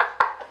stop.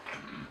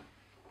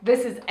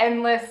 This is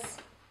endless.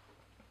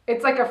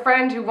 It's like a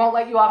friend who won't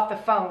let you off the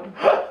phone.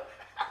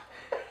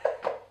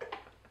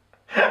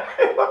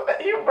 I love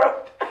that you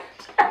wrote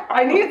that.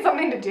 I needed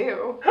something to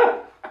do.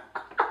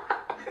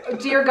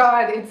 Dear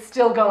God, it's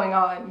still going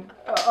on.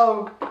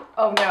 Oh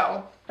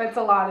no. That's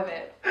a lot of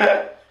it.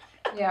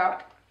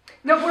 Yeah.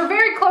 No, we're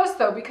very close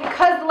though,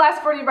 because the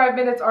last 45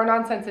 minutes are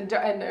nonsense and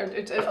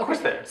of course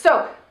they are.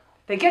 So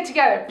they get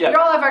together. Yep. We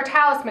all have our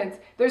talismans.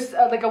 There's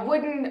like a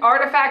wooden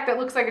artifact that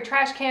looks like a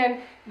trash can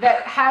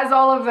that has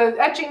all of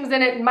the etchings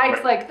in it. And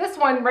Mike's like, this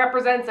one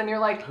represents, and you're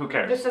like, who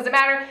cares? This doesn't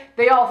matter.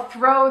 They all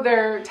throw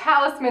their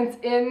talismans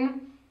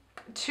in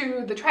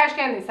to the trash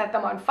can. They set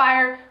them on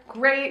fire.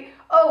 Great.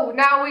 Oh,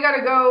 now we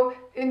gotta go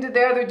into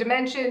the other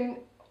dimension.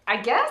 I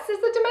guess is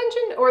the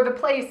dimension or the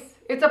place.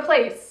 It's a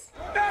place.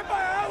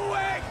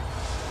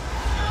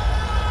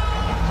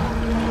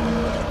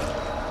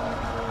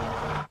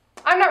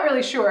 I'm not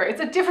really sure. It's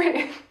a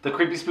different... The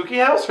creepy spooky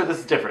house, or this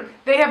is different?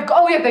 They have...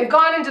 Oh yeah, they've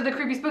gone into the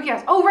creepy spooky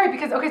house. Oh right,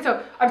 because... Okay,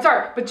 so... I'm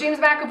sorry, but James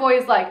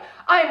McAvoy is like,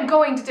 I'm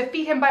going to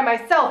defeat him by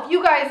myself.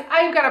 You guys,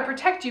 I've got to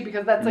protect you,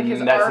 because that's like his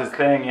That's arc. his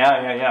thing,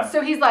 yeah.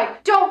 So he's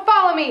like, don't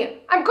follow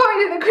me. I'm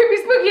going to the creepy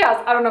spooky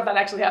house. I don't know if that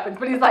actually happens,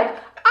 but he's like,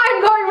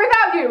 I'm going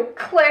without you.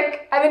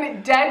 Click. And then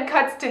it dead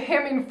cuts to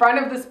him in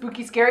front of the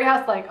spooky scary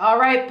house like, all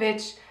right,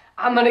 bitch,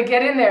 I'm going to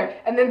get in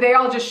there. And then they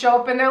all just show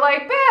up and they're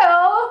like,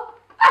 Bill...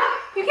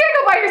 You can't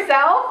go by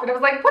yourself. And it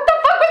was like, what the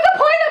fuck was the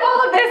point of all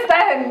of this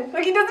then?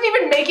 Like, he doesn't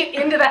even make it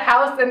into the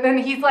house, and then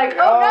he's like,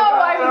 oh no,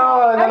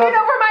 I'm in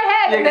over my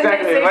head. And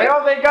exactly. then they say, like,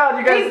 oh thank God,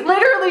 you guys. They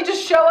literally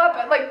just show up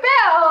and like,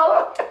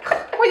 Bill,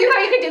 well, you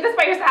thought you could do this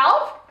by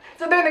yourself?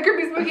 So they're in the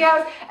creepy spooky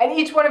house, and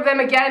each one of them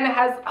again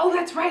has, oh,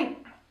 that's right.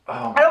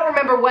 Oh. I don't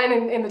remember when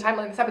in the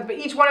timeline this happens, but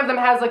each one of them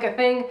has like a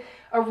thing,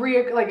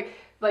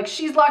 like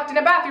she's locked in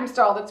a bathroom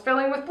stall that's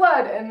filling with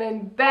blood, and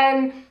then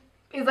Ben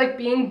is like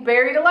being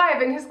buried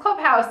alive in his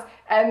clubhouse,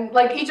 and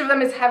like each of them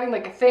is having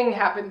like a thing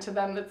happen to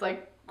them that's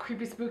like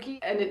creepy spooky,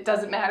 and it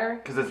doesn't matter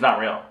because it's not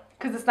real.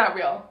 Because it's not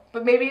real,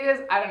 but maybe it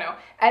is. I don't know.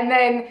 And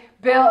then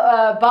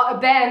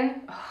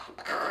Ben,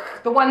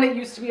 the one that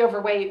used to be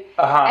overweight,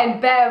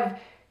 and Bev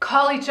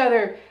call each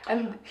other,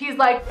 and he's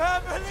like,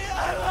 Beverly,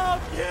 I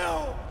love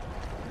you.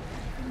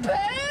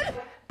 Bev,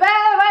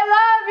 I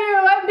love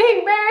you. I'm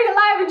being buried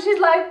alive, and she's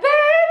like,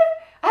 Ben,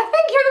 I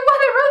think you're the one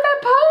that wrote that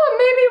poem.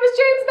 Maybe it was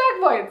James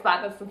McAvoy. It's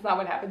not. That's not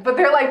what happened. But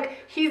they're like,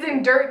 he's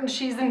in dirt and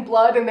she's in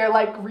blood, and they're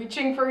like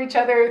reaching for each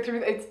other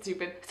through. It's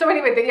stupid. So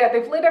anyway,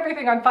 they've lit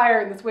everything on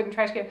fire in this wooden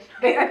trash can.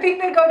 I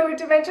think they go to a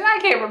dimension I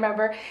can't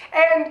remember,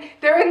 and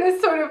they're in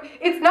this sort of.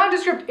 It's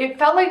nondescript. It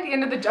felt like the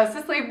end of the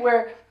Justice League,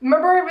 where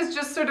remember it was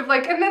just sort of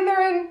like, and then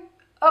they're in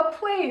a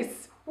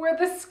place where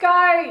the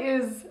sky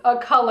is a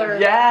color.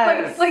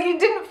 Yes. Like it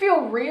didn't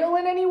feel real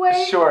in any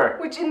way. Sure.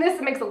 Which in this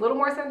it makes a little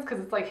more sense because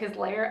it's like his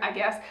lair, I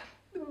guess.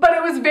 But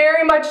it was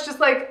very much just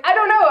like, I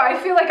don't know, I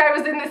feel like I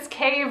was in this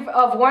cave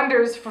of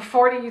wonders for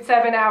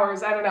 47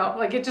 hours. I don't know.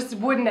 Like it just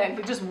wouldn't end.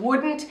 It just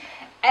wouldn't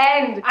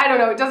end. I don't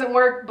know. It doesn't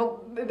work.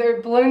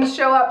 Their balloons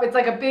show up. It's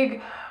like a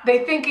big,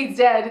 they think he's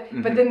dead,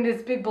 but then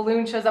this big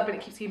balloon shows up and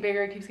it keeps getting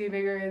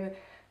bigger, and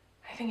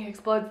I think it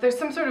explodes. There's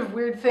some sort of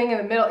weird thing in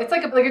the middle. It's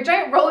like a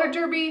giant roller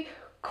derby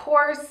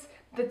course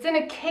that's in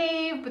a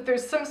cave, but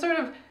there's some sort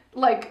of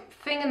like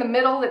thing in the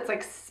middle that's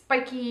like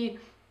spiky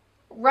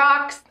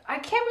rocks. I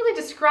can't really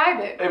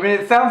describe it. I mean,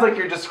 it sounds like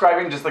you're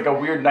describing just like a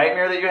weird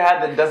nightmare that you had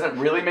that doesn't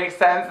really make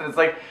sense. And it's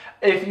like,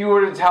 if you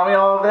were to tell me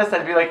all of this,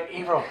 I'd be like,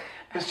 Avaryl,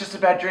 it's just a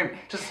bad dream.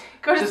 Just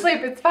go to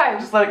sleep, it's fine.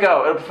 Just let it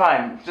go, it'll be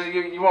fine.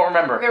 You won't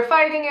remember. They're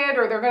fighting it,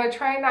 or they're gonna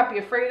try and not be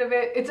afraid of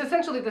it. It's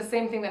essentially the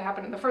same thing that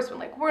happened in the first one.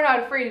 Like, we're not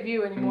afraid of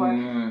you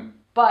anymore.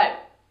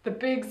 But the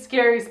big,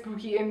 scary,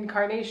 spooky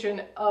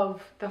incarnation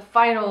of the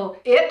final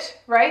it,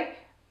 right?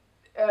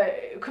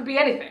 It could be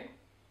anything.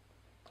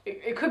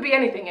 It could be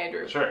anything,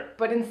 Andrew. Sure.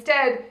 But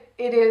instead,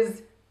 it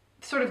is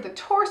sort of the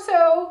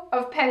torso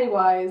of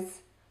Pennywise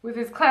with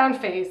his clown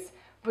face,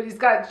 but he's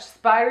got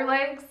spider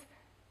legs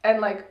and,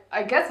 like,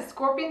 I guess a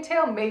scorpion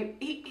tail. Maybe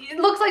it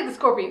looks like the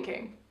Scorpion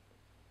King.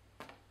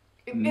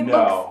 It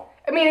looks.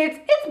 I mean,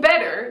 it's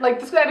better.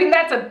 Like, I mean,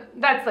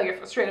 that's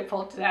like a straight up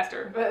full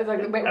disaster.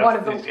 Like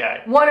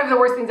one of the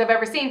worst things I've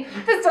ever seen.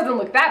 This doesn't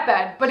look that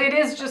bad, but it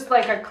is just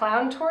like a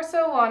clown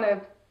torso on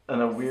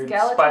a weird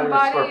skeleton spider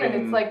body, scorpion.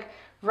 and it's like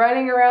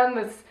running around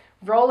this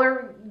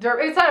roller.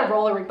 It's not a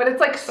roller rink, but it's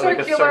like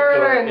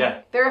circular,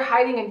 and they're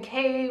hiding in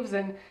caves,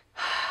 and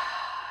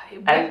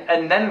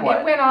and then what?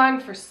 It went on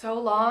for so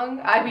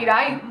long. I mean,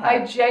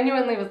 I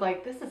genuinely was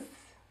like, this is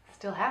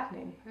still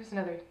happening. There's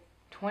another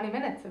 20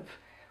 minutes of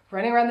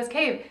running around this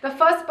cave. The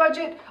fuss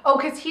budget,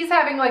 because he's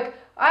having like,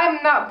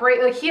 I'm not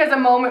brave, like he has a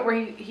moment where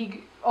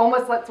he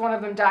almost lets one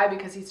of them die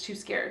because he's too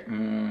scared.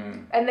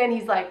 And then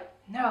he's like,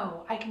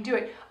 no, I can do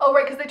it. Oh,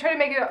 right, because they try to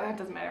make it, it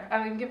doesn't matter. I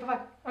don't even give a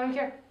fuck. I don't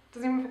care. It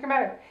doesn't even fucking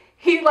matter.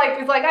 He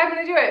like is like, I'm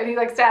gonna do it, and he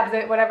like stabs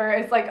it, whatever.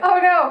 It's like, oh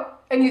no.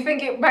 And you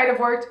think it might have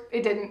worked,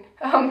 it didn't.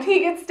 He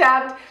gets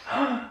stabbed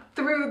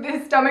through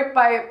his stomach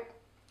by,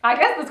 I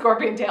guess, the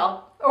scorpion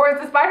tail. Or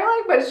it's a spider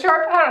leg, but it's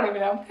sharp. I don't even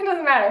know. It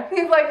doesn't matter.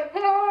 He's like,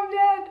 no, I'm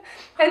dead.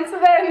 And so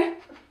then,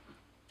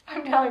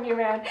 I'm telling you,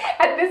 man,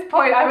 at this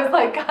point, I was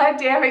like, God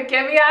damn it,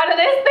 get me out of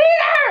this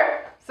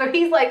theater! So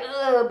he's like,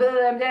 ugh,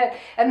 I'm dead.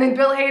 And then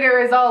Bill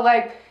Hader is all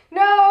like,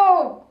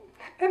 no,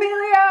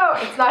 Emilio!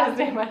 It's not his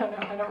name, I don't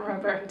know. I don't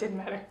remember. It didn't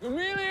matter.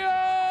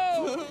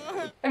 Emilio!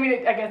 I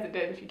mean, I guess it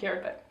did if you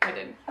cared, but I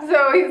didn't.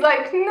 So he's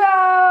like,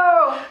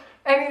 no!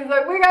 And he's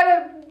like, we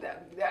gotta,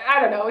 I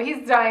don't know,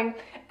 he's dying.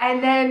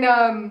 And then,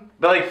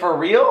 But like, for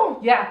real?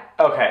 Yeah.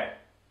 Okay.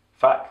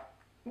 Fuck.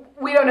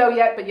 We don't know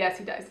yet, but yes,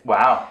 he dies.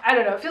 Wow. I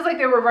don't know. It feels like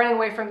they were running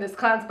away from this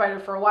clown spider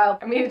for a while.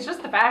 I mean, it's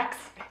just the facts.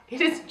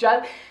 It is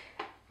just...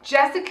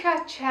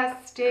 Jessica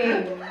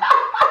Chastain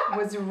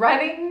was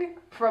running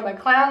from a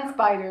clown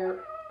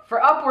spider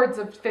for upwards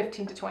of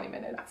 15 to 20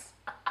 minutes.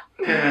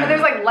 And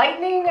there's like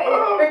lightning.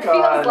 It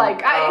feels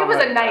like... it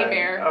was a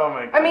nightmare. God. Oh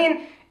my God. I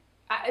mean,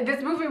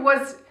 this movie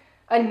was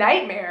a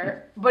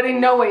nightmare, but in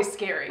no way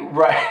scary.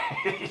 Right.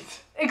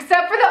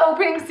 Except for the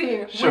opening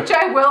scene, which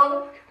I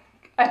will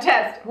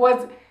attest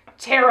was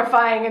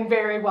terrifying and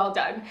very well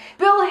done.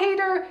 Bill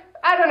Hader,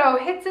 I don't know,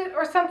 hits it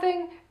or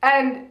something,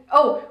 and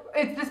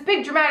it's this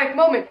big dramatic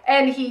moment,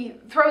 and he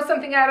throws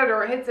something at it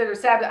or hits it or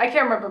stabs it, I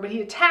can't remember, but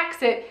he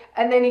attacks it,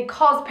 and then he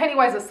calls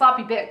Pennywise a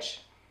sloppy bitch.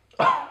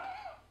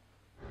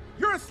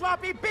 You're a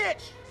sloppy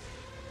bitch!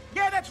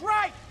 Yeah, that's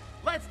right!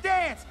 Let's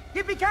dance!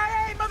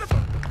 Yippee-ki-yay,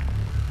 motherfucker!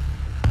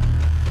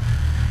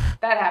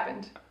 That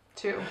happened,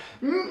 too.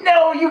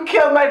 No, you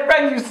killed my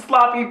friend, you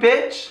sloppy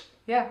bitch!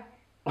 Yeah.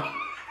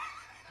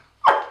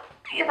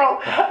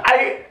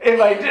 If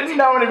I didn't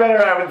know any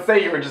better, I would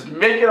say you were just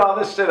making all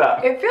this shit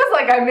up. It feels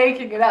like I'm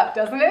making it up,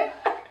 doesn't it?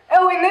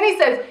 Oh, and then he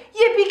says,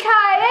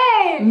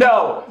 yippee-ki-yay!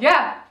 No!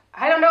 Yeah.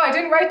 I don't know, I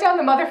didn't write down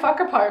the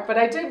motherfucker part, but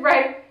I did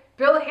write,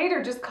 Bill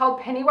Hader just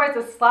called Pennywise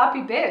a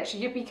sloppy bitch.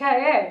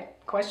 Yippee-ki-yay.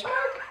 Question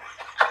mark?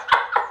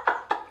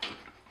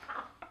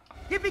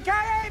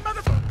 Yippee-ki-yay,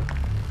 motherfucker!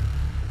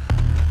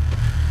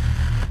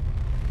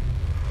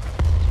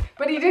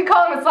 But he did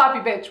call him a sloppy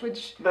bitch,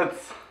 which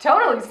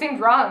totally seemed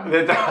wrong.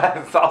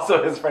 It's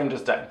also his friend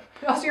just died.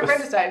 Also your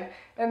friend just died.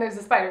 And there's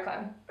a spider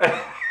clown.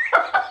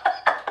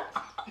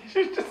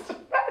 You just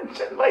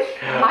imagine, like...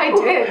 I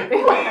did.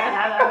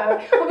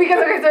 Well,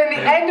 because, okay, so in the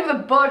end of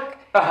the book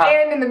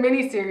and in the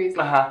miniseries,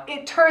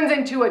 it turns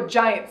into a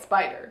giant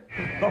spider.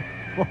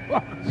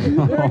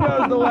 There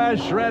goes the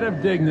last shred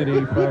of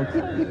dignity,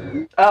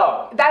 folks.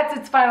 Oh. That's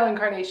its final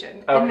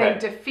incarnation. And they Okay.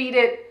 defeat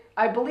it,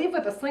 I believe,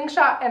 with a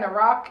slingshot and a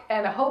rock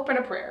and a hope and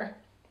a prayer.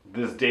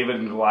 This David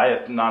and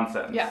Goliath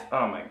nonsense. Yeah.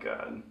 Oh my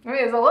god. I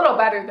mean, it's a little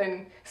better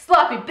than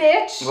sloppy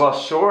bitch. Well,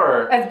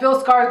 sure. As Bill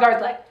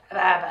Skarsgård's like,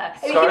 and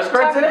he keeps Skarsgård's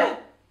talking- in it?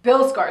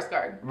 Bill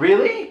Skarsgård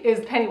Really?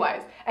 is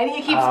Pennywise. And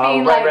he keeps Oh,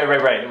 being right,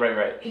 like,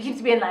 right. he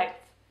keeps being like,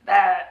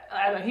 I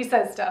don't know, he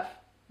says stuff.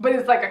 But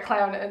it's like a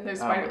clown and there's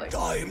spider legs.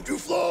 Time to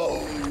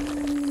float.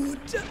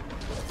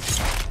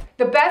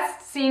 The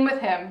best scene with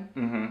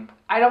him,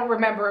 I don't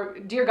remember,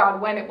 dear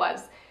God, when it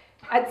was.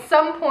 At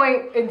some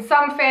point in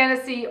some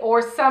fantasy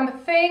or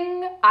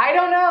something, I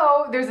don't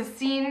know, there's a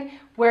scene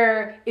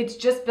where it's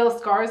just Bill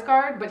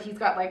Skarsgård, but he's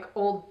got like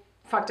old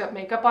fucked up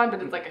makeup on,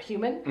 but it's like a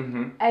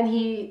human. And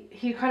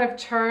he kind of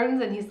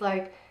turns and he's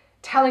like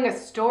telling a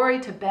story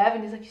to Bev,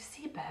 and he's like, you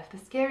see, Bev, the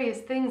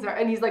scariest things are,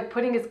 and he's like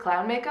putting his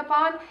clown makeup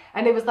on,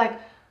 and it was like,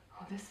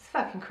 oh, this is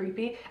fucking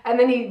creepy. And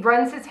then he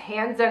runs his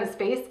hands down his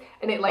face,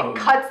 and it like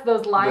cuts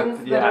those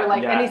lines that are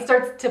like, and he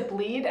starts to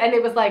bleed, and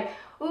it was like,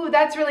 ooh,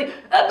 that's really,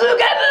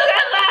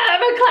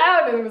 I'm a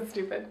clown, and it was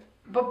stupid.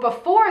 But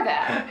before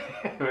that,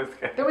 It was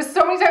good. there was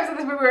so many times in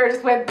this movie where I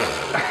just went,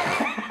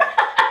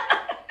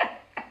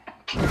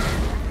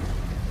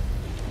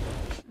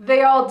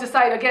 they all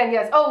decide again,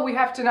 yes, oh, we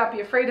have to not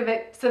be afraid of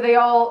it. So they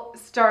all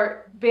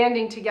start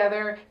banding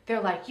together. They're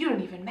like, you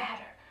don't even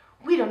matter.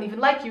 We don't even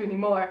like you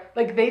anymore.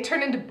 Like, they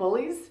turn into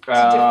bullies to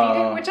defeat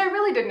it, which I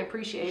really didn't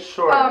appreciate.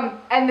 Sure.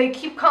 And they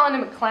keep calling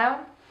him a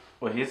clown.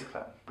 Well, he's a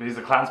clown. But he's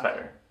a clown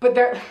spider. But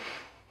they're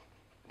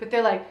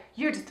like,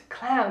 you're just a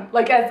clown.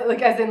 Like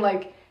as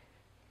in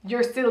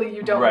you're silly,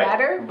 you don't Right,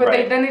 matter. But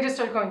right. then they just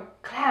start going,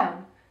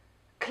 clown,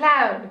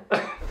 clown.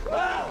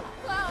 Clown.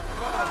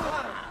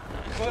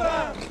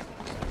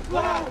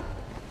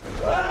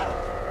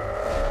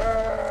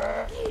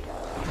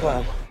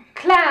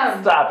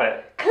 Clown. Stop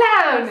it.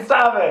 Clown.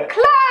 Stop it.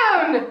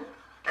 Clown.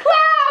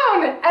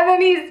 Clown. And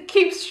then he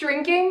keeps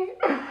shrinking.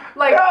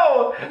 Like,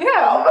 No.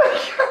 yeah. Oh my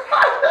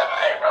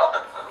god.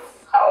 This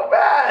is so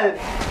bad.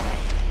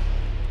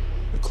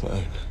 The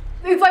clown.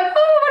 It's like,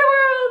 oh, what a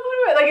world, what a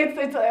world.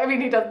 Like, it's, I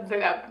mean, he doesn't say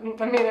that.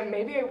 I mean,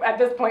 maybe at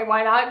this point,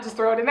 why not? Just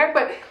throw it in there.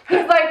 But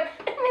he's like,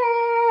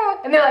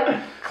 and they're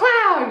like,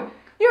 clown,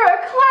 you're a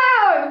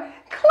clown,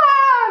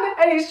 clown.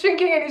 And he's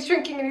shrinking and he's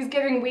shrinking and he's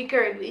getting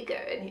weaker and weaker.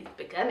 And he's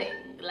becoming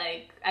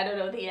like, I don't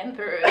know, the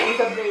emperor or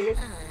something.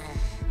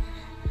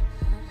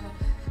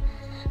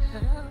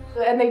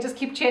 And they just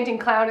keep chanting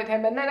clown at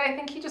him. And then I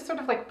think he just sort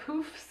of like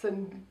poofs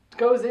and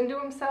goes into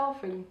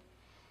himself and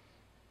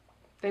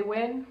they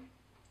win.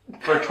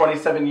 For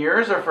 27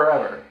 years or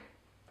forever?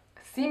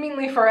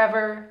 Seemingly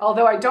forever,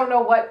 although I don't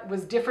know what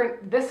was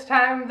different this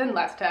time than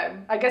last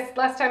time. I guess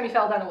last time he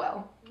fell down a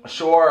well.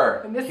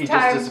 Sure. And this he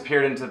time, just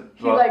disappeared into...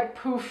 He like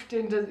poofed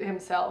into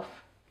himself.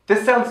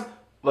 This sounds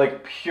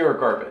like pure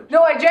garbage.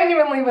 No, I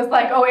genuinely was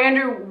like, oh,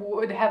 Andrew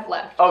would have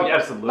left. Oh, yeah,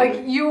 absolutely.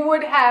 Like, you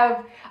would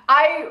have...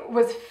 I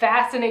was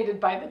fascinated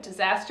by the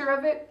disaster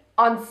of it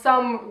on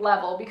some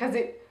level because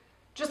it...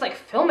 Just like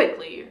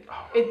filmically,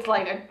 it's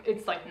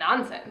like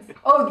nonsense.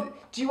 Oh,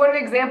 do you want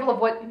an example of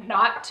what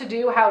not to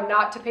do? How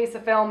not to pace a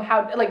film?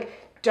 How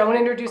don't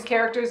introduce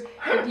characters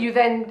that you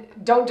then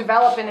don't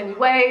develop in any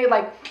way?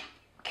 Like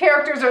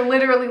characters are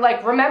literally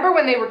like, remember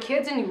when they were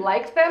kids and you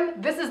liked them?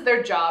 This is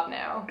their job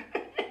now.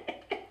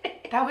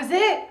 That was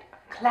it.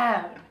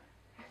 Clown.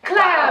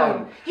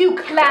 Clown. You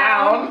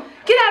clown.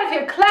 Get out of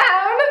here,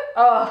 clown.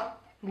 Oh,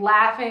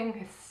 laughing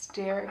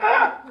hysterical.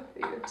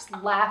 You're just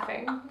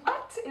laughing.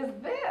 What is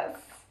this?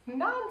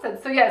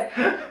 Nonsense. So yes,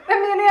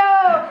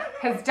 Emilio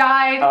has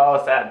died.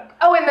 Oh, sad.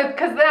 Oh, and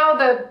because now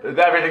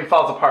everything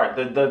falls apart.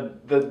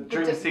 The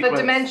dream sequence. The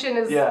dimension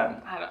is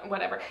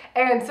whatever.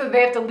 And so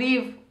they have to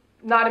leave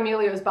not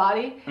Emilio's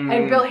body.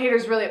 And Bill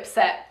Hader's really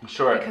upset.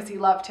 Sure. Because he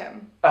loved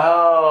him.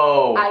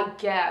 Oh. I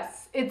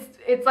guess.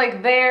 It's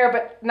like there,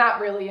 but not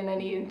really in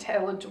any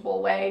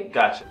intelligible way.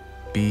 Gotcha.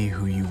 Be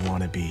who you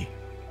want to be.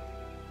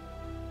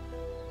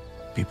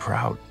 Be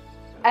proud.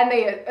 And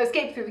they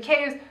escape through the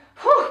caves.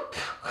 Whew,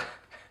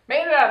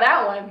 made it out of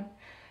that one.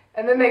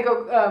 And then they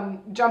go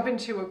jump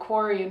into a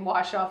quarry and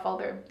wash off all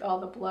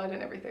the blood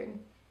and everything.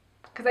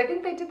 Because I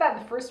think they did that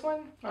in the first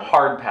one.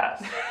 Hard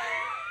pass.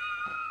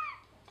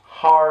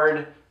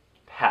 Hard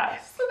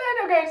pass. So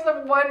then, okay, I just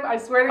have one, I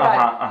swear to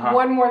God,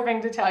 one more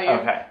thing to tell you.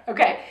 Okay.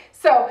 Okay,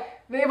 so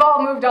they've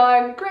all moved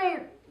on. Great,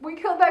 we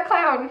killed that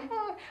clown.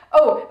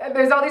 Oh,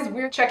 there's all these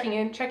weird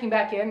checking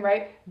back in,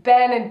 right?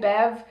 Ben and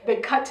Bev, they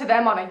cut to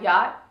them on a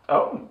yacht.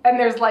 Oh. And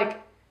there's like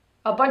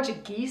a bunch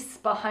of geese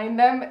behind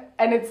them.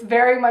 And it's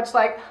very much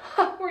like,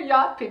 we're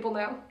yacht people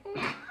now.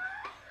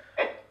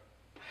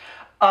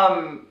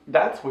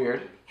 That's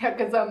weird. Yeah,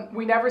 because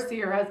we never see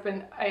her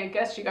husband. I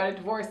guess she got a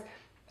divorce.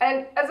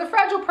 And as a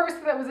fragile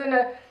person that was in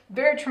a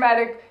very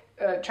traumatic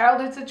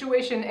childhood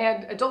situation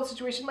and adult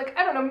situation. Like,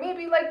 I don't know,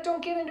 maybe like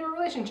don't get into a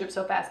relationship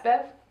so fast,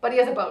 Bev. But he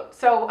has a boat,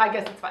 so I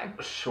guess it's fine.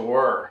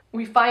 Sure.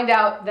 We find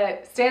out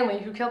that Stanley,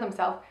 who killed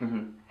himself,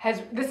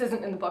 this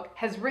isn't in the book,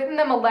 has written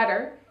them a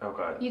letter. Oh,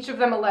 God. Each of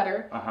them a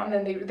letter, and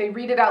then they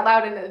read it out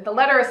loud, and the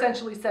letter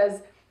essentially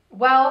says,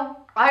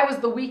 well, I was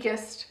the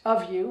weakest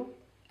of you,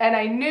 and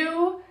I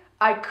knew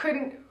I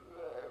couldn't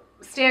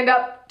stand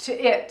up to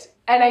it,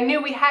 and I knew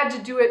we had to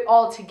do it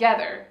all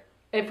together.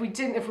 If we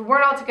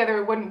weren't all together,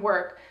 it wouldn't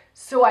work.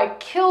 So I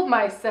killed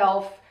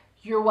myself.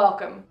 You're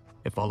welcome.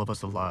 If all of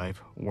us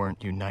alive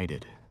weren't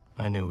united,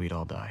 I knew we'd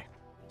all die.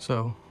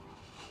 So,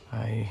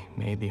 I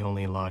made the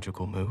only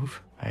logical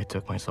move. I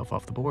took myself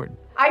off the board.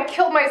 I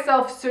killed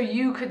myself so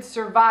you could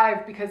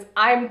survive because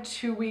I'm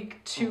too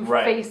weak to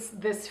face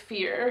this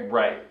fear.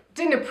 Right.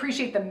 Didn't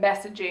appreciate the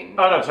messaging.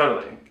 Oh, no,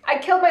 totally. I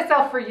killed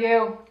myself for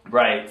you.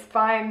 Right. It's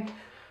fine.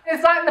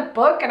 It's not in the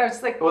book, and I was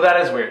just like... Well,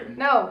 that is weird.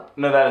 No.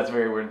 No, that is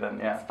very weird then,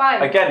 yeah. It's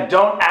fine. Again,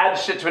 don't add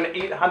shit to an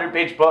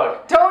 800-page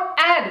book. Don't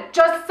add,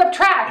 just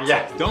subtract.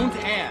 Yes. Don't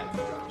add,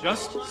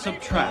 just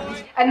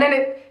subtract. And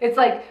then it's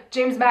like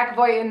James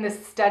McAvoy in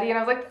this study, and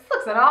I was like, this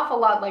looks an awful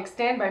lot like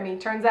Stand By Me.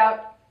 Turns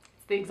out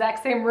it's the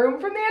exact same room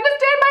from the end of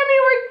Stand By Me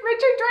where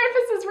Richard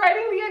Dreyfuss is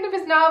writing the end of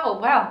his novel.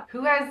 Wow,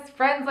 who has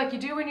friends like you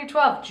do when you're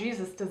 12?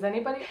 Jesus, does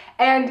anybody?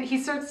 And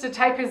he starts to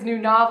type his new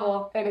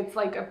novel, and it's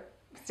like a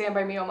Stand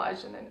By Me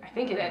homage, and then I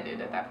think it ended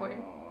at that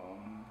point.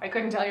 I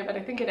couldn't tell you, but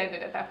I think it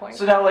ended at that point.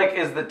 So now, like,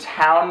 is the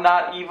town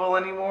not evil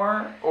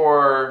anymore,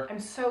 or? I'm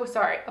so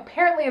sorry.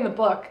 Apparently in the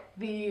book,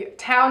 the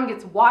town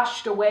gets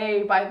washed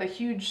away by the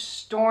huge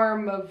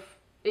storm of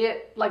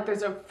it. Like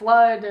there's a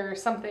flood or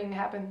something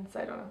happens.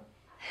 I don't know.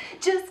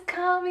 Just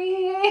call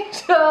me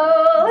Angel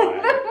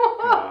in the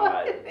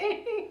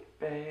morning.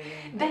 Baby.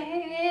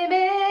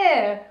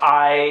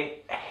 I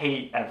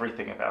hate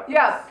everything about this.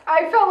 Yeah,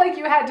 I felt like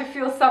you had to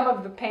feel some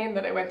of the pain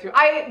that I went through.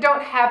 I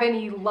don't have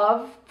any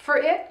love for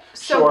it.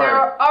 So Sure.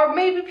 there are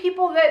maybe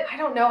people that, I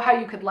don't know how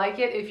you could like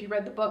it if you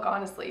read the book,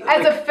 honestly.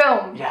 As a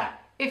film. Yeah.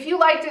 If you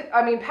liked it,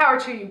 I mean, power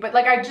to you. But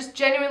like, I just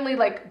genuinely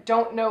like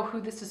don't know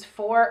who this is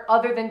for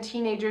other than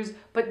teenagers.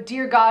 But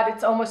dear God,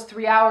 it's almost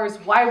 3 hours.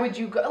 Why would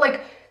you go?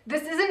 Like,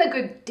 this isn't a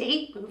good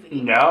date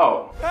movie.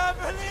 No.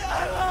 Beverly,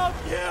 I love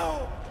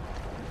you.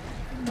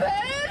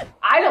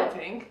 I don't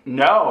think.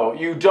 No,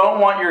 you don't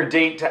want your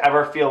date to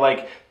ever feel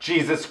like,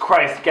 Jesus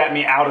Christ, get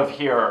me out of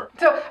here.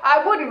 So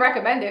I wouldn't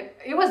recommend it.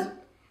 It was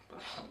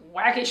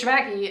wacky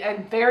schmacky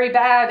and very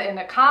bad, and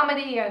a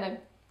comedy and a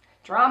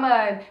drama,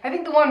 and I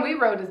think the one we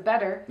wrote is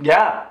better.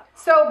 Yeah.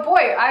 So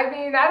boy, I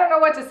mean, I don't know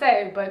what to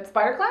say, but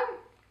Spider Clown?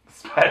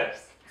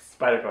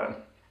 Spider-Clown.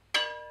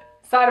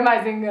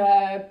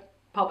 Sodomizing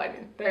Paul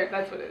Bunyan. There,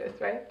 that's what it is,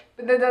 right?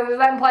 But does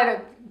that imply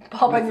that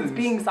Paul Bunyan's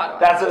being sodomized?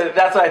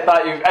 That's what I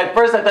thought you... At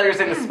first I thought you were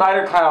saying the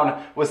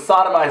Spider-Clown was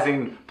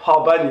sodomizing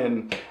Paul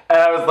Bunyan, and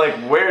I was like,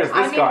 where's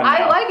this gone I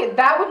now? like it.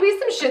 That would be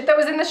some shit that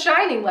was in The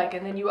Shining, like,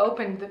 and then you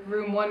opened the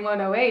room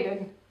 1108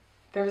 and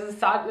there was a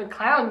Spider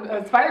Clown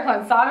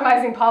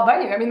sodomizing Paul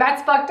Bunyan. I mean,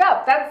 that's fucked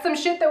up. That's some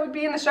shit that would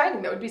be in The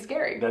Shining. That would be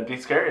scary. That'd be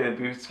scary. That'd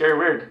be scary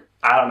weird.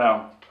 I don't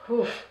know.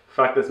 Oof.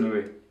 Fuck this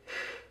movie.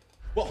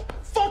 Well,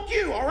 fuck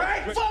you, all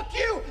right? Fuck